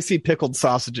are spicy pickled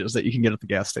sausages that you can get at the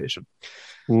gas station.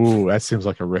 Ooh, that seems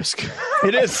like a risk.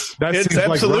 It is. It's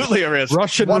absolutely a risk.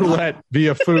 Russian roulette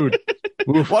via food.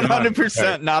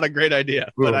 100% not a great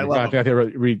idea. But I love it. I'd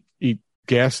rather eat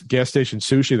gas station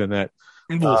sushi than that.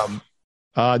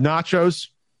 Nachos.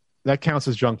 that counts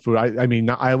as junk food. I mean,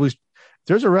 I always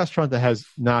there's a restaurant that has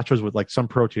nachos with like some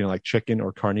protein, like chicken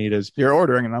or carnitas. You're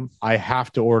ordering them. I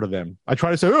have to order them. I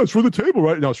try to say, "Oh, it's for the table,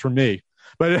 right?" No, it's for me.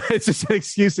 But it's just an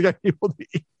excuse to get people to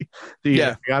eat.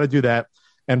 I got to do that.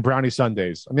 And brownie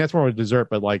sundaes. I mean, that's more of a dessert,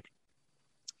 but like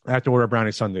I have to order a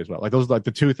brownie sundae as well. Like those are like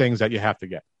the two things that you have to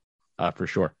get for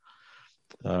sure.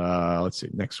 Let's see.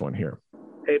 Next one here.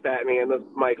 Hey, Pat, man. This is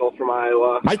Michael from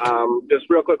Iowa. Just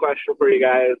real quick question for you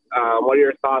guys. What are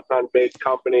your thoughts on big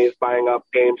companies buying up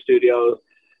game studios,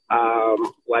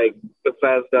 like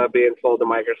Bethesda being sold to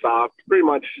Microsoft, pretty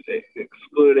much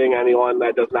excluding anyone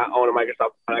that does not own a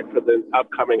Microsoft product for the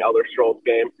upcoming Elder Scrolls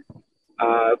game?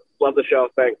 Love the show.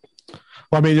 Thanks.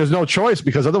 Well, I mean, there's no choice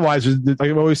because otherwise, like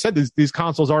I've always said, these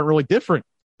consoles aren't really different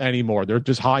anymore. They're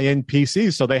just high-end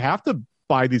PCs, so they have to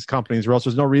buy these companies, or else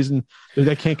there's no reason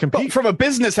they can't compete. But from a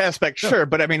business aspect, sure,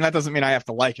 but I mean that doesn't mean I have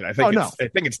to like it. I think I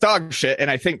think it's dog shit, and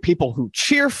I think people who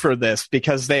cheer for this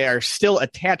because they are still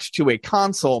attached to a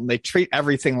console and they treat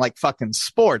everything like fucking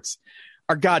sports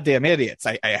are goddamn idiots.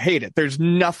 I hate it. There's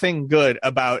nothing good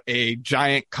about a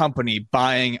giant company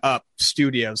buying up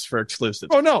studios for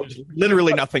exclusives. Oh no, there's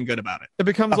literally nothing good about it. It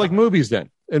becomes like movies then.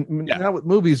 And now with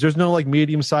movies, there's no like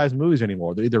medium-sized movies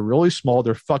anymore. They're either really small,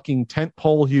 they're fucking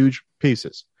tent-pole huge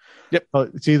pieces. Yep.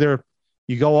 It's either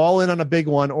you go all in on a big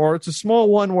one, or it's a small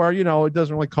one where it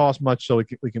doesn't really cost much, so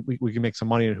we can make some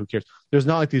money, and who cares? There's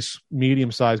not like these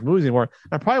medium-sized movies anymore.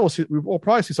 And we'll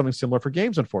probably see something similar for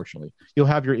games. Unfortunately, you'll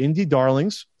have your indie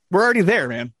darlings. We're already there,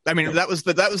 man. I mean, that was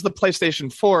the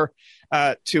PlayStation 4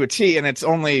 to a T, and it's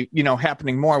only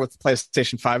happening more with the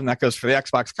PlayStation 5, and that goes for the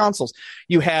Xbox consoles.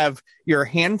 You have your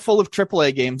handful of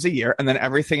AAA games a year, and then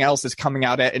everything else is coming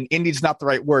out at. And indie's not the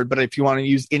right word, but if you want to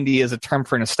use indie as a term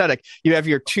for an aesthetic, you have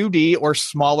your 2D or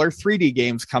smaller 3D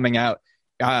games coming out,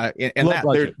 and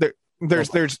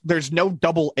there's no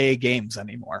AA games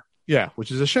anymore. Yeah,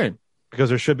 which is a shame because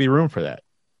there should be room for that.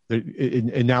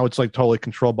 And now it's like totally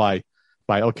controlled by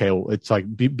it's like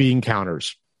bean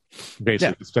counters,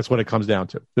 basically. Yeah. That's what it comes down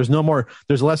to. There's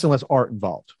less and less art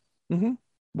involved when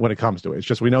it comes to it. It's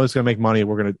just we know it's going to make money.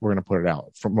 We're gonna put it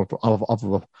out off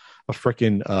of a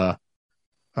freaking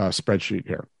spreadsheet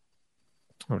here.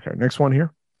 Okay, next one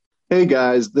here. Hey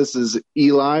guys, this is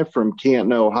Eli from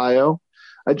Canton, Ohio.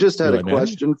 I just had a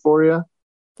question for you.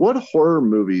 What horror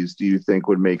movies do you think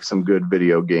would make some good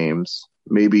video games?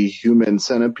 Maybe Human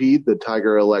Centipede, the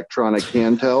Tiger Electronic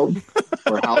handheld,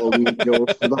 or Halloween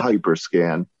Kills for the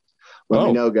Hyperscan. Let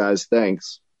me know, guys.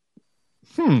 Thanks.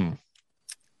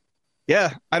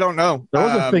 Yeah, I don't know. There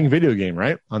was a Thing video game,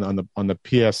 right? On the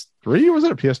PS3, was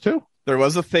it a PS2? There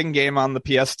was a Thing game on the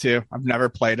PS2. I've never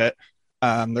played it.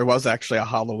 There was actually a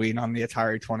Halloween on the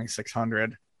Atari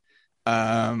 2600.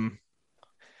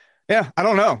 Yeah, I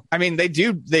don't know. I mean, they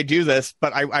do this,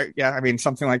 but I mean,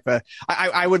 something like that.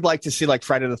 I would like to see like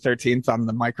Friday the 13th on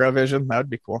the Microvision. That would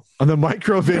be cool. On the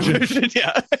Microvision,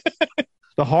 yeah.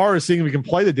 The horror is seeing if we can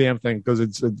play the damn thing because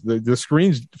it's the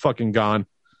screen's fucking gone.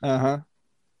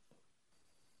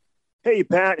 Hey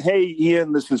Pat. Hey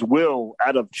Ian. This is Will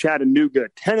out of Chattanooga,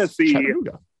 Tennessee.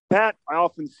 Pat, I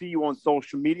often see you on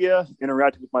social media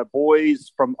interacting with my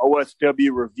boys from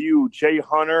OSW Review, Jay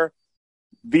Hunter,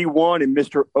 V1, and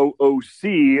Mr.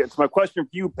 OOC. It's my question for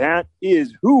you, Pat,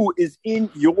 is who is in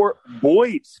your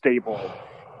Boyd stable?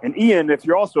 And Ian, if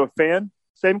you're also a fan,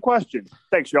 same question.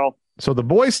 Thanks, y'all. So the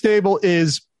Boyd stable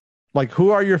is like, who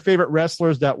are your favorite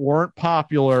wrestlers that weren't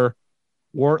popular,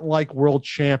 weren't like world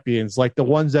champions, like the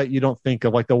ones that you don't think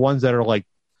of, like the ones that are like,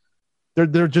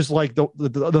 they're just like the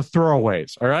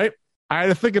throwaways. All right. I had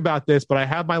to think about this, but I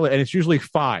have my list, and it's usually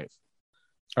 5.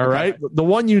 All right. The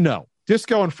one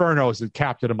Disco Inferno is the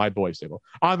captain of my Boyd stable.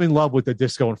 I'm in love with the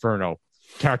Disco Inferno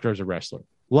character as a wrestler.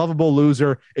 Lovable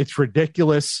loser. It's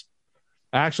ridiculous.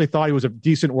 I actually thought he was a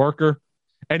decent worker,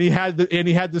 and he had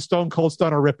the Stone Cold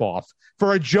Stunner ripoff.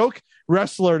 For a joke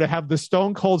wrestler to have the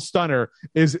Stone Cold Stunner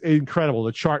is incredible.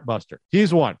 The chart buster.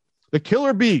 He's one. The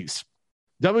Killer Bees,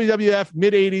 WWF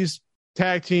mid-'80s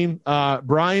tag team.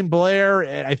 Brian Blair,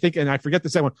 and I forget the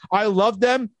second one. I love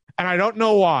them, and I don't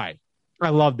know why. I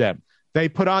love them. They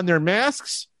put on their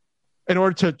masks in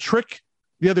order to trick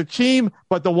the other team,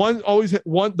 but the one's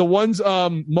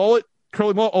mullet,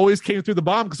 curly mullet, always came through the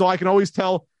bomb, so I can always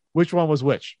tell which one was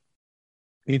which.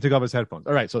 He took off his headphones.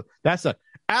 All right, so that's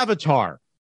Avatar.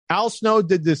 Al Snow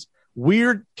did this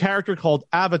weird character called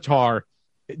Avatar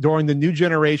during the New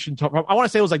Generation. I want to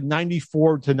say it was like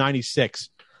 94 to 96.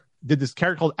 Did this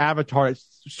character called Avatar. It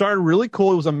started really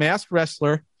cool. It was a masked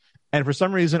wrestler, and for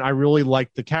some reason, I really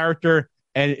liked the character.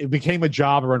 And it became a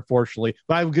jobber, unfortunately.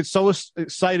 But I would get so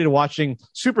excited watching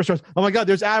Superstars. Oh, my God,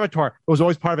 there's Avatar. It was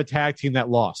always part of a tag team that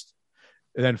lost.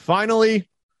 And then finally,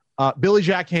 Billy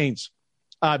Jack Haynes.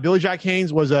 Billy Jack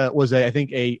Haynes was I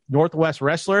think a Northwest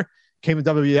wrestler. Came to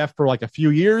WWF for like a few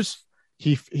years.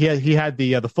 He had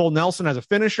the full Nelson as a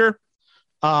finisher.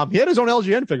 He had his own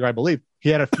LGN figure, I believe. He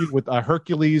had a feud with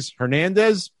Hercules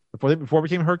Hernandez before he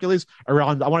became Hercules.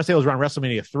 Around, I want to say it was around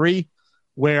WrestleMania 3,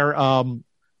 where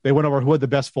they went over who had the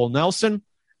best full Nelson.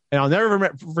 And I'll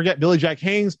never forget Billy Jack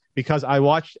Haynes because I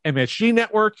watched MSG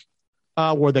Network,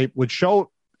 where they would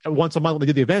show once a month when they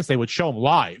did the events, they would show him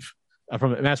live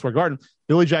from Madison Square Garden.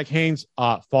 Billy Jack Haynes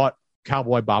fought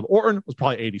Cowboy Bob Orton. Was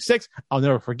probably 86. I'll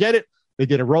never forget it. They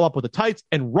did a roll up with the tights,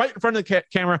 and right in front of the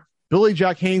camera, Billy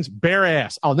Jack Haynes bare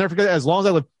ass. I'll never forget it as long as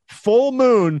I live. Full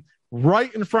moon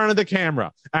right in front of the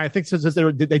camera. And I think since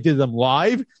they did them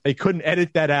live, they couldn't edit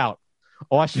that out.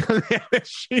 Oh, I should on the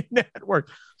MSG Network.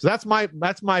 So that's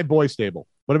my boy stable.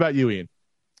 What about you, Ian?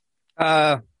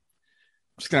 I'm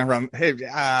just gonna run. Hey,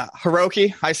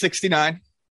 Hiroki, High 69. I'm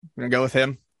gonna go with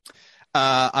him.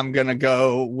 I'm gonna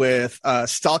go with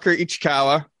Stalker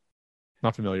Ichikawa.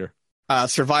 Not familiar.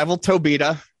 Survival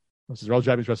Tobita. This is all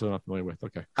Japanese wrestler I'm not familiar with.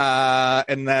 Okay.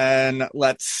 And then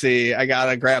let's see. I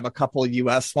gotta grab a couple of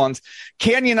US ones.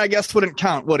 Canyon, I guess, wouldn't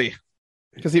count, would he?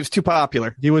 Because he was too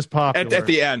popular. He was popular at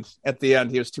the end. At the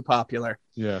end, he was too popular.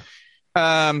 Yeah.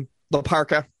 La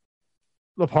Parka.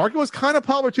 La Parka was kind of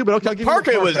popular too, but okay. La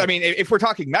Parka was. I mean, if we're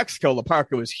talking Mexico, La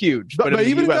Parka was huge. But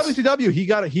even in WCW,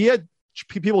 he had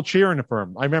people cheering for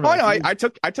him. I remember. Oh no, I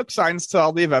took signs to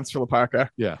all the events for La Parka.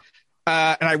 Yeah.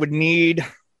 And I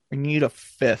need a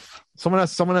fifth. Someone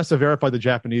has to verify the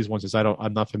Japanese ones, since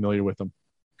I'm not familiar with them.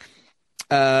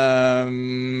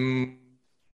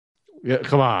 Yeah,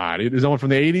 come on. There's no one from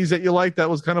the 80s that you like that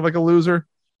was kind of like a loser?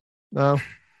 No,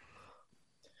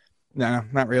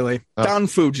 not really. Don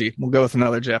Fuji. We'll go with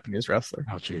another Japanese wrestler.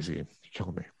 Oh, jeez, Ian, you're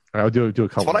killing me. All right, I'll do a couple.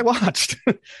 That's what I watched.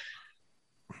 All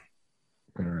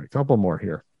right, a couple more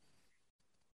here.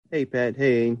 Hey, Pat.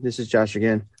 Hey, this is Josh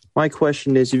again. My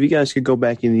question is, if you guys could go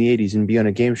back in the 80s and be on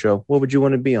a game show, what would you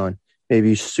want to be on?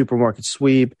 Maybe Supermarket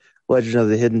Sweep, Legend of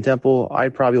the Hidden Temple.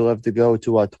 I'd probably love to go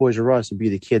to Toys R Us and be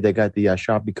the kid that got the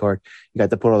shopping cart. You got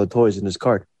to put all the toys in his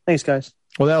cart. Thanks, guys.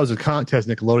 Well, that was a contest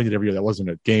Nickelodeon did every year. That wasn't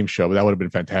a game show, but that would have been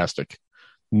fantastic.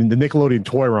 The Nickelodeon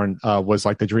toy run was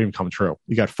like the dream come true.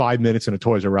 You got 5 minutes in a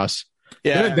Toys R Us.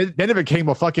 Yeah. Then it became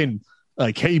a fucking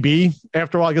KB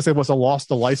after a while. I guess they must have lost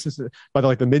the license by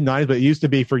the mid-90s, but it used to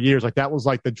be for years. Like that was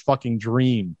like the fucking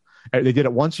dream. They did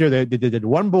it once a year. They did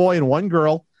one boy and one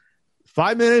girl.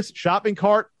 5 minutes, shopping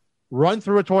cart, run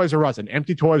through a Toys R Us, an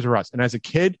empty Toys R Us. And as a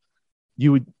kid,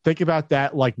 you would think about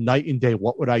that like night and day.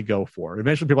 What would I go for?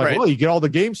 Eventually, people are like, well, you get all the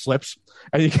game slips,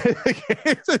 and you get the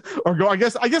games, or go. I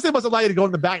guess they must allow you to go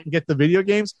in the back and get the video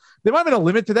games. There might have been a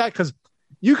limit to that because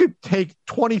you could take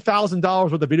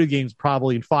 $20,000 worth of video games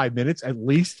probably in 5 minutes at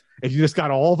least if you just got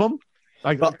all of them.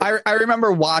 Well, I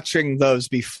remember watching those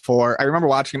before. I remember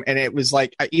watching them, and it was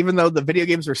like, even though the video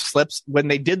games were slips, when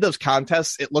they did those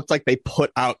contests, it looked like they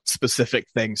put out specific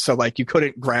things. So like you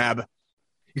couldn't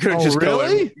just go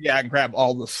and grab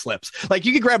all the slips. Like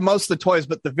you could grab most of the toys,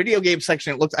 but the video game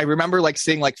section, I remember like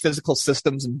seeing like physical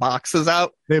systems and boxes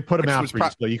out. They put them out for you,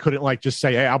 so you couldn't like just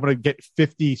say, hey, I'm going to get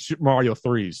 50 Super Mario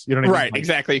 3s. You know what I mean? Right,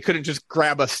 exactly. You couldn't just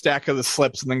grab a stack of the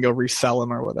slips and then go resell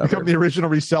them or whatever. Become the original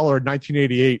reseller in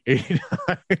 1988,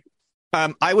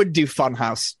 89. I would do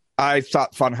Funhouse. I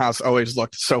thought Funhouse always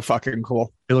looked so fucking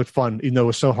cool. It looked fun, even though it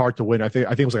was so hard to win. I think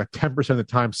it was like 10% of the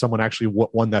time someone actually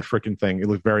won that freaking thing. It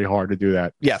looked very hard to do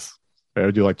that. Yes. I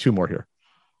would do like two more here.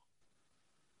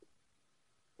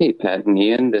 Hey, Pat and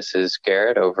Ian. This is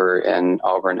Garrett over in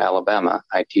Auburn, Alabama.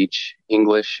 I teach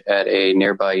English at a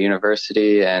nearby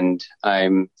university, and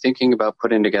I'm thinking about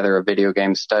putting together a video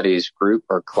game studies group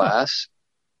or class.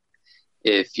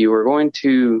 If you were going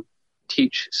to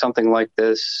teach something like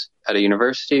this at a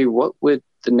university, what would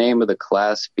the name of the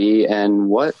class be, and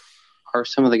what are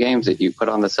some of the games that you put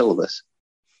on the syllabus?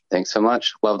 Thanks so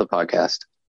much. Love the podcast.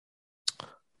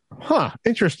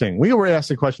 Interesting. We were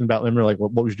asked a question about, remember, like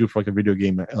what would you do for like a video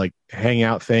game like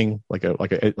hangout thing, like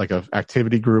a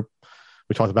activity group.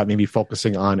 We talked about maybe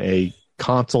focusing on a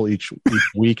console each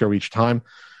week or each time.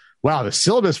 Wow, the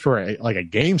syllabus for a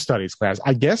game studies class.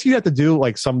 I guess you have to do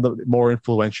like some of the more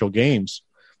influential games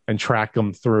and track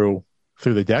them through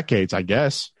the decades, I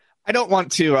guess. I don't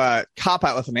want to cop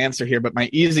out with an answer here, but my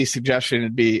easy suggestion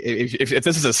would be, if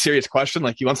this is a serious question,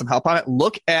 like you want some help on it,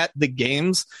 look at the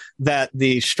games that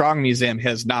the Strong Museum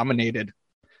has nominated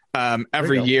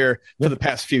every year for the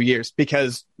past few years,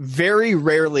 because very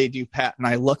rarely do Pat and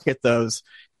I look at those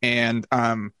and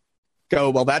go,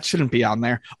 well, that shouldn't be on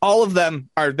there. All of them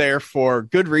are there for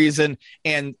good reason.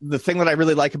 And the thing that I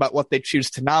really like about what they choose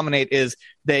to nominate is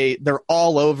they're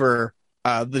all over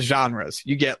the genres.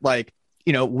 You get like,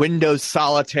 Windows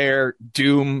Solitaire,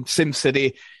 Doom,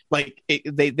 SimCity. Like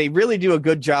they really do a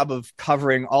good job of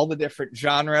covering all the different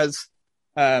genres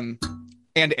and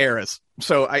eras.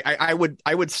 So I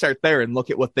would start there and look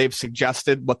at what they've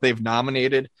suggested, what they've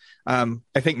nominated. I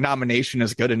think nomination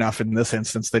is good enough in this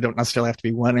instance. They don't necessarily have to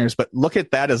be winners, but look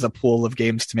at that as a pool of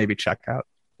games to maybe check out.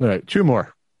 All right, 2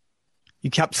 more.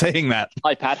 You kept saying that.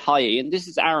 Hi, Pat. Hi, Ian. This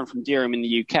is Aaron from Durham in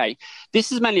the UK.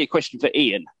 This is mainly a question for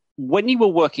Ian. When you were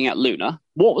working at Luna,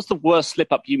 what was the worst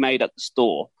slip-up you made at the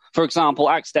store? For example,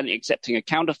 accidentally accepting a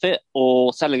counterfeit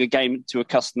or selling a game to a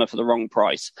customer for the wrong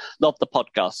price. Love the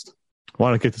podcast. I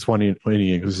want to get this one in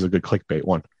because this is a good clickbait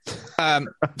one.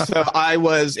 So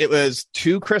it was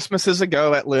 2 Christmases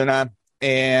ago at Luna,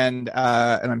 and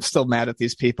I'm still mad at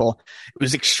these people. It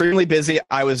was extremely busy.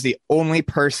 I was the only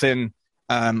person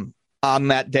on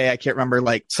that day. I can't remember,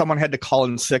 like someone had to call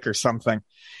in sick or something.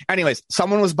 Anyways,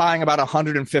 someone was buying about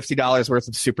 $150 worth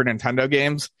of Super Nintendo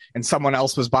games, and someone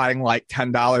else was buying like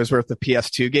 $10 worth of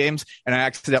PS2 games. And I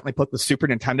accidentally put the Super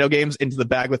Nintendo games into the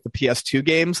bag with the PS2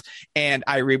 games. And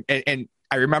I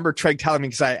remember Treg telling me,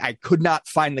 because I could not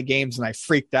find the games and I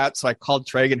freaked out. So I called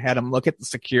Treg and had him look at the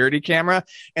security camera,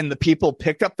 and the people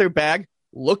picked up their bag,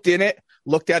 looked in it,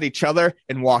 looked at each other,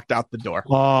 and walked out the door.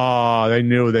 Oh, they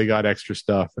knew they got extra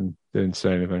stuff and didn't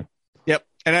say anything. Yep.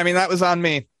 And I mean, that was on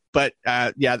me. But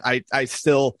I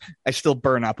still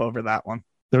burn up over that one.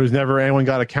 There was never anyone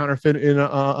got a counterfeit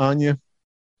on you?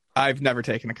 I've never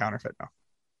taken a counterfeit,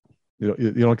 no.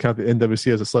 You don't count the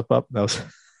NWC as a slip up? That was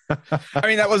I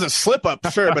mean, that was a slip up,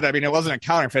 sure, but I mean, it wasn't a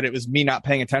counterfeit. It was me not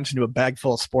paying attention to a bag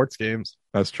full of sports games.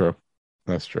 That's true.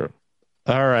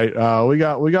 All right, we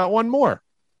got one more.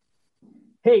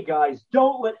 Hey guys,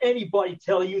 don't let anybody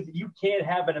tell you that you can't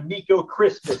have an Amico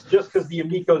Christmas just because the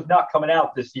Amico's not coming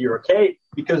out this year, okay?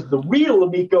 Because the real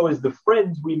Amico is the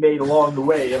friends we made along the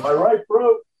way. Am I right,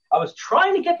 bro? I was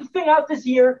trying to get the thing out this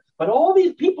year, but all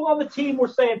these people on the team were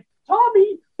saying,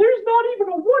 Tommy, there's not even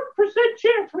a 1%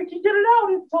 chance we can get it out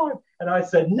in time. And I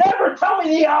said, never tell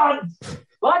me the odds.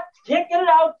 But can't get it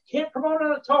out, can't promote it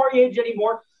on Atari Age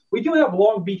anymore. We do have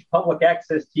Long Beach Public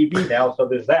Access TV now, so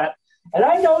there's that. And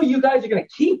I know you guys are going to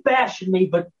keep bashing me,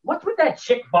 but what's with that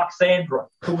chick, Boxandra,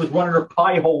 who was running her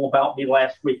pie hole about me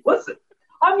last week? Listen,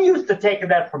 I'm used to taking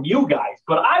that from you guys,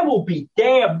 but I will be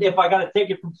damned if I got to take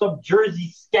it from some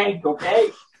Jersey skank, okay?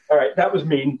 All right, that was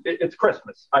mean. It's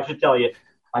Christmas, I should tell you.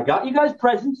 I got you guys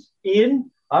presents.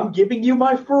 Ian, I'm giving you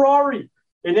my Ferrari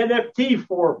in NFT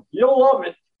form. You'll love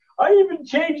it. I even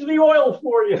changed the oil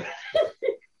for you.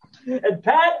 And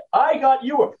Pat, I got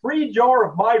you a free jar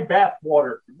of my bath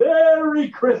water. Merry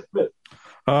Christmas.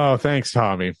 Oh, thanks,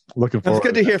 Tommy. Looking forward. It's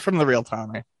good to hear from the real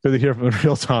Tommy. Good to hear from the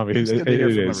real Tommy. It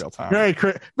is.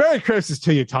 Merry Christmas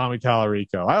to you, Tommy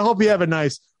Tallarico. I hope you have a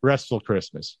nice, restful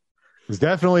Christmas. Because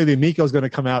definitely the Amico is going to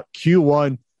come out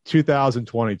Q1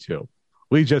 2022.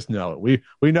 We just know it.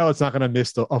 We know it's not going to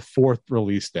miss a 4th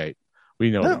release date. We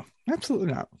know No,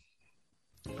 absolutely not.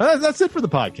 That's it for the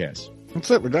podcast. That's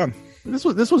it. We're done. This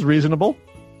was reasonable.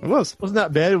 It wasn't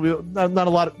that bad.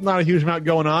 Not a huge amount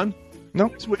going on.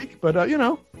 This week, but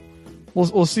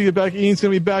we'll see you back. Ian's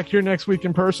gonna be back here next week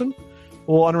in person.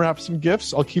 We'll unwrap some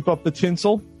gifts. I'll keep up the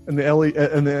tinsel and the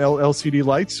LCD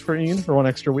lights for Ian for one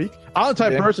extra week. I'm the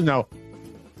type of person now.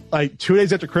 Like 2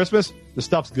 days after Christmas, the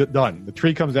stuff's done. The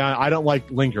tree comes down. I don't like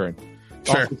lingering.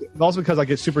 Sure. Also because I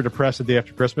get super depressed the day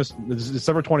after Christmas.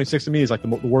 December 26th to me is like the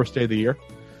worst day of the year.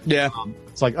 Yeah.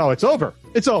 It's like, oh, it's over.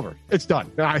 It's over. It's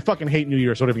done. I fucking hate New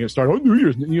Year's. So I don't even get started. Oh,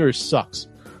 New Year's sucks.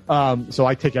 So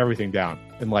I take everything down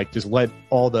and like just let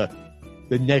all the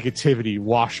negativity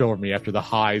wash over me after the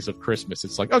highs of Christmas.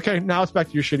 It's like, okay, now it's back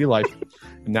to your shitty life.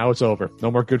 And now it's over.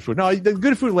 No more good food. No, the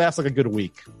good food lasts like a good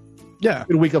week. Yeah. A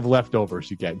good week of leftovers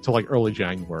you get until like early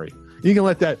January. You can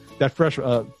let that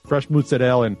fresh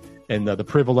mozzarella and the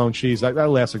provolone cheese, that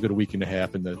lasts a good week and a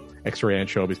half, and the extra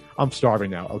anchovies. I'm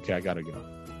starving now. Okay, I gotta go.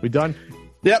 We done?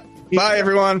 Yep. Bye,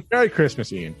 everyone. Merry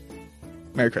Christmas, Ian.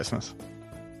 Merry Christmas.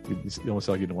 You almost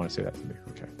like you didn't want to say that to me.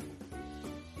 Okay.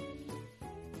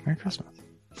 Merry Christmas.